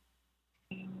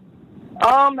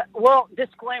 Well,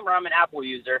 disclaimer, I'm an Apple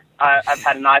user. I've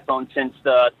had an iPhone since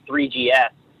the 3GS.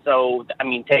 So, I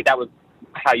mean, take that with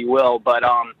how you will. But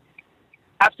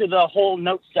after the whole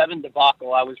Note 7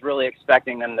 debacle, I was really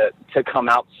expecting them to come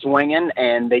out swinging,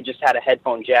 and they just had a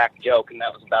headphone jack joke, and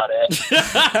that was about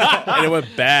it. And it went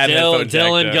bad.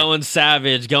 Dylan going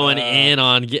savage, going in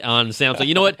on Samsung.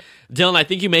 You know what, Dylan, I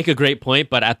think you make a great point,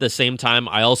 but at the same time,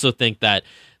 I also think that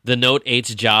the Note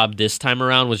 8's job this time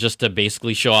around was just to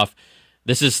basically show off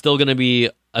this is still going to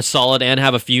be a solid and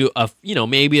have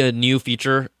maybe a new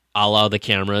feature a la the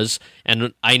cameras.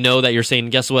 And I know that you're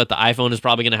saying, guess what? The iPhone is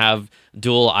probably going to have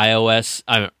dual iOS,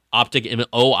 optic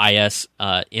OIS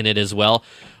in it as well.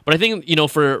 But I think,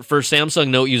 for Samsung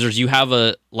Note users, you have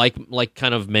a, like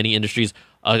kind of many industries,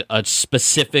 a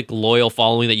specific loyal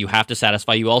following that you have to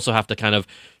satisfy. You also have to kind of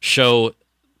show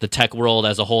the tech world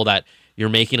as a whole that you're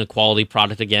making a quality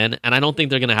product again. And I don't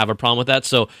think they're going to have a problem with that.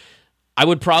 So I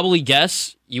would probably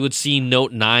guess you would see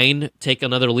Note 9 take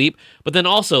another leap. But then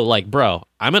also, bro,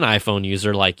 I'm an iPhone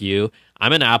user like you.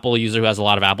 I'm an Apple user who has a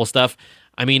lot of Apple stuff.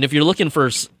 I mean, if you're looking for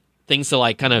things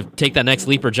to, kind of take that next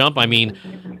leap or jump, I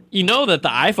mean, you know that the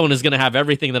iPhone is going to have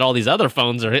everything that all these other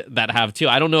phones that have, too.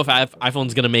 I don't know if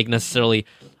iPhone's going to make necessarily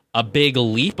a big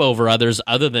leap over others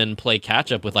other than play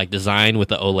catch-up with, design with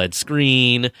the OLED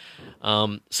screen.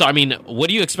 So, I mean, what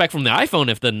do you expect from the iPhone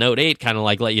if the Note 8 kind of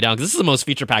let you down? Because this is the most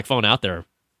feature-packed phone out there.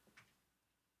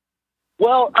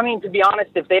 Well, I mean, to be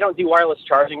honest, if they don't do wireless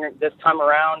charging this time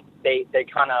around, they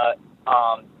kind of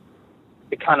are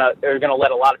going to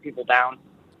let a lot of people down.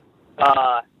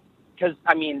 Because,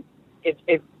 I mean,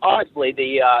 if honestly,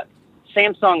 the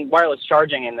Samsung wireless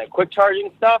charging and the quick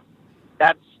charging stuff,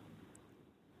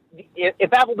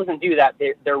 if Apple doesn't do that,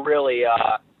 they're really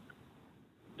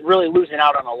losing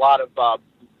out on a lot of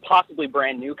possibly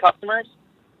brand new customers.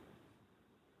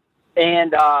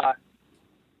 And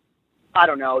I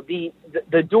don't know, the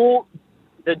dual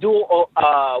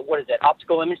what is it,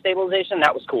 optical image stabilization,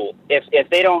 that was cool. If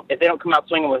they don't come out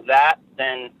swinging with that,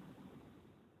 then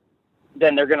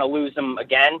they're going to lose them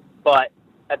again. But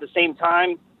at the same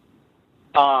time,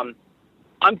 I'm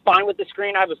fine with the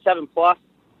screen. I have a 7 Plus.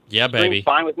 Yeah, baby. Screen's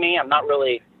fine with me. I'm not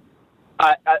really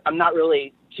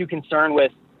too concerned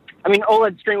with. I mean,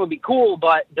 OLED screen would be cool,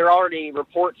 but there are already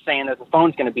reports saying that the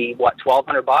phone's going to be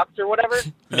 $1,200 or whatever.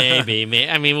 Maybe.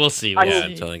 I mean, we'll see.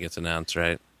 Until it gets announced,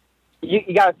 right?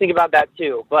 You got to think about that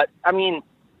too. But I mean,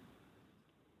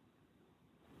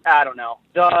 I don't know,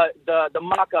 the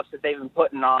mock-ups that they've been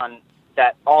putting on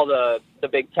that all the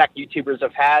big tech YouTubers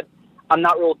have had. I'm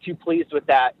not real too pleased with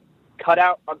that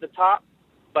cutout of the top.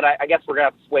 But I guess we're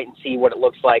going to have to wait and see what it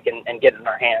looks like and get it in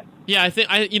our hands. Yeah, I think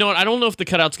I don't know if the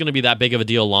cutout's going to be that big of a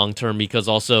deal long term, because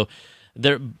also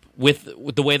with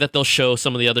the way that they'll show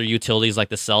some of the other utilities like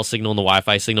the cell signal and the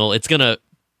Wi-Fi signal, it's going to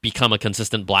become a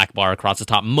consistent black bar across the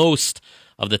top most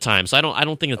of the time. So I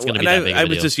don't think it's going to be that big of a deal. I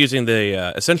was just using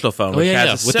the Essential phone, which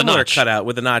has a similar cutout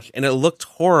with a notch, and it looked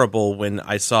horrible when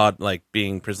I saw it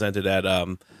being presented at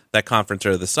that conference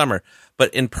earlier this summer.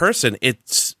 But in person,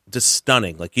 it's just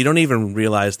stunning. You don't even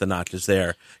realize the notch is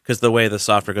there because the way the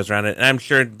software goes around it. And I'm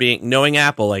sure knowing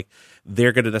Apple,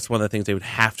 that's one of the things they would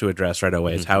have to address right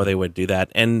away is how they would do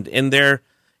that. And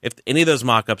if any of those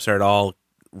mock-ups are at all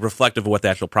reflective of what the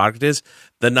actual product is,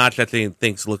 the notch I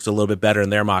think looks a little bit better in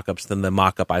their mock-ups than the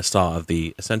mock-up I saw of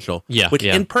the Essential, which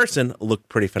in person looked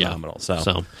pretty phenomenal.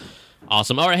 So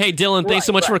awesome. All right, hey Dylan, thanks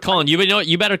so much for calling.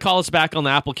 You better call us back on the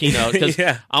Apple keynote because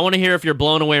I want to hear if you're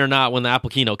blown away or not when the Apple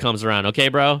keynote comes around. Okay,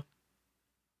 bro?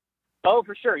 Oh,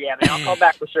 for sure. Yeah, man. I'll call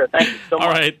back for sure. Thank you so much.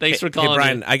 All right, thanks for calling. Hey,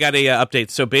 Brian, I got a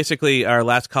update. So basically, our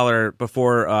last caller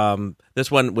before this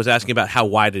one was asking about how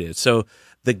wide it is. So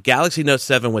the Galaxy Note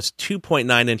 7 was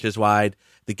 2.9 inches wide.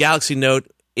 The Galaxy Note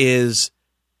is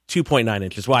 2.9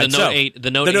 inches wide.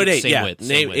 The Note 8 same width.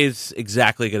 Is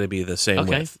exactly going to be the same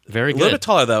width. Very good. A little bit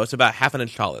taller, though. It's about half an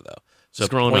inch taller, though. So it's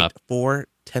grown up. 0.4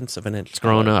 of an inch. It's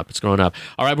grown up.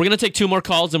 All right, we're going to take 2 more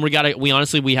calls, and we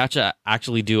have to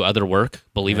actually do other work,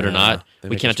 believe it or not.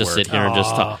 We can't just sit here and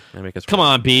just talk. Come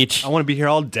on, Beach. I want to be here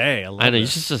all day. I know, you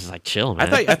just chill,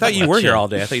 man. I thought you were here all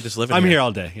day. I thought you just live in here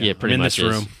all day. Yeah, pretty much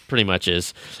is. Pretty much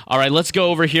is. All right, let's go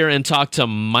over here and talk to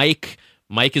Mike.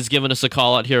 Mike is giving us a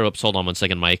call out here. Oops, hold on one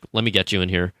second, Mike. Let me get you in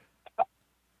here.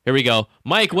 Here we go.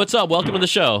 Mike, what's up? Welcome to the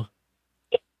show.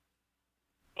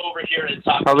 Over here and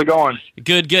talk. How's it going?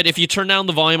 Good. If you turn down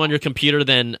the volume on your computer,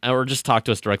 then or just talk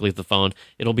to us directly with the phone,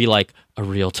 it'll be like a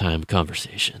real-time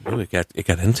conversation. Ooh, it got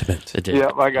intimate. It did.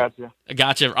 Yeah, I got you.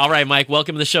 Gotcha. All right, Mike,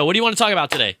 welcome to the show. What do you want to talk about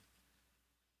today?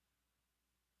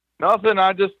 Nothing.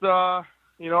 I just, I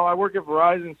work at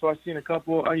Verizon, so I seen a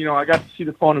couple. I got to see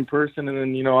the phone in person, and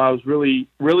then, I was really,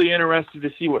 really interested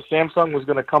to see what Samsung was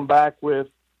going to come back with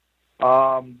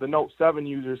the Note 7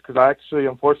 users, because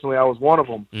unfortunately, I was one of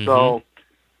them. Mm-hmm. So,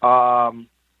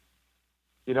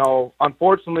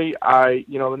 unfortunately,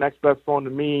 the next best phone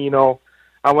to me,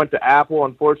 I went to Apple,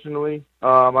 unfortunately.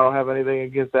 I don't have anything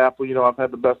against Apple. I've had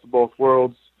the best of both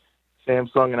worlds,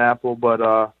 Samsung and Apple, but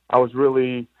I was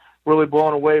really, really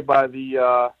blown away by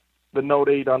the Note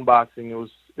 8 unboxing.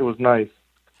 It was nice.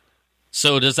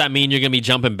 So does that mean you're going to be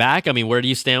jumping back? I mean, where do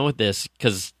you stand with this?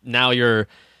 Because now you're...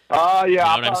 Yeah, you know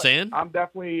what I'm saying? I'm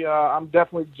definitely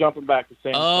jumping back to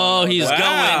Samsung. Oh, he's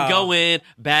going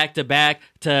back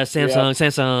to Samsung,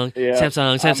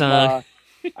 Samsung.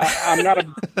 I'm not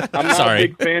a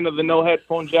big fan of the no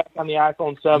headphone jack on the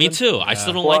iPhone 7. Me too. I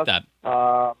still don't like that.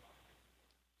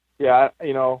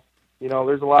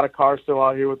 There's a lot of cars still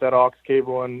out here with that aux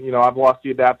cable, and I've lost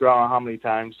the adapter I don't know how many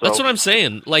times. So. That's what I'm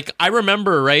saying. Like, I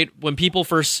remember, right, when people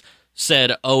first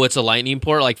said, "Oh, it's a Lightning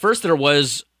port." Like, first there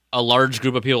was a large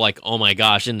group of people like, oh my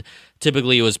gosh, and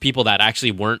typically it was people that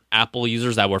actually weren't Apple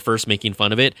users that were first making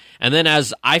fun of it. And then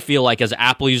as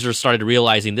Apple users started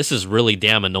realizing this is really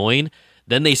damn annoying,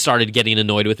 then they started getting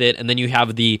annoyed with it. And then you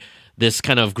have this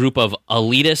kind of group of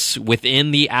elitists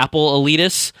within the Apple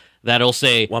elitists that'll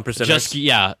say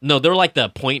 1%. They're like the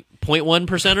 0.1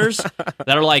 percenters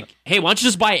that are like, hey, why don't you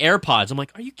just buy AirPods? I'm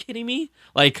like, are you kidding me?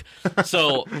 Like,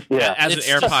 so as an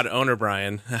AirPod owner,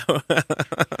 Brian,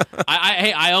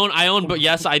 I own, but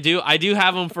yes, I do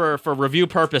have them for review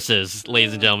purposes,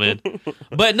 ladies and gentlemen.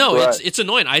 But no, it's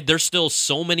annoying. There's still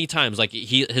so many times, like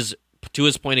to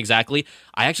his point exactly.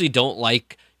 I actually don't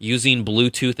like using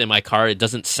Bluetooth in my car. It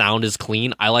doesn't sound as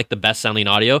clean. I like the best sounding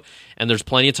audio, and there's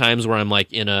plenty of times where I'm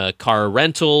like in a car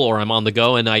rental or I'm on the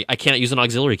go, and I can't use an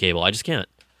auxiliary cable. I just can't.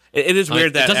 It is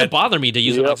weird that it doesn't bother me to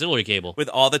use an auxiliary cable. With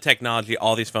all the technology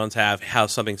all these phones have, how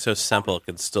something so simple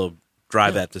can still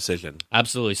drive that decision.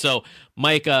 Absolutely. So,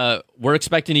 Mike, we're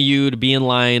expecting you to be in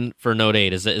line for Note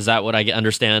 8. Is that what I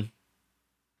understand?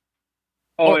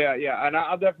 Oh, yeah, and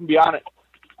I'll definitely be on it.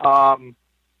 I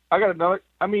got another.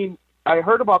 I mean, I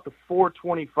heard about the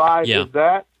 425. Yeah.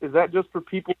 Is that just for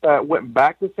people that went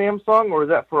back to Samsung, or is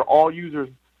that for all users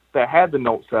that had the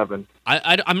Note 7?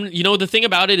 I'm the thing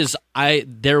about it is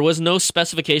there was no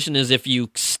specification as if you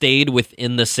stayed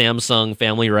within the Samsung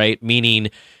family, right? Meaning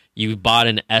you bought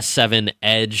an S7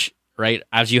 Edge, right?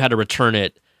 As you had to return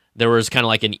it, there was kind of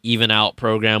like an even out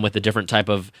program with a different type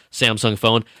of Samsung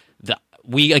phone.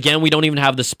 We don't even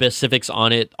have the specifics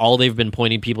on it. All they've been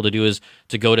pointing people to do is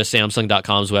to go to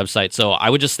Samsung.com's website. So I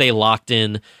would just stay locked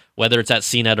in, whether it's at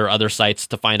CNET or other sites,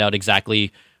 to find out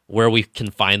exactly where we can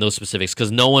find those specifics,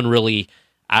 because no one really,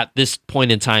 at this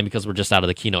point in time, because we're just out of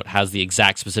the keynote, has the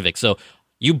exact specifics. So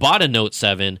you bought a Note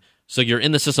 7, so you're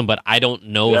in the system, but I don't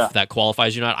know if that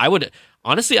qualifies you or not. I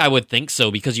would think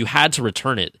so, because you had to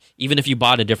return it, even if you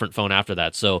bought a different phone after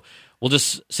that. So we'll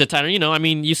just sit tight.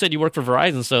 You said you work for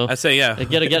Verizon, so I say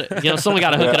someone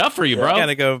got to hook it up for you, bro.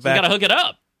 Gotta go back. Got to hook it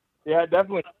up. Yeah,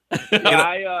 definitely.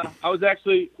 I was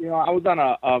actually, I was on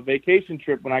a vacation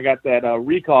trip when I got that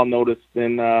recall notice,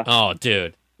 and oh,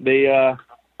 dude, I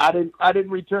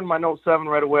didn't return my Note 7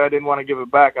 right away. I didn't want to give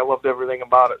it back. I loved everything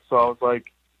about it, so I was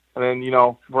like, and then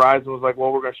Verizon was like,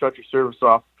 well, we're going to shut your service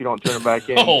off if you don't turn it back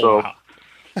in. Wow.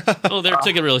 Oh, they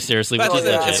took it really seriously.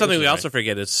 It's something we also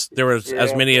forget. There was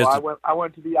as many as I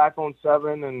went to the iPhone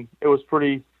 7, and it was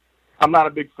pretty. I'm not a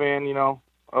big fan,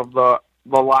 of the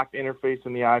locked interface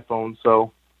in the iPhone.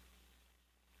 So,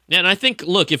 yeah, and I think,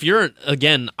 look, if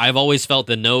I've always felt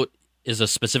the Note is a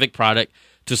specific product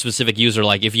to a specific user.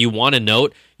 Like, if you want a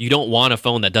Note, you don't want a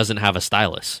phone that doesn't have a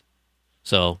stylus.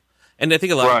 So. And I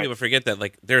think a lot of people forget that,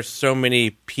 like, there's so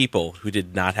many people who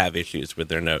did not have issues with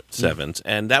their Note 7s,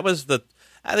 and that was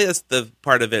I think that's the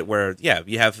part of it where,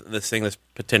 you have this thing that's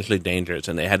potentially dangerous,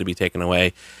 and they had to be taken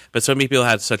away. But so many people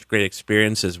had such great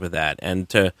experiences with that, and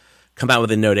to come out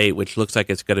with a Note 8, which looks like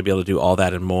it's going to be able to do all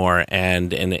that and more,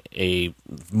 and in a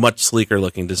much sleeker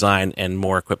looking design and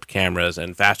more equipped cameras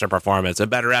and faster performance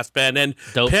and better S Pen and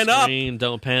don't pin screen,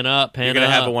 don't pan up, You're going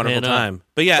to have a wonderful time.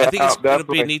 But I think it's going to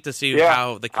be neat to see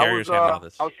how the carriers handle all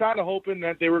this. I was kind of hoping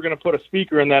that they were going to put a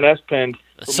speaker in that S Pen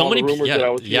So all the many, rumors that I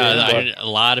was hearing, a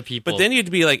lot of people. But then you'd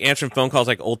be like answering phone calls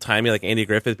like old timey, like Andy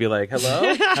Griffith, be like,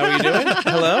 "Hello, how are you doing?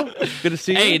 Hello, good to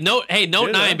see you." Note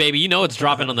 9, baby. You know it's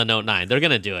dropping on the Note 9. They're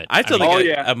gonna do it. I still think a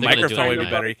they're microphone would gonna be do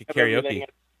it. better. You could karaoke.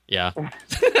 Yeah.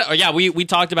 Oh, yeah. We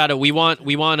talked about it. We want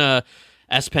a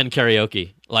S Pen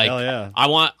karaoke. Like, hell yeah.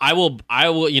 I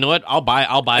will. You know what? I'll buy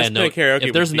a S Pen Note. karaoke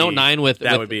If there's would Note be- 9 with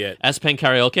that would be it. S Pen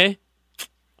karaoke.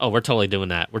 Oh, we're totally doing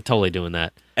that.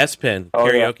 S Pen Oh,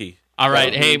 yeah. karaoke. All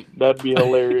right. Hey, that'd be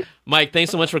hilarious. Mike,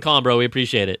 thanks so much for calling, bro. We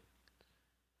appreciate it.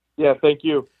 Yeah, thank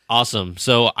you. Awesome.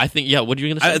 So I think, what are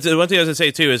you going to say? The one thing I was going to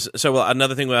say, too, is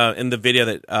another thing in the video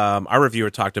that our reviewer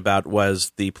talked about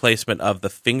was the placement of the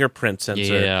fingerprint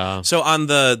sensor. Yeah. So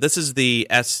this is the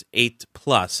S8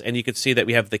 Plus, and you can see that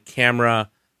we have the camera.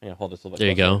 Hold this a little bit There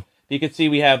you closer. go. You can see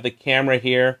we have the camera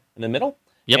here in the middle.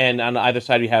 Yep. And on either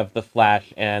side, we have the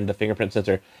flash and the fingerprint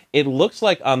sensor. It looks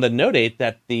like on the Note 8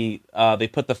 that they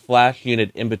put the flash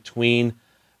unit in between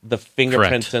the fingerprint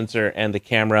Correct. sensor and the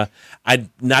camera.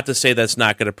 Not to say that's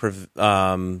not going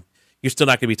to you're still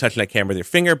not going to be touching that camera with your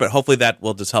finger, but hopefully that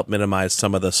will just help minimize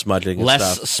some of the smudging and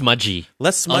Less stuff. smudgy.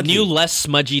 Less smudgy. A new, less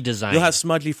smudgy design. You'll have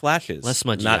smudgy flashes. Less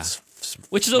smudgy, Not yeah.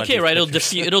 Which is okay, right? It'll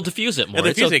diffuse it more. It'll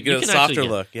diffuse it, You get a can softer actually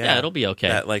look. Yeah, it'll be okay.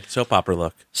 That like soap opera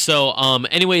look. So,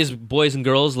 anyways, boys and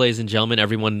girls, ladies and gentlemen,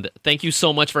 everyone, thank you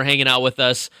so much for hanging out with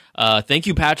us. Thank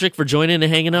you, Patrick, for joining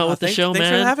and hanging out with the show, thanks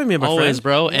man. for having me, my Always, friend.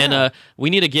 bro. Yeah. And we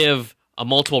need to give a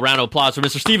multiple round of applause for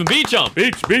Mr. Stephen Beachum.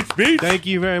 Beach. Thank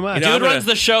you very much. Dude runs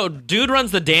the show. Dude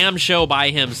runs the damn show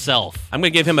by himself. I'm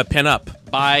going to give him a pin up.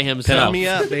 By himself. Pin me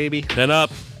up, baby. Pin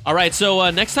up. All right, so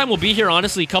next time we'll be here,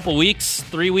 honestly, a couple weeks,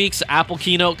 3 weeks, Apple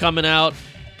keynote coming out.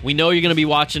 We know you're going to be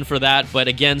watching for that, but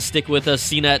again, stick with us.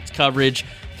 CNET coverage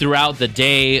throughout the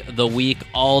day, the week,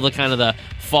 all the kind of the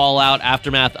fallout,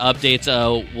 aftermath updates.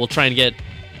 We'll try and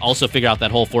also figure out that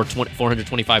whole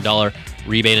 $425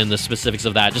 rebate and the specifics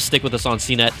of that. Just stick with us on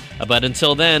CNET. But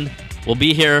until then, we'll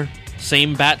be here.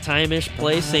 Same bat time-ish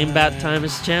place, same bat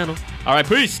time-ish channel. All right,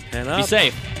 peace. Be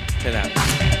safe. Pin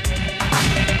out.